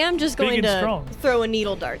 I am just Big going and to strong. throw a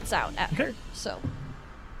needle darts out at her. Okay. So,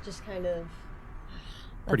 just kind of.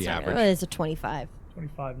 Pretty that's average. It's a 25.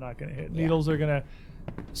 25 not gonna hit. Needles are gonna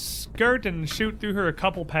skirt and shoot through her, a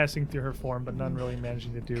couple passing through her form, but none really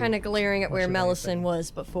managing to do. Kind of glaring at much where of Melisson anything. was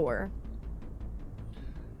before.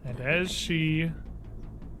 And as she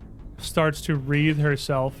starts to wreathe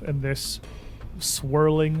herself in this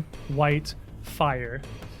swirling white fire,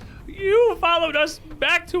 you followed us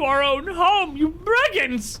back to our own home, you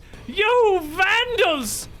brigands! You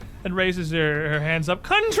vandals! And raises her hands up,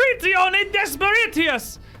 Contritione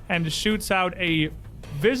desperitius! And shoots out a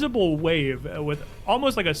visible wave with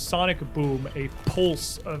almost like a sonic boom, a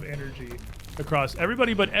pulse of energy across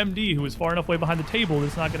everybody but MD, who is far enough away behind the table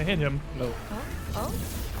that's not going to hit him. No. Oh?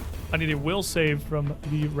 I need a will save from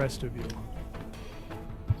the rest of you.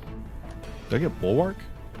 Did I get bulwark?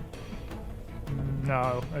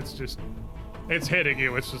 No, it's hitting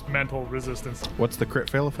you. It's just mental resistance. What's the crit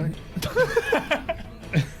fail effect?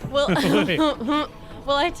 Will,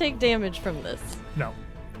 will I take damage from this? No,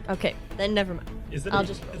 Okay, then never mind. Is it, I'll a-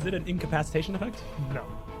 just roll. is it an incapacitation effect? no.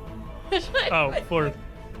 Oh, for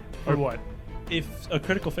what? If a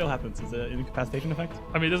critical fail happens, is it an incapacitation effect?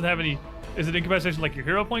 I mean, it doesn't have any. Is it incapacitation like your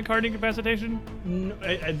hero point card incapacitation? No,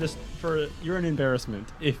 I just for you're an embarrassment.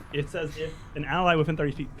 If it says if an ally within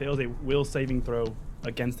 30 feet fails a will saving throw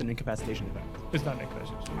against an incapacitation event. It's not an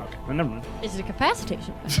incapacitation. Okay, well, never mind. Is it a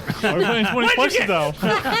capacitation? Are we playing 20 questions though?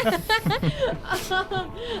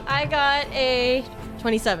 I got a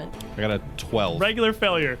 27. I got a 12. Regular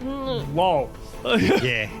failure. Lol.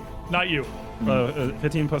 Yeah. Not you.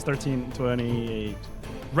 15 plus 13, 28.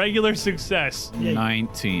 Regular success.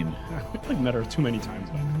 19. Like matter too many times.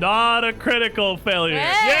 Man. Not a critical failure.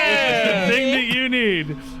 Hey! Yeah, the thing that you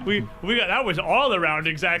need. We got that was all around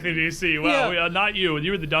exactly DC. Wow, Yeah. not you.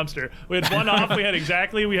 You were the dumpster. We had one off. We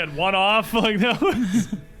had one off. Like that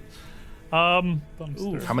was.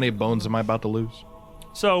 Ooh. How many bones am I about to lose?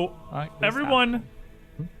 So Alright, everyone,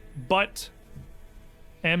 but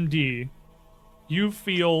MD, you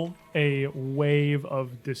feel a wave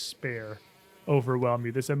of despair overwhelm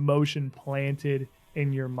you. This emotion planted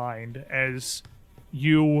in your mind as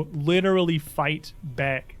you literally fight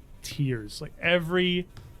back tears. Like every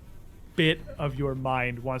bit of your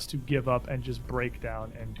mind wants to give up and just break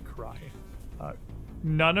down and cry.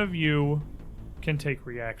 None of you can take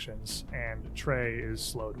reactions, and Trey is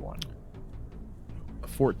slowed one.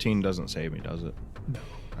 14 doesn't save me, does it? No.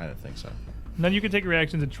 I didn't think so. None of you can take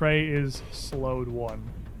reactions, and Trey is slowed one.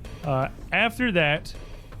 After that,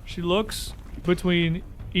 she looks between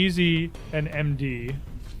Easy and MD,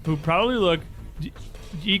 who probably look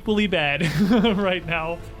equally bad right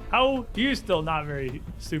now. How you're still not very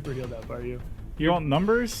super healed up, are you? You want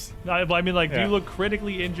numbers? No, I mean, like, do Yeah. you look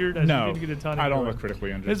critically injured? As No, you didn't get a ton of I don't healing? look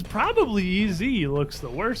critically injured. It's probably Easy looks the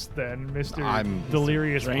worst then, Mr. I'm-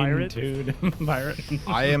 Delirious Pirate. Dude, pirate.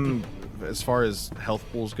 I am, as far as health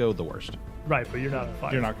pools go, the worst. Right, but you're not a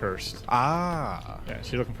fighter. You're not cursed. Ah. Yeah,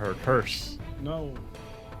 she's looking for her curse. No.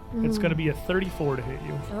 It's going to be a 34 to hit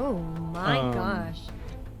you. Oh my Um, gosh.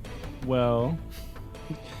 Well,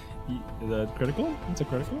 the critical? It's a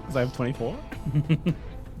critical because I have 24.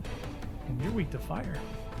 And you're weak to fire.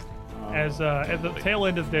 As at the tail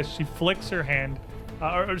end of this, she flicks her hand,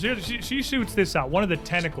 or she shoots this out. One of the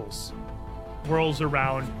tentacles whirls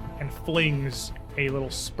around and flings a little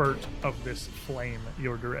spurt of this flame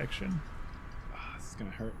your direction. This is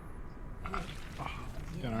gonna hurt.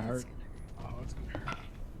 It's gonna hurt. Oh, it's gonna hurt.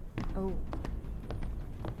 Oh.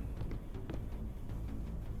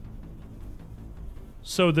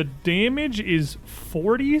 So the damage is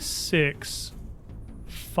 46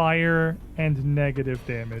 fire and negative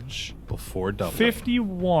damage. Before double.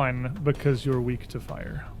 51 because you're weak to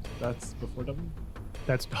fire. That's before double.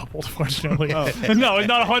 That's doubled, fortunately. Oh. No, it's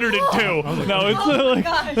not 102. No, it's Oh my like,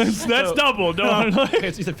 gosh. that's So- double. No,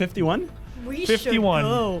 Okay, so you said 51? We 51 should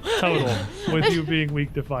go. total with you being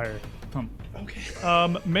weak to fire.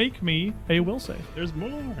 Okay. Make me a will save. There's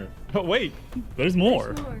more. Oh, wait. There's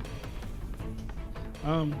more.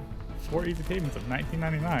 4 easy payments of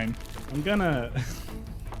 $19.99. I'm gonna.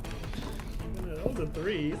 That was a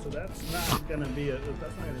 3, so that's not gonna be a.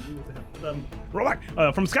 That's not gonna be with the roll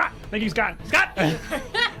back from Scott. Thank you, Scott. Scott.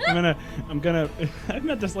 I'm gonna. I've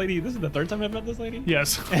met this lady. This is the 3rd time I've met this lady.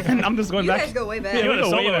 Yes. And I'm just going You back. guys go way back. Yeah, You we had a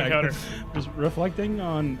go way solo back. encounter. Just reflecting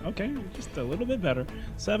on. Okay, just a little bit better.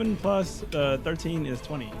 7 plus 13 is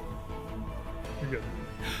 20. You're good.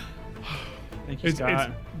 Thank you,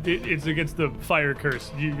 Scott. It's against the fire curse.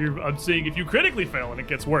 I'm seeing if you critically fail and it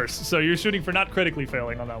gets worse. So you're shooting for not critically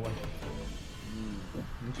failing on that one.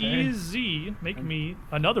 Okay. Easy. Make me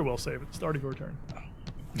another will save at the start of your turn.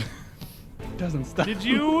 Doesn't stop. Did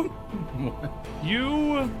you?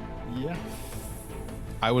 You Yeah.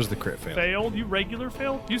 I was the crit fail. failed. You regular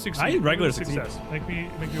failed. You succeed. I regular You success. Make me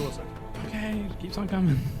a will save. Okay, it keeps on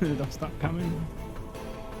coming. Don't stop coming.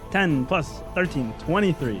 10 plus 13,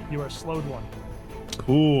 23. You are slowed 1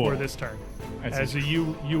 Cool. for this turn. That's As it.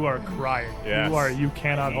 you are crying. Yes. You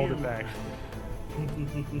cannot hold it back.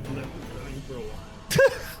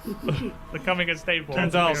 Becoming a staple.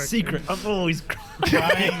 Turns out Secret. I'm always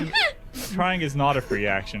Trying is not a free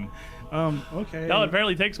action. Okay. No, it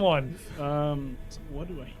apparently takes 1. So what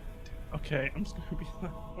do I do? Okay, I'm just gonna be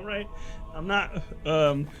all right. I'm not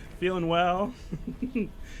feeling well.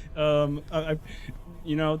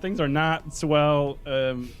 Things are not swell.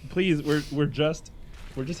 Please, we're just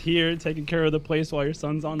here taking care of the place while your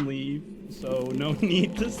son's on leave. So no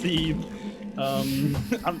need to see.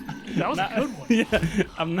 That was a good one. Yeah,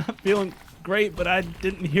 I'm not feeling great, but I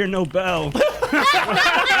didn't hear no bell.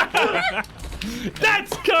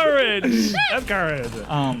 That's courage. That's courage.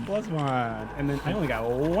 Plus 1, and then I only got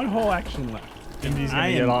 1 whole action left. Indy's I gonna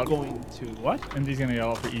am yell out. going to what? Indy's gonna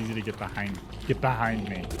yell out for Easy to get behind me. Get behind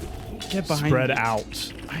Spread me.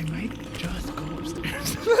 out. I might just go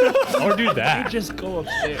upstairs. Or do that. Just go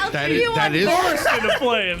upstairs. That is Burst into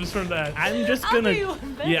flames from that. I'm just I'll gonna. do you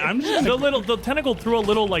one better. Yeah, I'm just gonna. The tentacle threw a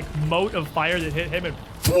little like mote of fire that hit him and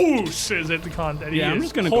whoosh is it the content. Yeah, I'm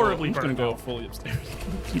just gonna horribly go. I'm just gonna burned go fully upstairs.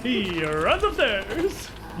 He runs upstairs.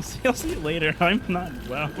 I'll see you later. I'm not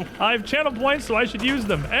well. I have channel points, so I should use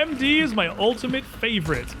them. MD is my ultimate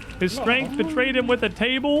favorite. His strength betrayed him with a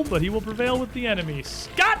table, but he will prevail with the enemy.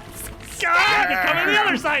 Scott! Scott! He's coming to the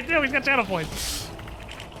other side, too. He's got channel points.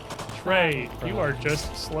 Trey, you are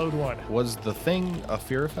just slowed 1. Was the thing a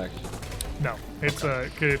fear effect? No, it's a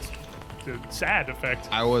sad effect.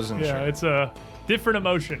 I wasn't Yeah, sure. it's a different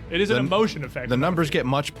emotion. It is an The- emotion effect. The numbers get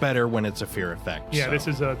much better when it's a fear effect. Yeah, so. this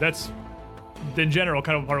is that's in general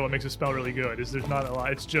kind of part of what makes a spell really good. Is there's not a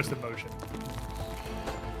lot. It's just emotion.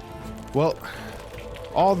 Well,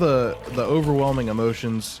 all the overwhelming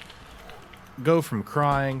emotions go from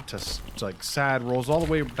crying to like sad, rolls all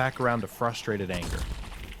the way back around to frustrated anger.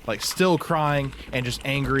 Like still crying and just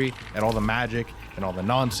angry at all the magic and all the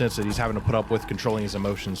nonsense that he's having to put up with controlling his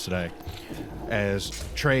emotions today. As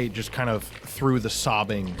Trey just kind of through the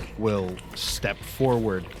sobbing will step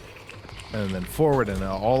forward and then forward and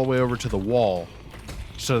all the way over to the wall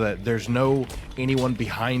so that there's no anyone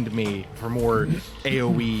behind me for more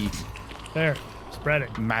AoE There, spreading.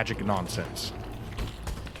 magic nonsense.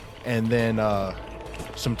 And then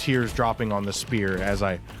some tears dropping on the spear as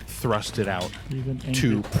I thrust it out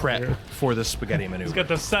to prep for the spaghetti He's maneuver. got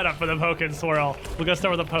the setup for the poke and swirl. We're gonna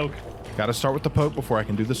start with a poke. Gotta start with the poke before I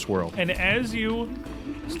can do the swirl. And as you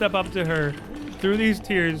step up to her, through these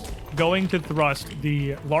tears, going to thrust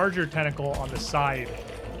the larger tentacle on the side,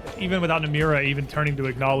 even without Namira even turning to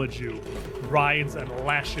acknowledge you, rides and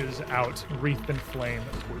lashes out, wreathed in flame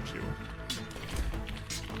towards you.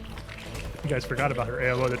 You guys forgot about her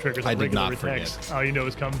AOO that triggers I on did regular not forget. attacks. Oh, you know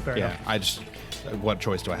it's coming. Fair Yeah, enough. I just. What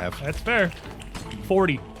choice do I have? That's fair.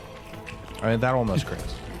 40. I mean, that almost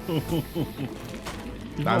crits.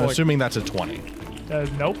 I'm assuming that's a 20.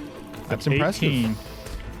 Nope. That's impressive. 18.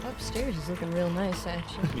 Upstairs is looking real nice,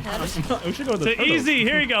 actually. We should go with the So turtle. easy.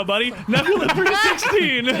 Here you go, buddy. Nebula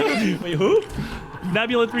 316. Wait, who?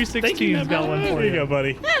 Nebula 316's got one for There you you. go,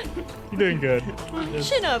 buddy. You're doing good.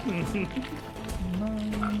 Chin up.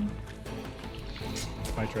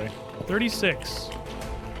 Hi, Trey. 36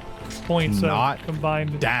 points Not of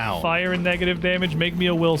combined down. fire and negative damage. Make me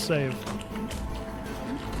a will save.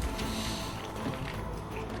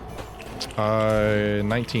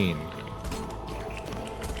 19.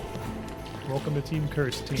 Welcome to Team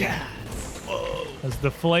Curse, team. Yes. As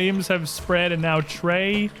the flames have spread, and now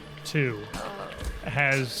Trey, too,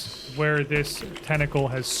 has where this tentacle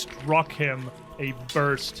has struck him a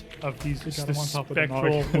burst of these got him on top of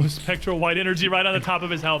the spectral white energy right on the top of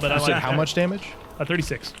his helmet. I You like said how that. much damage?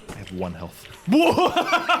 36. have 1 health.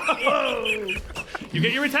 You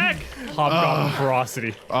get your attack. Hobgoblin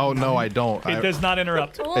ferocity. Oh, no, I don't. It does not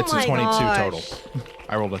interrupt. Oh It's a my 22 gosh. total.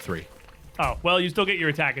 I rolled a 3. Oh, well, you still get your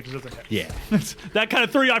attack. It just doesn't hit. Yeah. That kind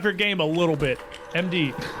of threw you off your game a little bit.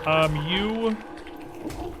 MD, you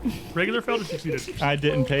regular failed or succeeded? I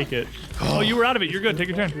didn't take it. Oh, you were out of it. You're good. Take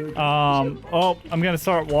your turn. Oh, I'm gonna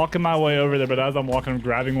start walking my way over there, but as I'm walking, I'm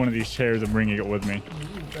grabbing one of these chairs and bringing it with me.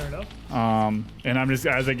 Fair enough. And I'm just,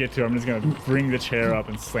 as I get to her, I'm just gonna bring the chair up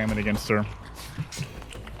and slam it against her.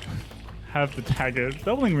 Have the dagger.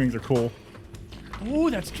 Doubling rings are cool. Ooh,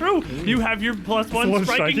 that's true. You have your +1 One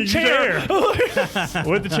striking striking chair.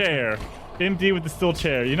 With the chair. MD with the steel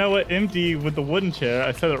chair. You know what? MD with the wooden chair.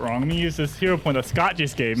 I said it wrong. I'm gonna use this hero point that Scott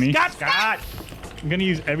just gave me. Scott! I'm gonna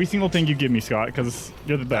use every single thing you give me, Scott, because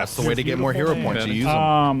you're the best. That's the way to get more hero Beautiful points. man. You use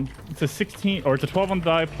them. It's a 16, or it's a 12 on the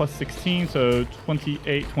die plus 16, so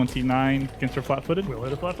 28, 29 against her flat-footed. We'll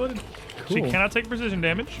hit a flat-footed. She Cool. cannot take precision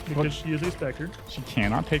damage because she is a specter. She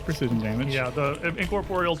cannot take precision damage. Yeah, the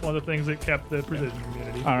incorporeal is one of the things that kept the precision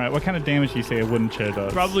immunity. All right, what kind of damage do you say a wooden chair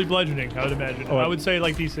does? Probably bludgeoning, I would imagine. Oh, I would say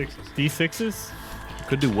like D6s. D6s?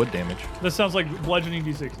 Could do wood damage. That sounds like bludgeoning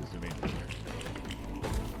D6s to me.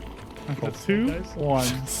 That's 2 nice.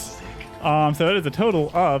 ones. So that is a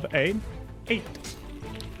total of a 8.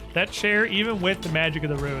 That chair, even with the magic of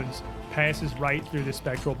the runes, passes right through the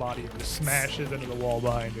spectral body and just smashes into the wall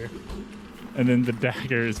behind her. And then the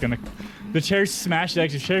dagger is gonna. The chair smashes.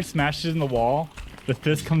 Actually, the chair smashes in the wall. The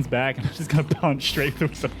fist comes back, and I'm just gonna punch straight through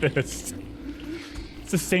with the fist.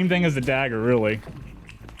 It's the same thing as the dagger, really.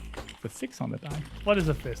 The 6 on the die. What is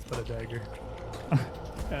a fist but a dagger?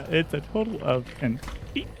 It's a total of an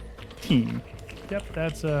 18. Yep,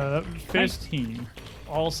 that's a fist. 15.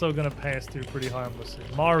 Also gonna pass through pretty harmlessly.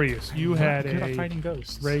 Marius, you had Good at a fighting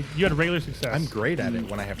ghosts. you had a regular success. I'm great at it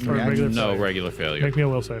when I have Or 3 regular actions. No failure. regular failure. Make me a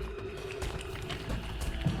will save.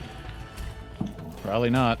 Probably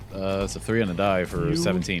not. It's a 3 on the die for You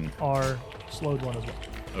 17. are slowed one as well.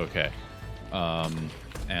 Okay.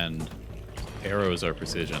 And arrows are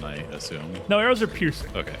precision, I assume. No, arrows are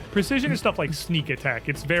piercing. Okay. Precision is stuff like sneak attack.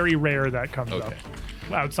 It's very rare that comes Okay.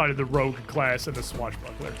 up outside of the rogue class and the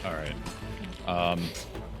swashbuckler. All right.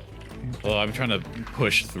 Well, I'm trying to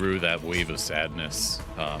push through that wave of sadness,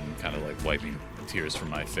 kind of like wiping tears from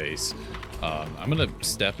my face. I'm gonna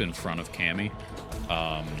step in front of Cammy,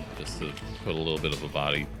 just to put a little bit of a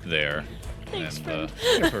body there, Thanks, and friend.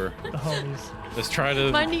 give her. The homies. Let's try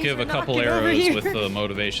to My knees give are a couple knocking over arrows here. with the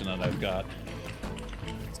motivation that I've got.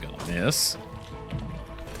 It's gonna miss.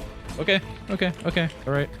 Okay.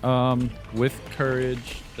 All right. With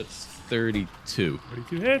courage, that's 32.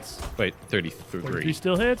 32 hits. Wait, 33. 33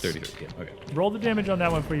 still hits. 33. Yeah. Okay. Roll the damage on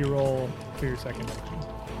that one for your roll for your second action.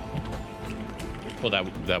 Well,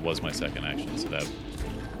 that was my second action, so that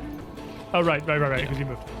Oh, right, because you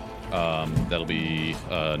moved. that'll be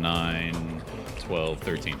 9, 12,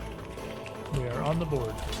 13. We are on the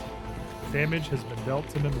board. Damage has been dealt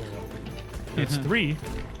to Namira. It's 3,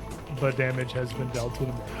 but damage has been dealt to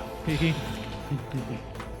Namira.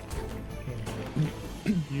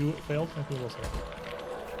 You failed? I think it was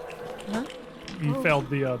Huh? You Oh. failed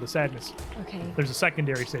the sadness. Okay. There's a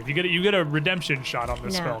secondary save. You get a redemption shot on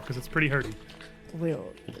this No. spell because it's pretty hurty.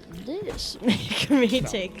 Will this make me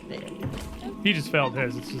take this? He just failed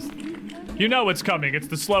his. It's just you know it's coming. It's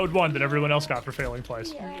the slowed one that everyone else got for failing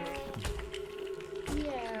twice.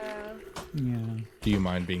 Yeah. Do you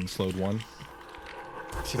mind being slowed 1?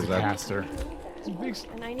 She's a that- caster.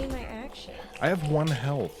 And I need my action. I have 1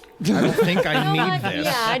 health. I don't think I need this.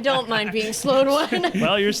 Yeah, I don't mind being slowed one.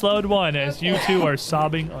 Well, you're slowed 1 as you two are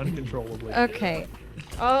sobbing uncontrollably. Okay.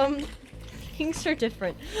 Things are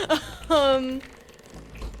different.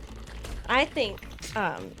 I think,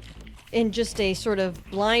 in just a sort of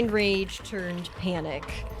blind rage turned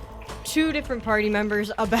panic, 2 different party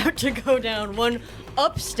members about to go down, one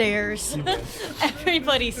upstairs.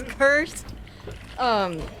 Everybody's cursed.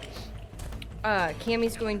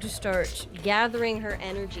 Cammy's going to start gathering her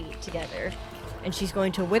energy together, and she's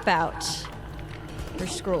going to whip out her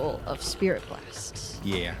scroll of Spirit Blast.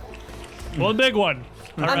 Yeah. Well, big one.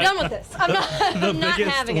 All I'm right. done with this. I'm not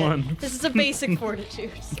biggest having one. it. This is a basic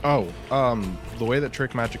fortitude. Oh, the way that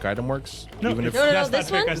trick magic item works, even if No, That's not this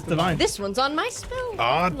trick, one? that's divine. This one's on my spell.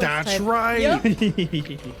 Ah, list that's type. right.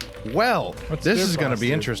 Yep. Well, What's this Spirit is going to Blast be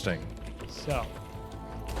do? interesting. So,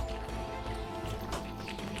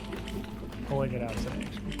 pulling it out is an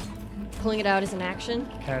action. Pulling it out as an action.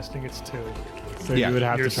 Casting it's 2. So Yeah, you would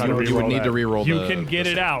have you're to try to slowed. You would reroll need that. to reroll You the... can get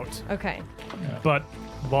the it save. out, Okay. but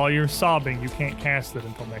while you're sobbing, you can't cast it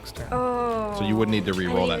until next turn. Oh. So you would need to I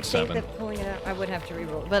re-roll didn't that think 7. that pulling it out, I would have to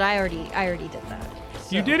re-roll, but I already did that.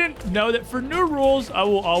 You didn't know that for new rules, I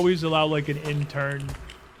will always allow like an intern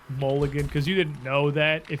mulligan because you didn't know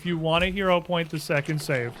that. If you want a hero point the second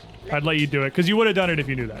save, I'd let you do it because you would have done it if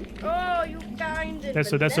you knew that. Oh, you kind of.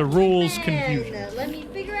 That's a rules confusion. Let me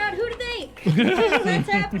figure out who to think. What's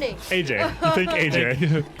happening? AJ. I think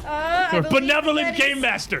AJ. I Or believe benevolent that game is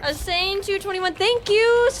master. A sane 221. Thank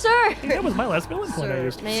you, sir. That was my last villain point I Sir,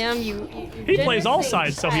 used. ma'am, you He plays all generously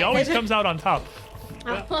sides, so he always tried. comes out on top.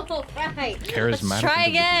 All right. Charismatic Let's try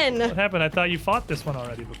again. What happened? I thought you fought this one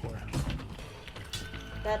already before.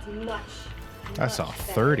 That's much. That's a much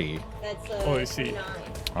better. 30. That's Oh, I see. 29.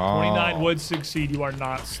 Oh. 29 would succeed. You are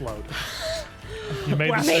not slowed. You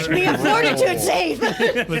made the Make me a fortitude save.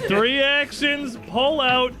 The 3 actions, pull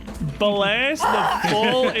out, blast the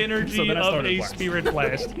full energy So then I of started a blast. spirit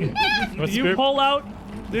blast. What's You spirit- pull out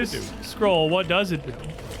this scroll. What does it do?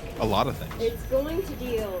 A lot of things. It's going to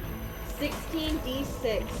deal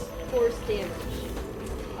 16d6 force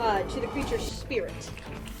damage to the creature's spirit.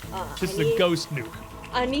 This is a ghost nuke.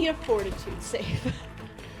 I need a fortitude save.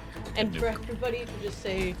 And for everybody to just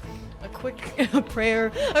say a quick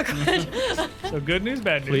prayer. A quick So good news,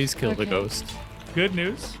 bad news. Please kill the Okay. ghost. Good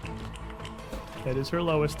news. That is her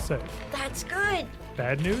lowest save. That's good.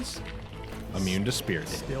 Bad news. Immune to spirit.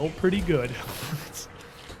 Still pretty good.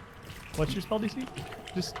 What's your spell DC?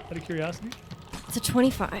 Just out of curiosity. It's a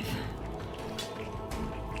 25.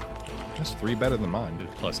 That's 3 better than mine.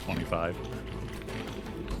 Plus 25.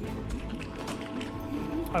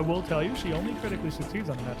 I will tell you, she only critically succeeds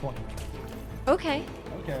on a nat 20. Okay.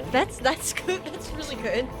 Okay. That's good. That's really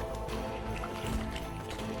good.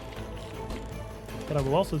 But I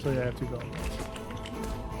will also say I have 2 villains.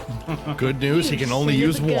 Good news, he can only Son of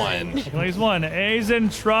use a gun. one. I can only use one. A's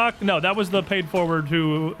and truck. No, that was the paid forward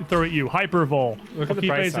to throw at you. Hypervol. Look at I'll the keep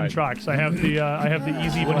bright A's and side. trucks. I have the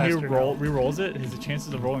easy When he blaster. re-rolls it, his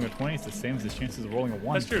chances of rolling a 20 is the same as his chances of rolling a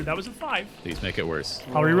 1. That's true. That was a 5. Please make it worse.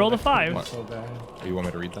 I'll reroll the 5 What? So bad. Oh, you want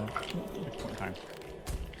me to read that? Time.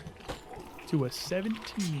 to a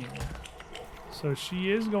 17. So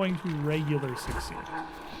she is going to regular succeed.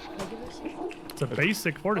 It's a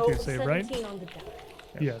basic fortitude save, right? 17 on the die.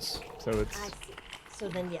 Yes. So I it's see. So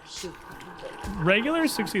then, yeah, shoot. Regular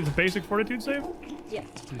succeeds a basic fortitude save. Yeah.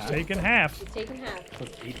 She's taking half. You've taken half. So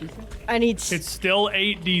it's 8%? I need. It's still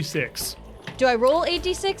 8d6. Do I roll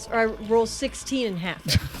 8d6 or I roll 16 and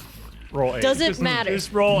half? roll 8. Does it matter?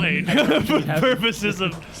 Just roll 8 for purposes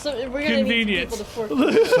of So we're gonna Convenience. need people to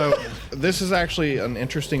forfeit. So, this is actually an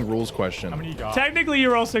interesting rules question. How many you got? technically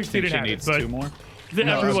you roll 16 Think and she half, needs but 2 more?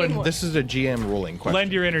 No, everyone this is a GM ruling question.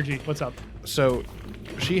 lend your energy. What's up? So,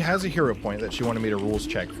 she has a hero point that she wanted me to rules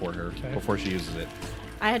check for her Okay. before she uses it.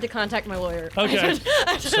 I had to contact my lawyer. Okay.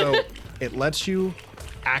 So, it lets you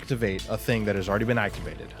activate a thing that has already been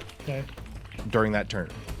activated Okay. during that turn.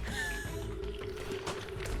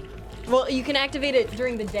 Well, you can activate it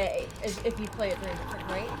during the day if you play it during the turn,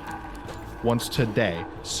 right? Once today.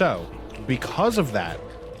 So, because of that,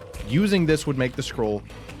 using this would make the scroll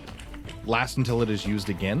last until it is used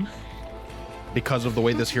again because of the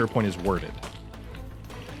way this hero point is worded.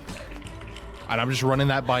 And I'm just running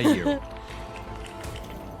that by you.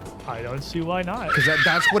 I don't see why not. Because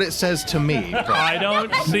that's what it says to me. But I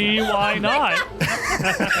don't see why not.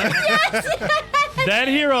 That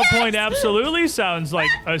hero point absolutely sounds like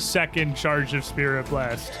a second charge of Spirit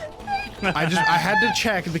Blast. I had to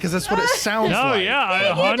check because that's what it sounds No, like.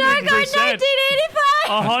 yeah, Dark 100%.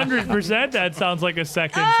 1985. 100% that sounds like a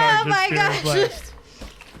second Oh charge of my Spirit gosh. Blast.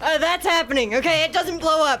 That's happening. Okay, it doesn't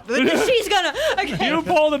blow up. But she's gonna. Okay. You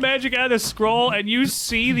pull the magic out of the scroll and you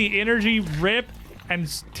see the energy rip and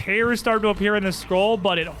tears start to appear in the scroll,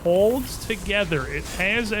 but it holds together. It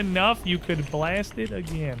has enough you could blast it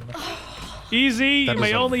again. Easy, That you may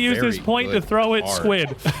is a only use this very point to good throw at art.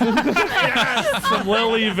 Squid. Yes, from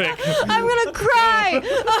Lily Vic. I'm gonna cry.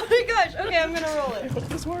 Oh my gosh. Okay, I'm gonna roll it.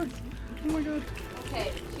 This worked. Oh my god.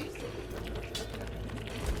 Okay.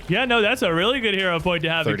 Yeah, no, that's a really good hero point to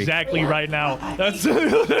have 30. exactly right now. That's Did you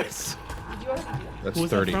already do That's Who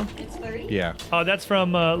was that 30. from? that? It's 30. Yeah. that's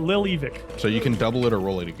from Lily Vic. So you can double it or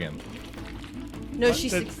roll it again. No, she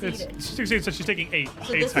It's succeeded. 16, so she's taking 8.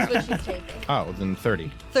 So Eight's this is half. what she's taking. Oh, then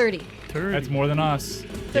 30. 30. 30. That's more than us.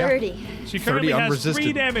 30. She currently 30 has 3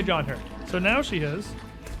 unresisted. damage on her. So now she has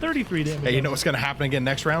 33 damage. Hey, you on know her. what's going to happen again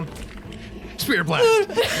next round? Spirit Blast.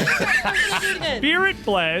 Do it again. Spirit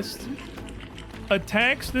Blast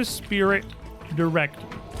attacks the spirit directly.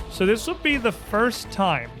 So this will be the first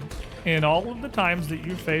time in all of the times that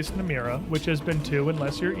you faced Namira, which has been 2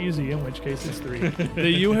 unless you're easy, in which case it's 3,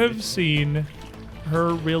 that you have seen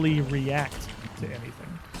her really react to anything.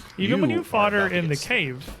 Even when You you fought are her about to in the get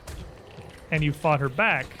cave and you fought her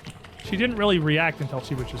back, she didn't really react until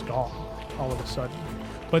she was just gone all of a sudden.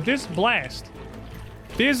 But this blast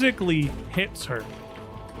physically hits her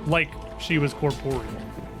like she was corporeal.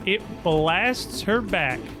 It blasts her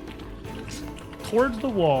back towards the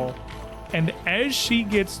wall, and as she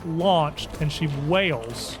gets launched and she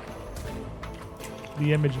wails,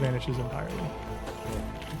 the image vanishes entirely.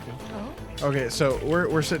 Okay, so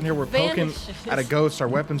we're sitting here, we're poking Vanishes. at a ghost, our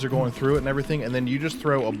weapons are going through it and everything, and then you just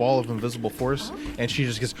throw a ball of invisible force, and she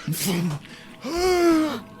just gets.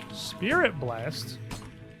 Spirit Blast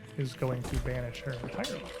is going to banish her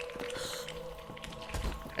entirely.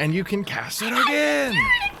 And you can cast it again!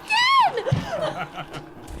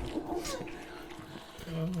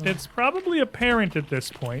 It's probably apparent at this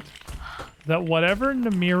point that whatever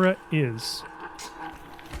Namira is,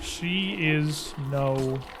 she is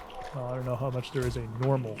no... Well, I don't know how much there is a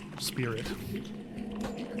normal spirit.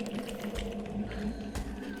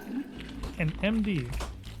 And MD,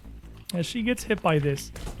 as she gets hit by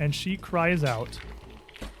this and she cries out,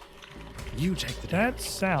 You take the that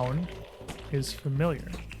sound is familiar.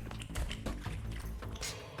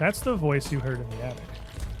 That's the voice you heard in the attic.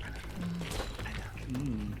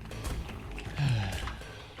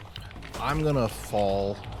 I'm gonna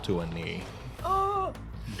fall to a knee.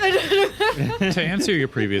 To answer your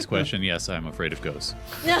previous question, yes, I'm afraid of ghosts.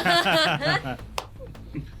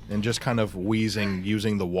 And just kind of wheezing,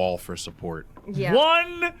 using the wall for support. Yeah.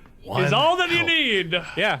 One is all that you Help. need.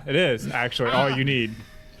 Yeah, it is actually all you need.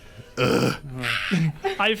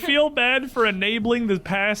 I feel bad for enabling the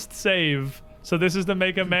past save. So this is to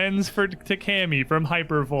make amends to Cammy from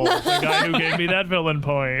Hypervolt, the guy who gave me that villain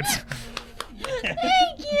point.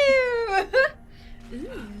 Thank you.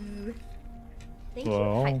 Ooh. Thank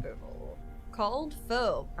Well. you, Hypervolt. Called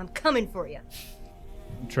foe. I'm coming for you.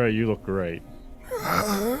 Trey, you look great.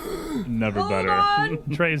 Never Hold better. on.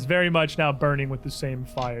 Trey is very much now burning with the same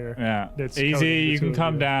fire. Yeah. That's Easy, coating the you two can of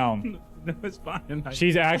come you. down. No, it's fine.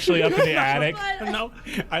 She's actually up in the attic. No,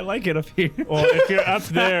 I like it up here. Well, if you're up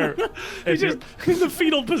there, if you're, In the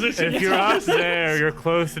fetal position. if you're up there, you're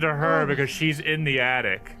closer to her because she's in the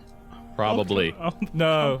attic. Probably.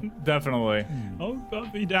 No, definitely. I'll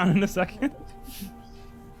be down in a second.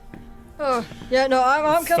 Oh, yeah, no,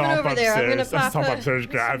 I'm coming Stomp over there. I'm gonna upstairs. pop Stomp a- upstairs,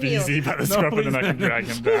 grab some heals. easy by the scruff and then I can drag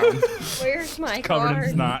him down. Where's my Covered card?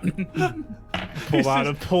 in snot. Pull out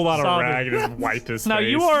a sobbing. rag and just wipe his Now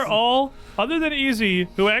face. you are all, other than Easy,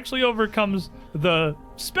 who actually overcomes the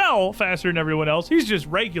spell faster than everyone else. He's just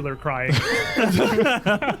regular crying.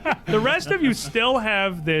 The rest of you still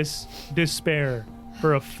have this despair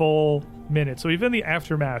for a full minute. So even in the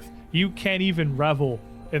aftermath, you can't even revel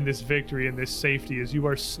in this victory and this safety as you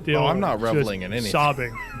are still Oh, I'm not just reveling in anything.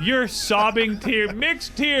 sobbing. You're sobbing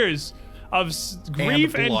mixed tears of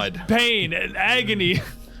grief and blood. pain and agony.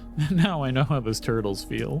 Now I know how those turtles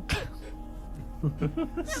feel.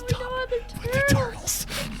 Stop with The turtles.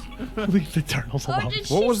 Leave the turtles Oh, alone. did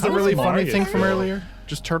she What was the say really that? funny thing from earlier?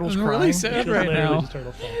 Just turtles I'm crying? really sad right Literally now. just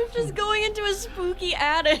turtle song. Just going into a spooky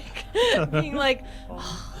attic, being like,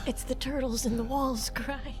 oh, "It's the turtles in the walls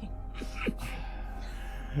crying."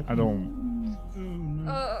 I don't.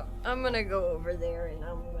 I'm gonna go over there and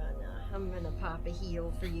I'm gonna pop a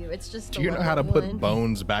heal for you. It's just. Do you know how to put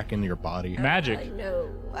bones back in your body? I Magic. know.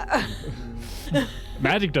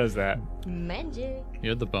 Magic does that. Magic. You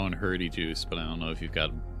had the bone hurty juice, but I don't know if you've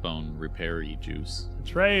got bone repairy juice.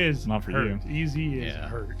 Trey is Not for hurt. you. Easy is Yeah.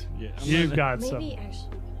 hurt. Yeah, I'm You've gonna- got Maybe some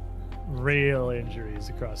actually. real injuries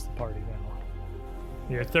across the party now.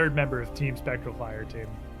 You're a third member of Team Spectral Fire Team.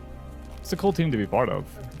 It's a cool team to be part of.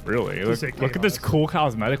 Really. Look, say look at this chaos. cool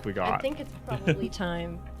cosmetic we I got. think it's probably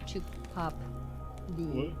time to pop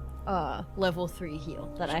the level 3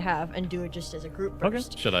 heal that I have and do it just as a group Okay.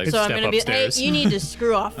 burst. Should I So I'm step gonna be. upstairs? Hey, you need to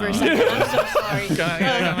screw off for a second. I'm so sorry.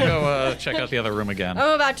 I'm gonna go check out the other room again.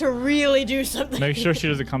 I'm about to really do something. Make sure she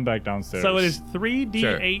doesn't come back downstairs. So it is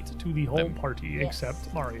 3d8 to the whole Then- party Yes.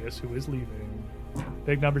 except Marius, who is leaving.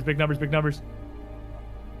 Big numbers, big numbers, big numbers.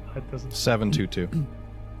 That doesn't. 722.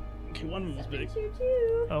 Okay, one of them's big.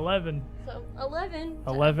 11. So 11.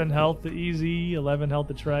 11 health to Easy, 11 health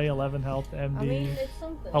to Trey, 11 health to MD. I mean, it's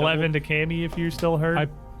something. 11 to Cammy if you're still hurt.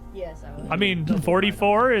 Yes, I was. I mean,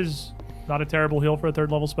 44 is not a terrible heal for a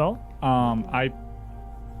third level spell. I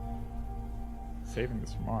saving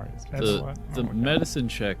this for Marius. The medicine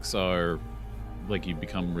checks are like you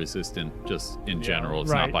become resistant just in general.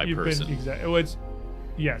 It's not by you've person.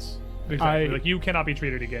 Yes, exactly. I- like you cannot be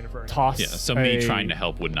treated again for anything. toss. Yeah, so me a- trying to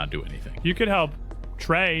help would not do anything. You could help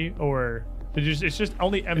Trey or it's just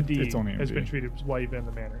only MD It's only has MD. been treated while you've been in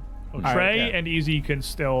the manor. Trey yeah. and Easy can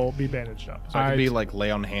still be bandaged up. So I could be like lay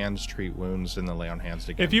on hands, treat wounds, and then lay on hands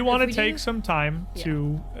again. If you want If to we take do- some time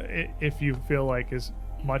to, if you feel like as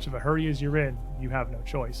much of a hurry as you're in, you have no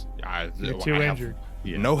choice. You're too injured.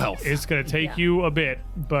 No health. It's going to take Yeah. you a bit,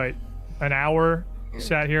 but an hour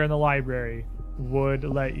sat here in the library would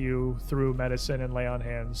let you, through medicine and lay on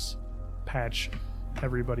hands, patch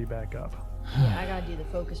everybody back up. Yeah, I gotta do the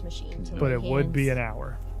focus machine. To But my it would be hands. an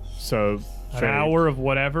hour. So An Trey, hour of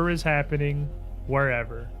whatever is happening,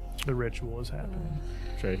 wherever the ritual is happening.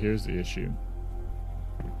 Trey, here's the issue.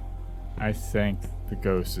 I think the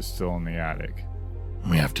ghost is still in the attic.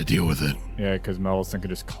 We have to deal with it. Yeah, because Millicent could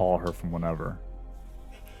just call her from whenever.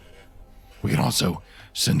 We can also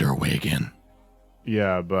send her away again.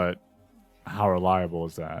 Yeah, but how reliable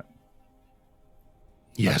is that?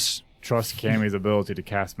 Yes. Trust Cammy's ability to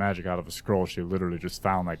cast magic out of a scroll she literally just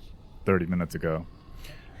found like 30 minutes ago.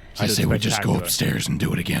 I say we just go spectacular. upstairs and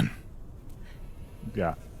do it again.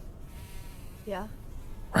 Yeah. Yeah.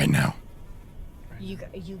 Right now. You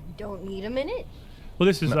don't need a minute. Well,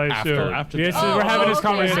 this is, I assume. after this is, Oh, we're having this okay.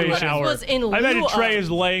 conversation. This was in I bet lieu Trey of- is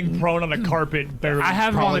laying prone on the carpet, barely. I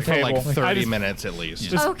have him on Probably the for table. like I 30 just- minutes at least.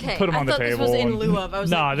 Just Okay. put him on I the thought this table was in and- lieu of. I was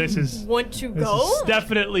Nah, like, this is- want to This go? is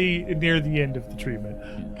definitely near the end of the treatment.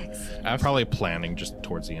 I'm probably planning just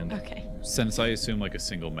towards the end. Okay. Since I assume like a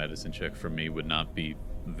single medicine check for me would not be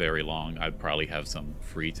very long, I'd probably have some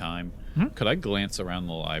free time. Could I glance around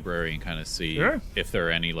the library and kind of see Sure. if there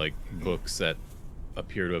are any like books that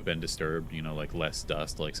appear to have been disturbed, like less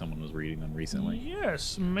dust, like someone was reading them recently?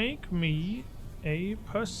 Yes, make me a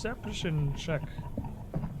perception check.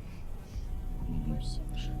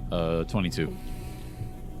 22.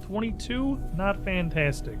 22, not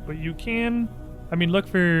fantastic, but you can, look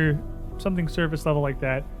for something surface level like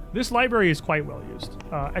that. This library is quite well used.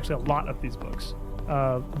 Actually, a lot of these books.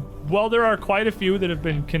 While there are quite a few that have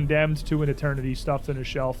been condemned to an eternity, stuffed in a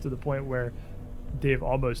shelf to the point where they've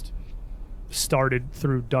almost started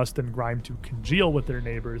through dust and grime to congeal with their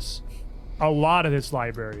neighbors, a lot of this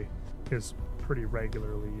library is pretty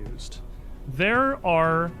regularly used. There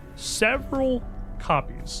are several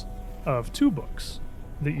copies of two books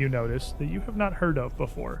that you notice that you have not heard of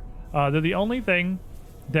before. They're the only thing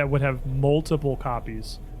that would have multiple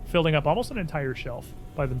copies, filling up almost an entire shelf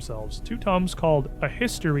by themselves. Two tomes called A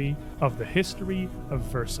History of the History of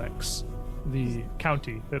Versex, the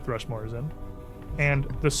county that Thrushmore is in, and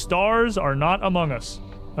The Stars Are Not Among Us,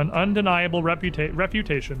 an undeniable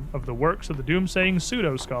refutation of the works of the doomsaying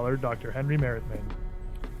pseudo-scholar Dr. Henry Merrittman.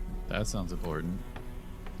 That sounds important.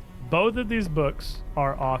 Both of these books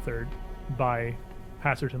are authored by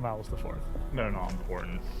Hasserton Lowells IV. They're not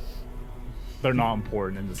important. They're not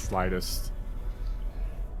important in the slightest.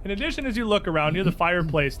 In addition, as you look around near the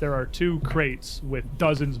fireplace, there are two crates with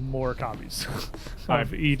dozens more copies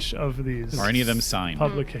of each of these Are any of them signed?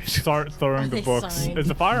 publications. Start throwing the They books. signed. Is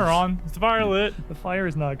the fire on? Is the fire lit? The fire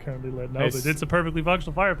is not currently lit, no, Hey, but it's a perfectly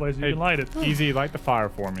functional fireplace. You Hey, can light it. Easy, light the fire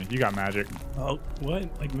for me. You got magic. Oh, what?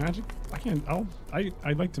 Like magic? I can't.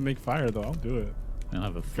 I'd like to make fire though. I'll do it. I'll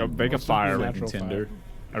have a Go make a What's fire. the Like natural Tinder. fire?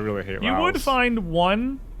 I really hate You would Laos. find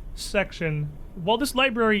one section. While this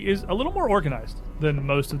library is a little more organized than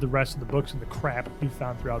most of the rest of the books and the crap you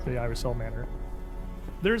found throughout the Irisel Manor,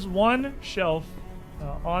 there's one shelf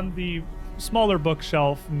on the smaller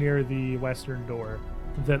bookshelf near the western door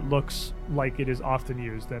that looks like it is often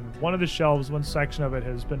used. And one of the shelves, one section of it,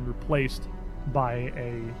 has been replaced by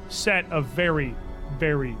a set of very,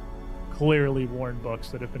 very clearly worn books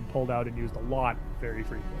that have been pulled out and used a lot very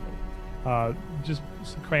frequently. Just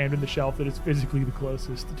crammed in the shelf that is physically the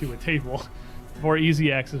closest to a table for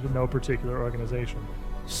easy access with no particular organization.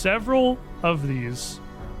 Several of these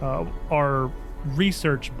are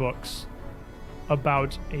research books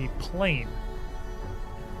about a plane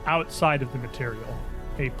outside of the material,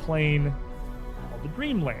 a plane called the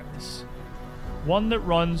Dreamlands, one that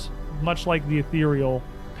runs much like the ethereal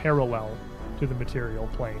parallel to the material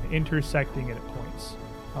plane, intersecting it at points.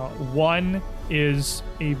 One is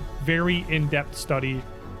a very in-depth study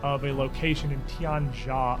of a location in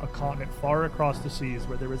Tianjia, a continent far across the seas,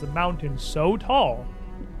 where there is a mountain so tall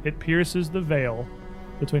it pierces the veil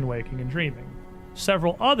between waking and dreaming.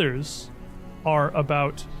 Several others are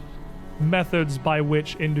about methods by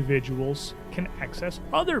which individuals can access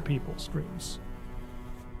other people's dreams.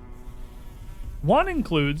 One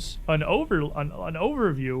includes an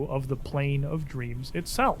overview of the plane of dreams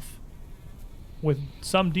itself, with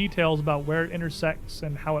some details about where it intersects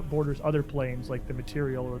and how it borders other planes like the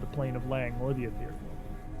material or the plane of Lang or the ethereal.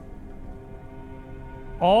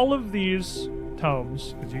 All of these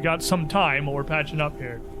tomes, because you got some time while we're patching up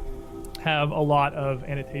here, have a lot of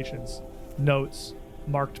annotations, notes,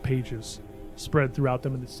 marked pages spread throughout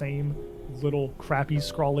them in the same little crappy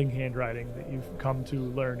scrawling handwriting that you've come to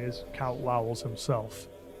learn is Count Lowell's himself.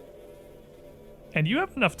 And you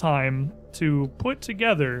have enough time to put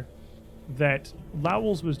together that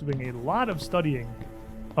Lowell's was doing a lot of studying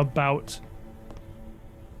about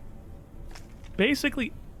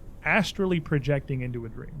basically astrally projecting into a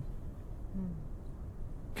dream,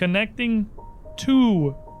 connecting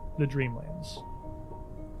to the dreamlands.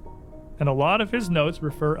 And a lot of his notes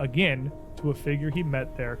refer again to a figure he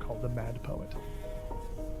met there called the Mad Poet.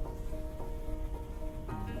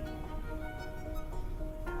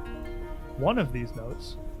 One of these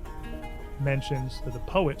notes mentions that the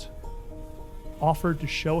poet offered to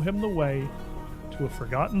show him the way to a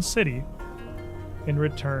forgotten city in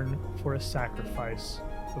return for a sacrifice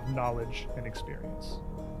of knowledge and experience.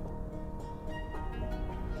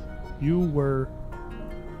 You were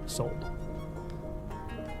sold.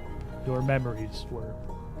 Your memories were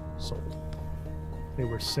sold. They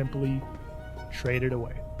were simply traded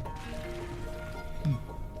away.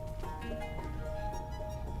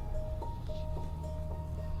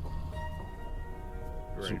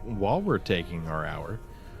 So while we're taking our hour,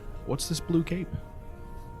 what's this blue cape?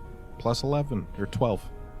 Plus 11 or 12.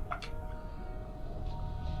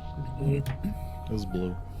 It was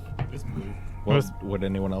blue. It's blue. Well, would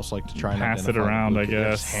anyone else like to try and Pass it identify the around, blue I cape?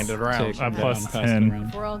 guess. Just hand it around. I'm plus Pass it 10.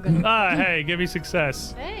 around. We're all gonna. Hey, give me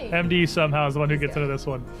success. Hey. MD somehow is the one who gets into this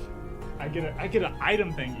one. I get an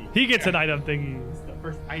item thingy. He gets an item thingy. It's the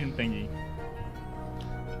first item thingy.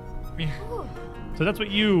 So that's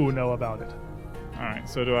what you know about it. All right.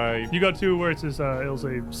 So do I? You go to where it says it'll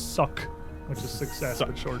say suck, which is success Suck.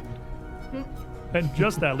 but shortened. And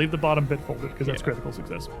just that, leave the bottom bit folded because that's Yeah. critical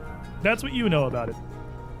success. That's what you know about it.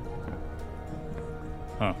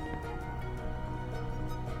 Huh.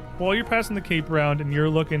 While you're passing the cape around and you're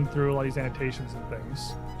looking through all these annotations and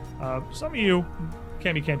things, some of you,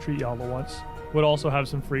 Cammy can't treat you all at once, would also have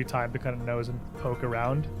some free time to kind of nose and poke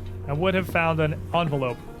around, and would have found an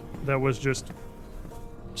envelope that was just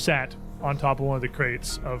sat on top of one of the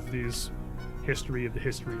crates of these history of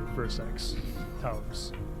Versex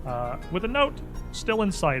tomes, with a note still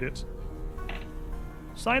inside it,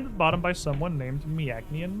 signed at the bottom by someone named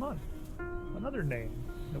Miacnian Mun, another name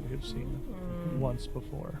that we have seen once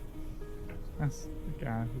before. That's the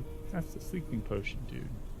guy who. That's the sleeping potion dude.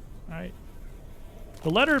 Right. The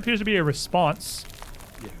letter appears to be a response.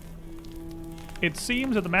 It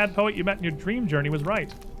seems that the mad poet you met in your dream journey was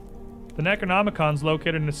right. The Necronomicon's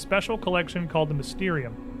located in a special collection called the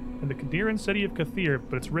Mysterium in the Kadiran city of Kathir,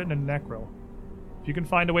 but it's written in Necro. If you can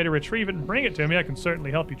find a way to retrieve it and bring it to me, I can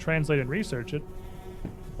certainly help you translate and research it.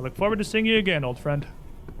 I look forward to seeing you again, old friend.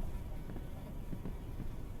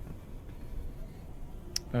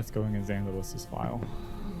 That's going in Xandalus's file.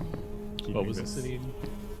 What Keeping was the this. city?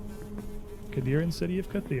 Kadiran city of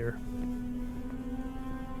Kathir.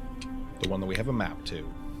 The one that we have a map to.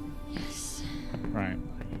 Right.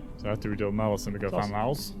 So after we do Mellison, we go It's find awesome.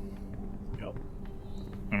 Lowell's. Yep.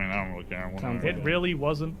 I mean, I don't really care. Sounds It really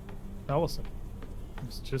wasn't Ellison.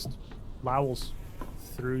 It's just Lowell's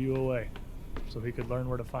threw you away so he could learn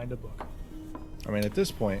where to find a book. I mean, at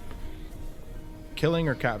this point, killing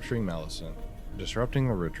or capturing Melisant, disrupting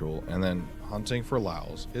the ritual, and then hunting for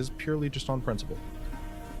Lowell's is purely just on principle.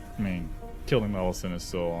 I mean, killing Mellison is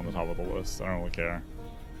still on the top of the list. I don't really care.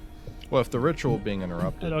 Well, if the ritual being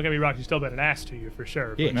interrupted, Don't get me wrong, she's still been an ass to you for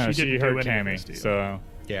sure. Yeah. But No, she she didn't hurt do any of this to Cammy, you. so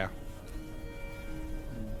yeah,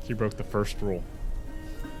 she broke the first rule.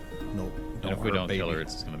 nope. And if we hurt don't kill baby. her,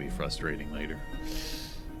 it's going to be frustrating later.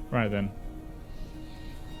 Right then,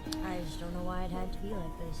 I just don't know why it had to be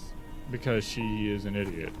like this. because she is an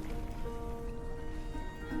idiot.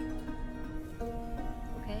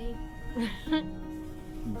 Okay.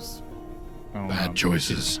 Oops. I don't Bad know.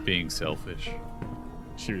 choices. Being selfish.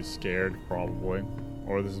 She was scared, probably,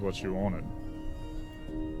 or this is what she wanted.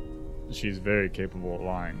 She's very capable of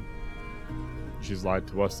lying. She's lied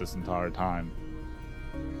to us this entire time.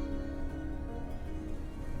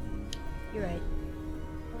 You're right.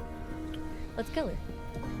 Let's kill her.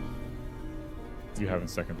 You having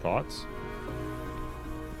second thoughts?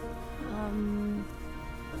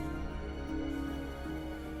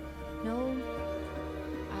 No.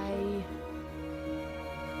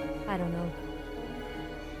 I don't know.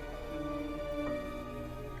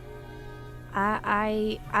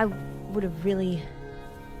 I would have really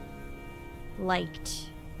liked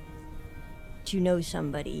to know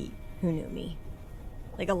somebody who knew me.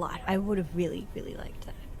 Like a lot. I would have really, really liked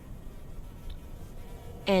that.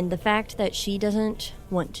 And the fact that she doesn't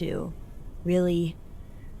want to really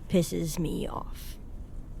pisses me off.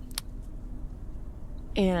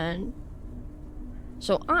 And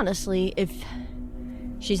So honestly, if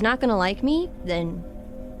she's not gonna like me, then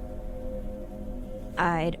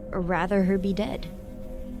I'd rather her be dead.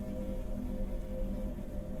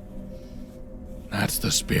 That's the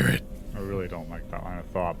spirit. I really don't like that line of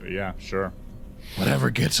thought, but yeah, sure. Whatever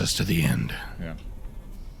gets us to the end. Yeah.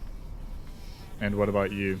 And what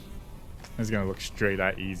about you? It's gonna look straight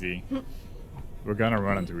at Easy. We're gonna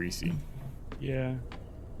run into Reese. Yeah.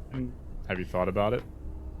 And Have you thought about it?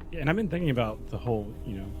 yeah, and I've been thinking about the whole,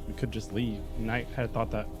 we could just leave. And I had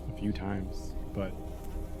thought that a few times, but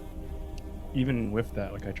even with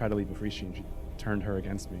that, like I tried to leave with Rishi and she turned her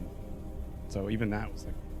against me. So even that was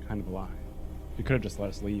like kind of a lie. She could have just let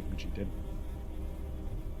us leave, but she didn't.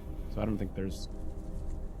 So I don't think there's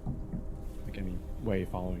like any way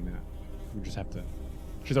following that. We just have to.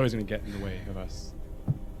 She's always going to get in the way of us.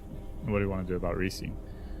 What do you want to do about Reese?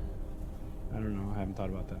 I don't know. I haven't thought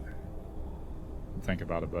about that. Think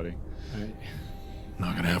about it, buddy.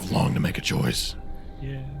 Not gonna have long to make a choice.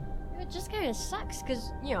 Yeah. It just kind of sucks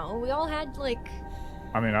because, we all had, like,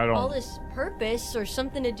 I mean, I all don't. this purpose or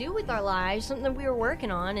something to do with our lives, something that we were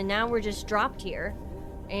working on, and now we're just dropped here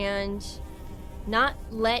and not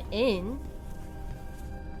let in.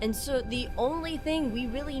 And so the only thing we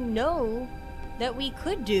really know that we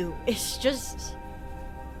could do is just,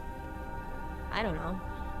 I don't know,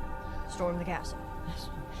 storm the castle.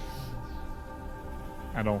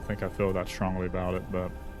 I don't think I feel that strongly about it,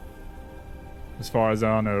 but as far as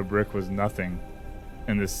I know, Brick was nothing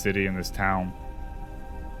in this city, in this town.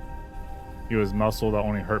 He was muscle that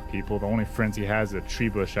only hurt people. The only friends he has is a tree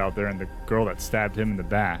bush out there and the girl that stabbed him in the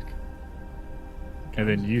back. And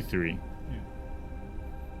then you three. Yeah.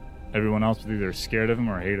 Everyone else was either scared of him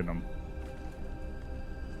or hated him.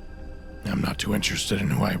 I'm not too interested in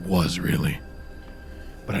who I was, really.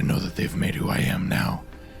 But I know that they've made who I am now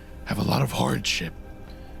have a lot of hardship,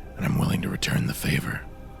 and I'm willing to return the favor.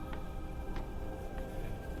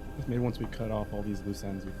 Maybe once we cut off all these loose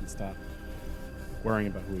ends, we can stop worrying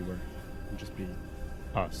about who we were and just be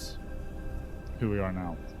Us. Who we are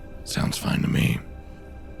now. Sounds fine to me.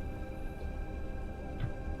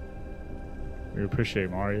 We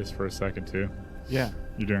appreciate Marius for a second, too. Yeah.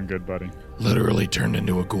 You're doing good, buddy. Literally turned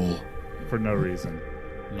into a ghoul. For no reason.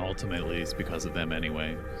 And ultimately, it's because of them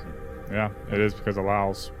anyway. Yeah, it is because of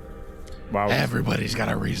Laos. Wow. Everybody's got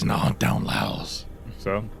a reason to hunt down Laos.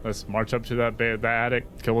 So let's march up to that attic,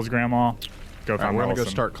 kill his grandma, go find We're gonna go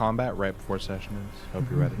Wilson. start combat right before session ends. Hope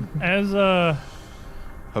you're ready. As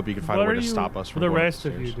Hope you can find a what way are to you, stop us from the going rest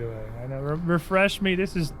of you upstairs. doing? I know. Refresh me.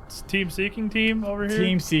 This is team seeking team over here.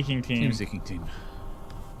 Team seeking team. Team seeking team.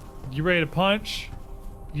 You ready to punch?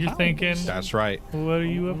 You're thinking. That's right. What are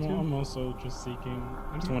you up to? I'm also just seeking.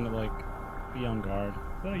 I just want to be on guard.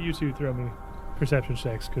 Why don't you two throw me perception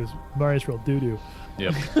checks? Because Marius rolled doo doo.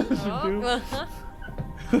 Yep.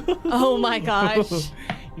 Oh my gosh.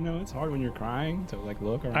 It's hard when you're crying to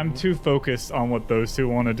look around. I'm too focused on what those two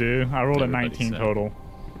want to do. I rolled Everybody a 19 said. total.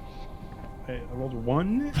 Hey, I rolled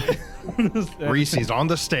 1. Reese's on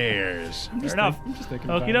the stairs. Fair enough. I'm just thinking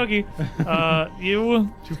Okie about it. dokie.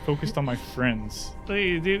 You Too focused on my friends.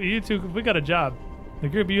 you two, we got a job. The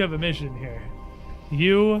group, you have a mission here.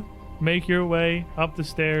 You make your way up the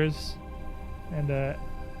stairs, and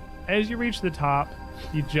as you reach the top,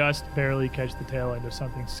 you just barely catch the tail end of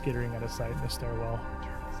something skittering out of sight in the stairwell.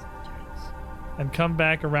 And come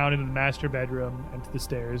back around into the master bedroom and to the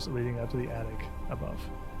stairs leading up to the attic above.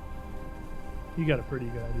 You got a pretty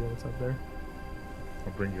good idea what's up there.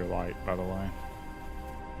 I'll bring your light, by the way.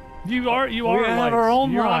 You are have lights. our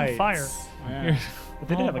own You're lights. on fire. Yeah. But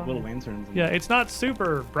they did have little lanterns. Yeah, it's not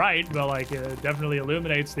super bright, but it definitely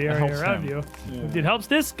illuminates the area helps around them. you. Yeah. It helps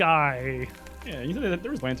this guy. Yeah, you said that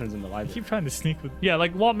there was lanterns in the I library. keep trying to sneak with Yeah,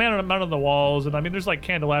 mounted on the walls, and there's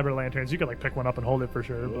candelabra lanterns. You could pick one up and hold it for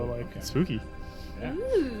sure, but spooky. Yeah.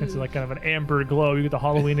 it's kind of an amber glow. You get the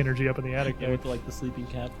Halloween energy up in the attic. Yeah, with the sleeping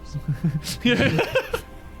caps.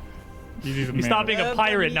 He stopped being a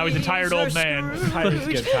pirate. Now he's a tired old man. Pirates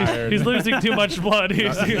get tired. He's losing too much blood. He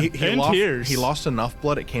And lost, tears. he lost enough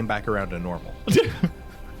blood, it came back around to normal.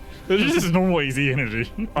 This is normal easy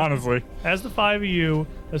energy, honestly. As the five of you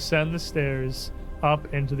ascend the stairs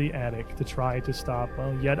up into the attic to try to stop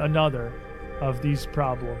yet another of these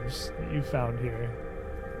problems that you found here.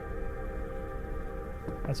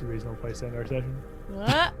 That's a reasonable place to end our session.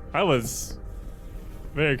 What? I was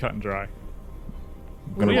very cut and dry.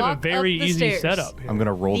 We have a Walk very up the easy stairs. setup here. I'm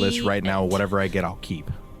gonna roll this The right now. end. Whatever I get, I'll keep.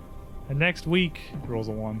 And next week, Rolls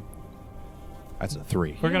a 1. That's a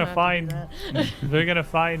 3. we're You gonna don't have find to do that. they're gonna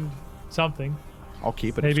find something. I'll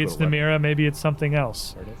keep it. Maybe it's Namira, maybe it's something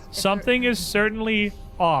else. Something is certainly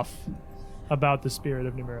off about the spirit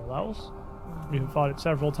of Namira Laos. We have fought it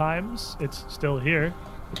several times. It's still here.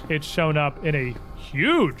 It's shown up in a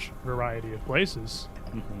huge variety of places.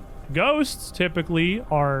 Ghosts typically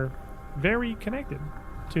are very connected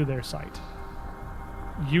to their site.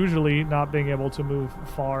 Usually not being able to move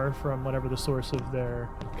far from whatever the source of their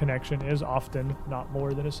connection is, often not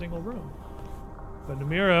more than a single room. But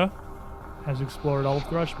Namira has explored all of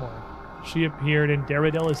Thrushmore. She appeared in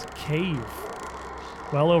Daradella's cave,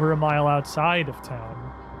 well over a mile outside of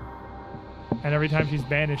town. And every time she's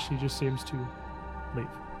banished, she just seems to leave.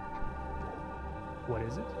 What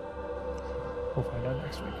is it? We'll find out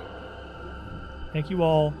next week. Thank you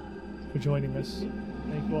all for joining us.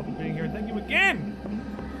 Thank you all for being here. And thank you again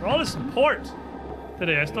for all the support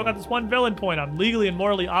today. I still got this one villain point. I'm legally and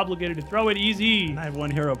morally obligated to throw it easy. I have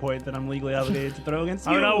one hero point that I'm legally obligated to throw against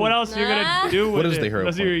you. I don't know what else you're gonna do with What is it. the hero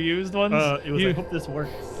Those are point? your used ones. It was I hope this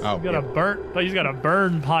works. Oh, He's got a burnt, but he's got a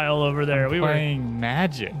burn pile over there. We were Playing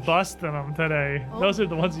magic. busting them today. Oh. Those are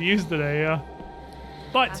the ones you used today, yeah.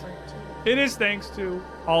 But it is thanks to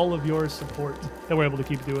all of your support that we're able to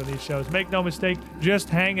keep doing these shows. Make no mistake, just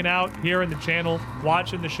hanging out here in the channel,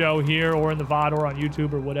 watching the show here or in the VOD or on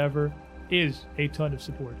YouTube or whatever is a ton of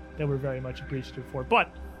support that we're very much appreciative for. But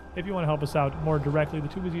if you want to help us out more directly, the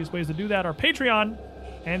two easiest ways to do that are Patreon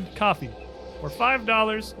and Coffee. For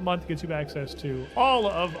 $5 a month gets you access to all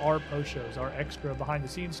of our post shows, our extra behind the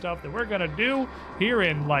scenes stuff that we're going to do here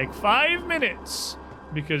in like 5 minutes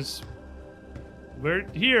because we're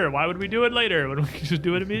here. Why would we do it later when we can just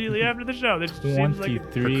do it immediately after the show? That just seems like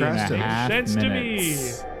 23 and a half sense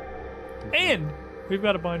minutes. to me. And we've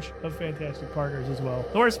got a bunch of fantastic partners as well.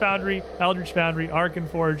 Norse Foundry, Eldritch Foundry, Arkan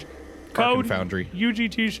Forge, Code Foundry.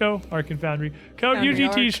 UGT Show, Arkan Foundry, Code Foundry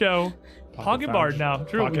UGT Arc. Show, Pocket Bard now.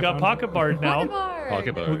 True, we got Pocket Bard now.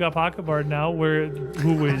 Pocket We bar. got Pocket Bard now,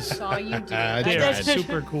 who is Saw you do they're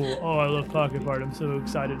super cool. Oh, I love Pocket Bard. I'm so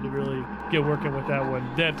excited to really get working with that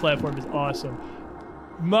one. That platform is awesome.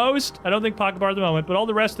 I don't think Pocket Bar at the moment, but all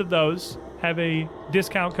the rest of those have a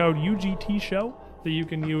discount code UGT Show that you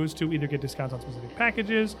can use to either get discounts on specific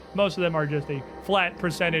packages. Most of them are just a flat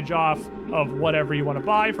percentage off of whatever you want to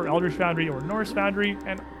buy for Eldritch Foundry or Norse Foundry,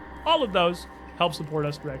 and all of those help support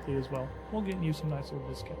us directly as well. We'll get you some nice little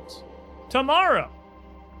discounts. Tomorrow,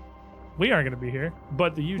 we aren't going to be here,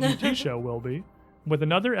 but the UGT Show will be, with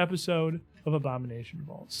another episode of Abomination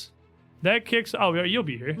Vaults. That kicks. Oh, you'll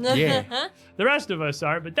be here. Yeah. The rest of us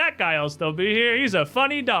aren't, but that guy will still be here. He's a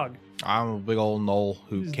funny dog. I'm a big old knoll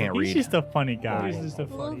who can't He's read. just a funny guy. He's just a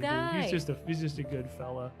Cool funny dude. guy. He's just a good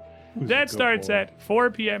fella. Who's a That good starts boy. at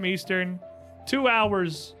 4 p.m. Eastern, 2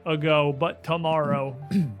 hours ago, but tomorrow,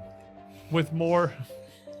 with more.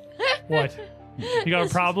 What? You got a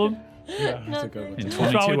problem? Yeah, that's a good one. In What's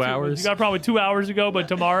wrong 22 with you? hours. You got a problem with 2 hours ago, but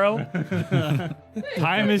tomorrow?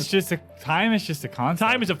 Time is just a concept.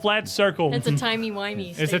 Time is a flat circle. It's a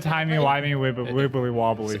timey-wimey. It's a timey wimey wibbly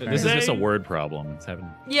wobbly thing. This is just a They- word problem. It's happened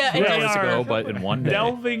Yeah, 2 it They hours are ago, but in one day.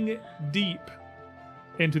 delving deep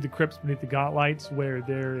into the crypts beneath the Gauntlights, where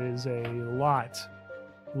there is a lot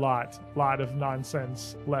of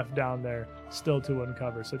nonsense left down there still to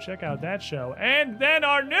uncover. So check out that show. And then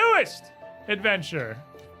our newest adventure,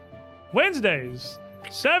 Wednesdays,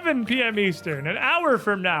 7 p.m. Eastern, an hour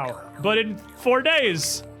from now, but in 4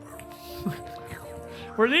 days,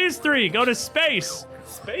 where these three go to space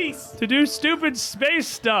to do stupid space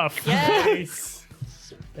stuff. Yes.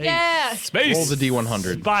 Yeah. Space. Roll the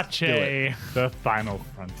D100. Bache. The final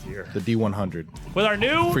frontier. The D100 With our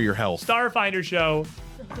new for your health. Starfinder show,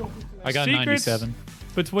 I got Secrets 97.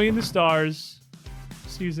 Between the Stars,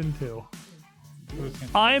 Season 2.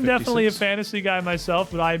 I am definitely a 56. fantasy guy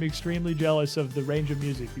myself, but I am extremely jealous of the range of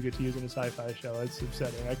music you get to use in a sci-fi show. It's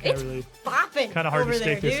upsetting. I can't It's really... bopping. Kinda hard to over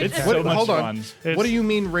stick there, this dude. in. It's What- so much hold on. fun. It's- What do you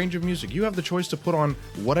mean range of music? You have the choice to put on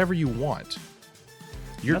whatever you want.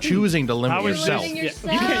 You're choosing to limit How is yourself. Limiting Yeah.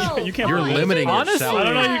 yourself. You can't You're believe limiting Honestly, yourself. I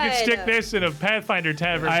don't know if you could God. stick this in a Pathfinder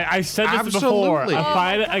tavern. I said this before. Absolutely. A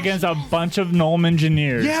fight against a bunch of gnome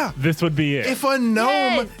engineers. Yeah. This would be it. If a gnome,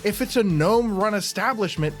 Yes. if it's a gnome-run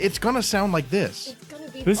establishment, it's gonna sound like this. It's gonna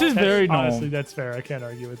be This is awesome. very Honestly, gnome. that's fair. I can't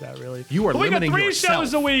argue with that, really. You are But we got limiting 3 yourself.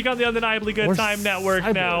 shows a week on the Undeniably Good We're Time Network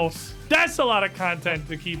now. cyborgs. That's a lot of content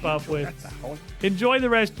to keep up with. Enjoy the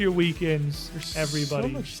rest of your weekends, everybody.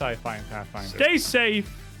 So much sci-fi and Pathfinder. Stay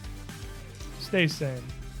safe. Stay sane.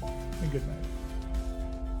 And good night.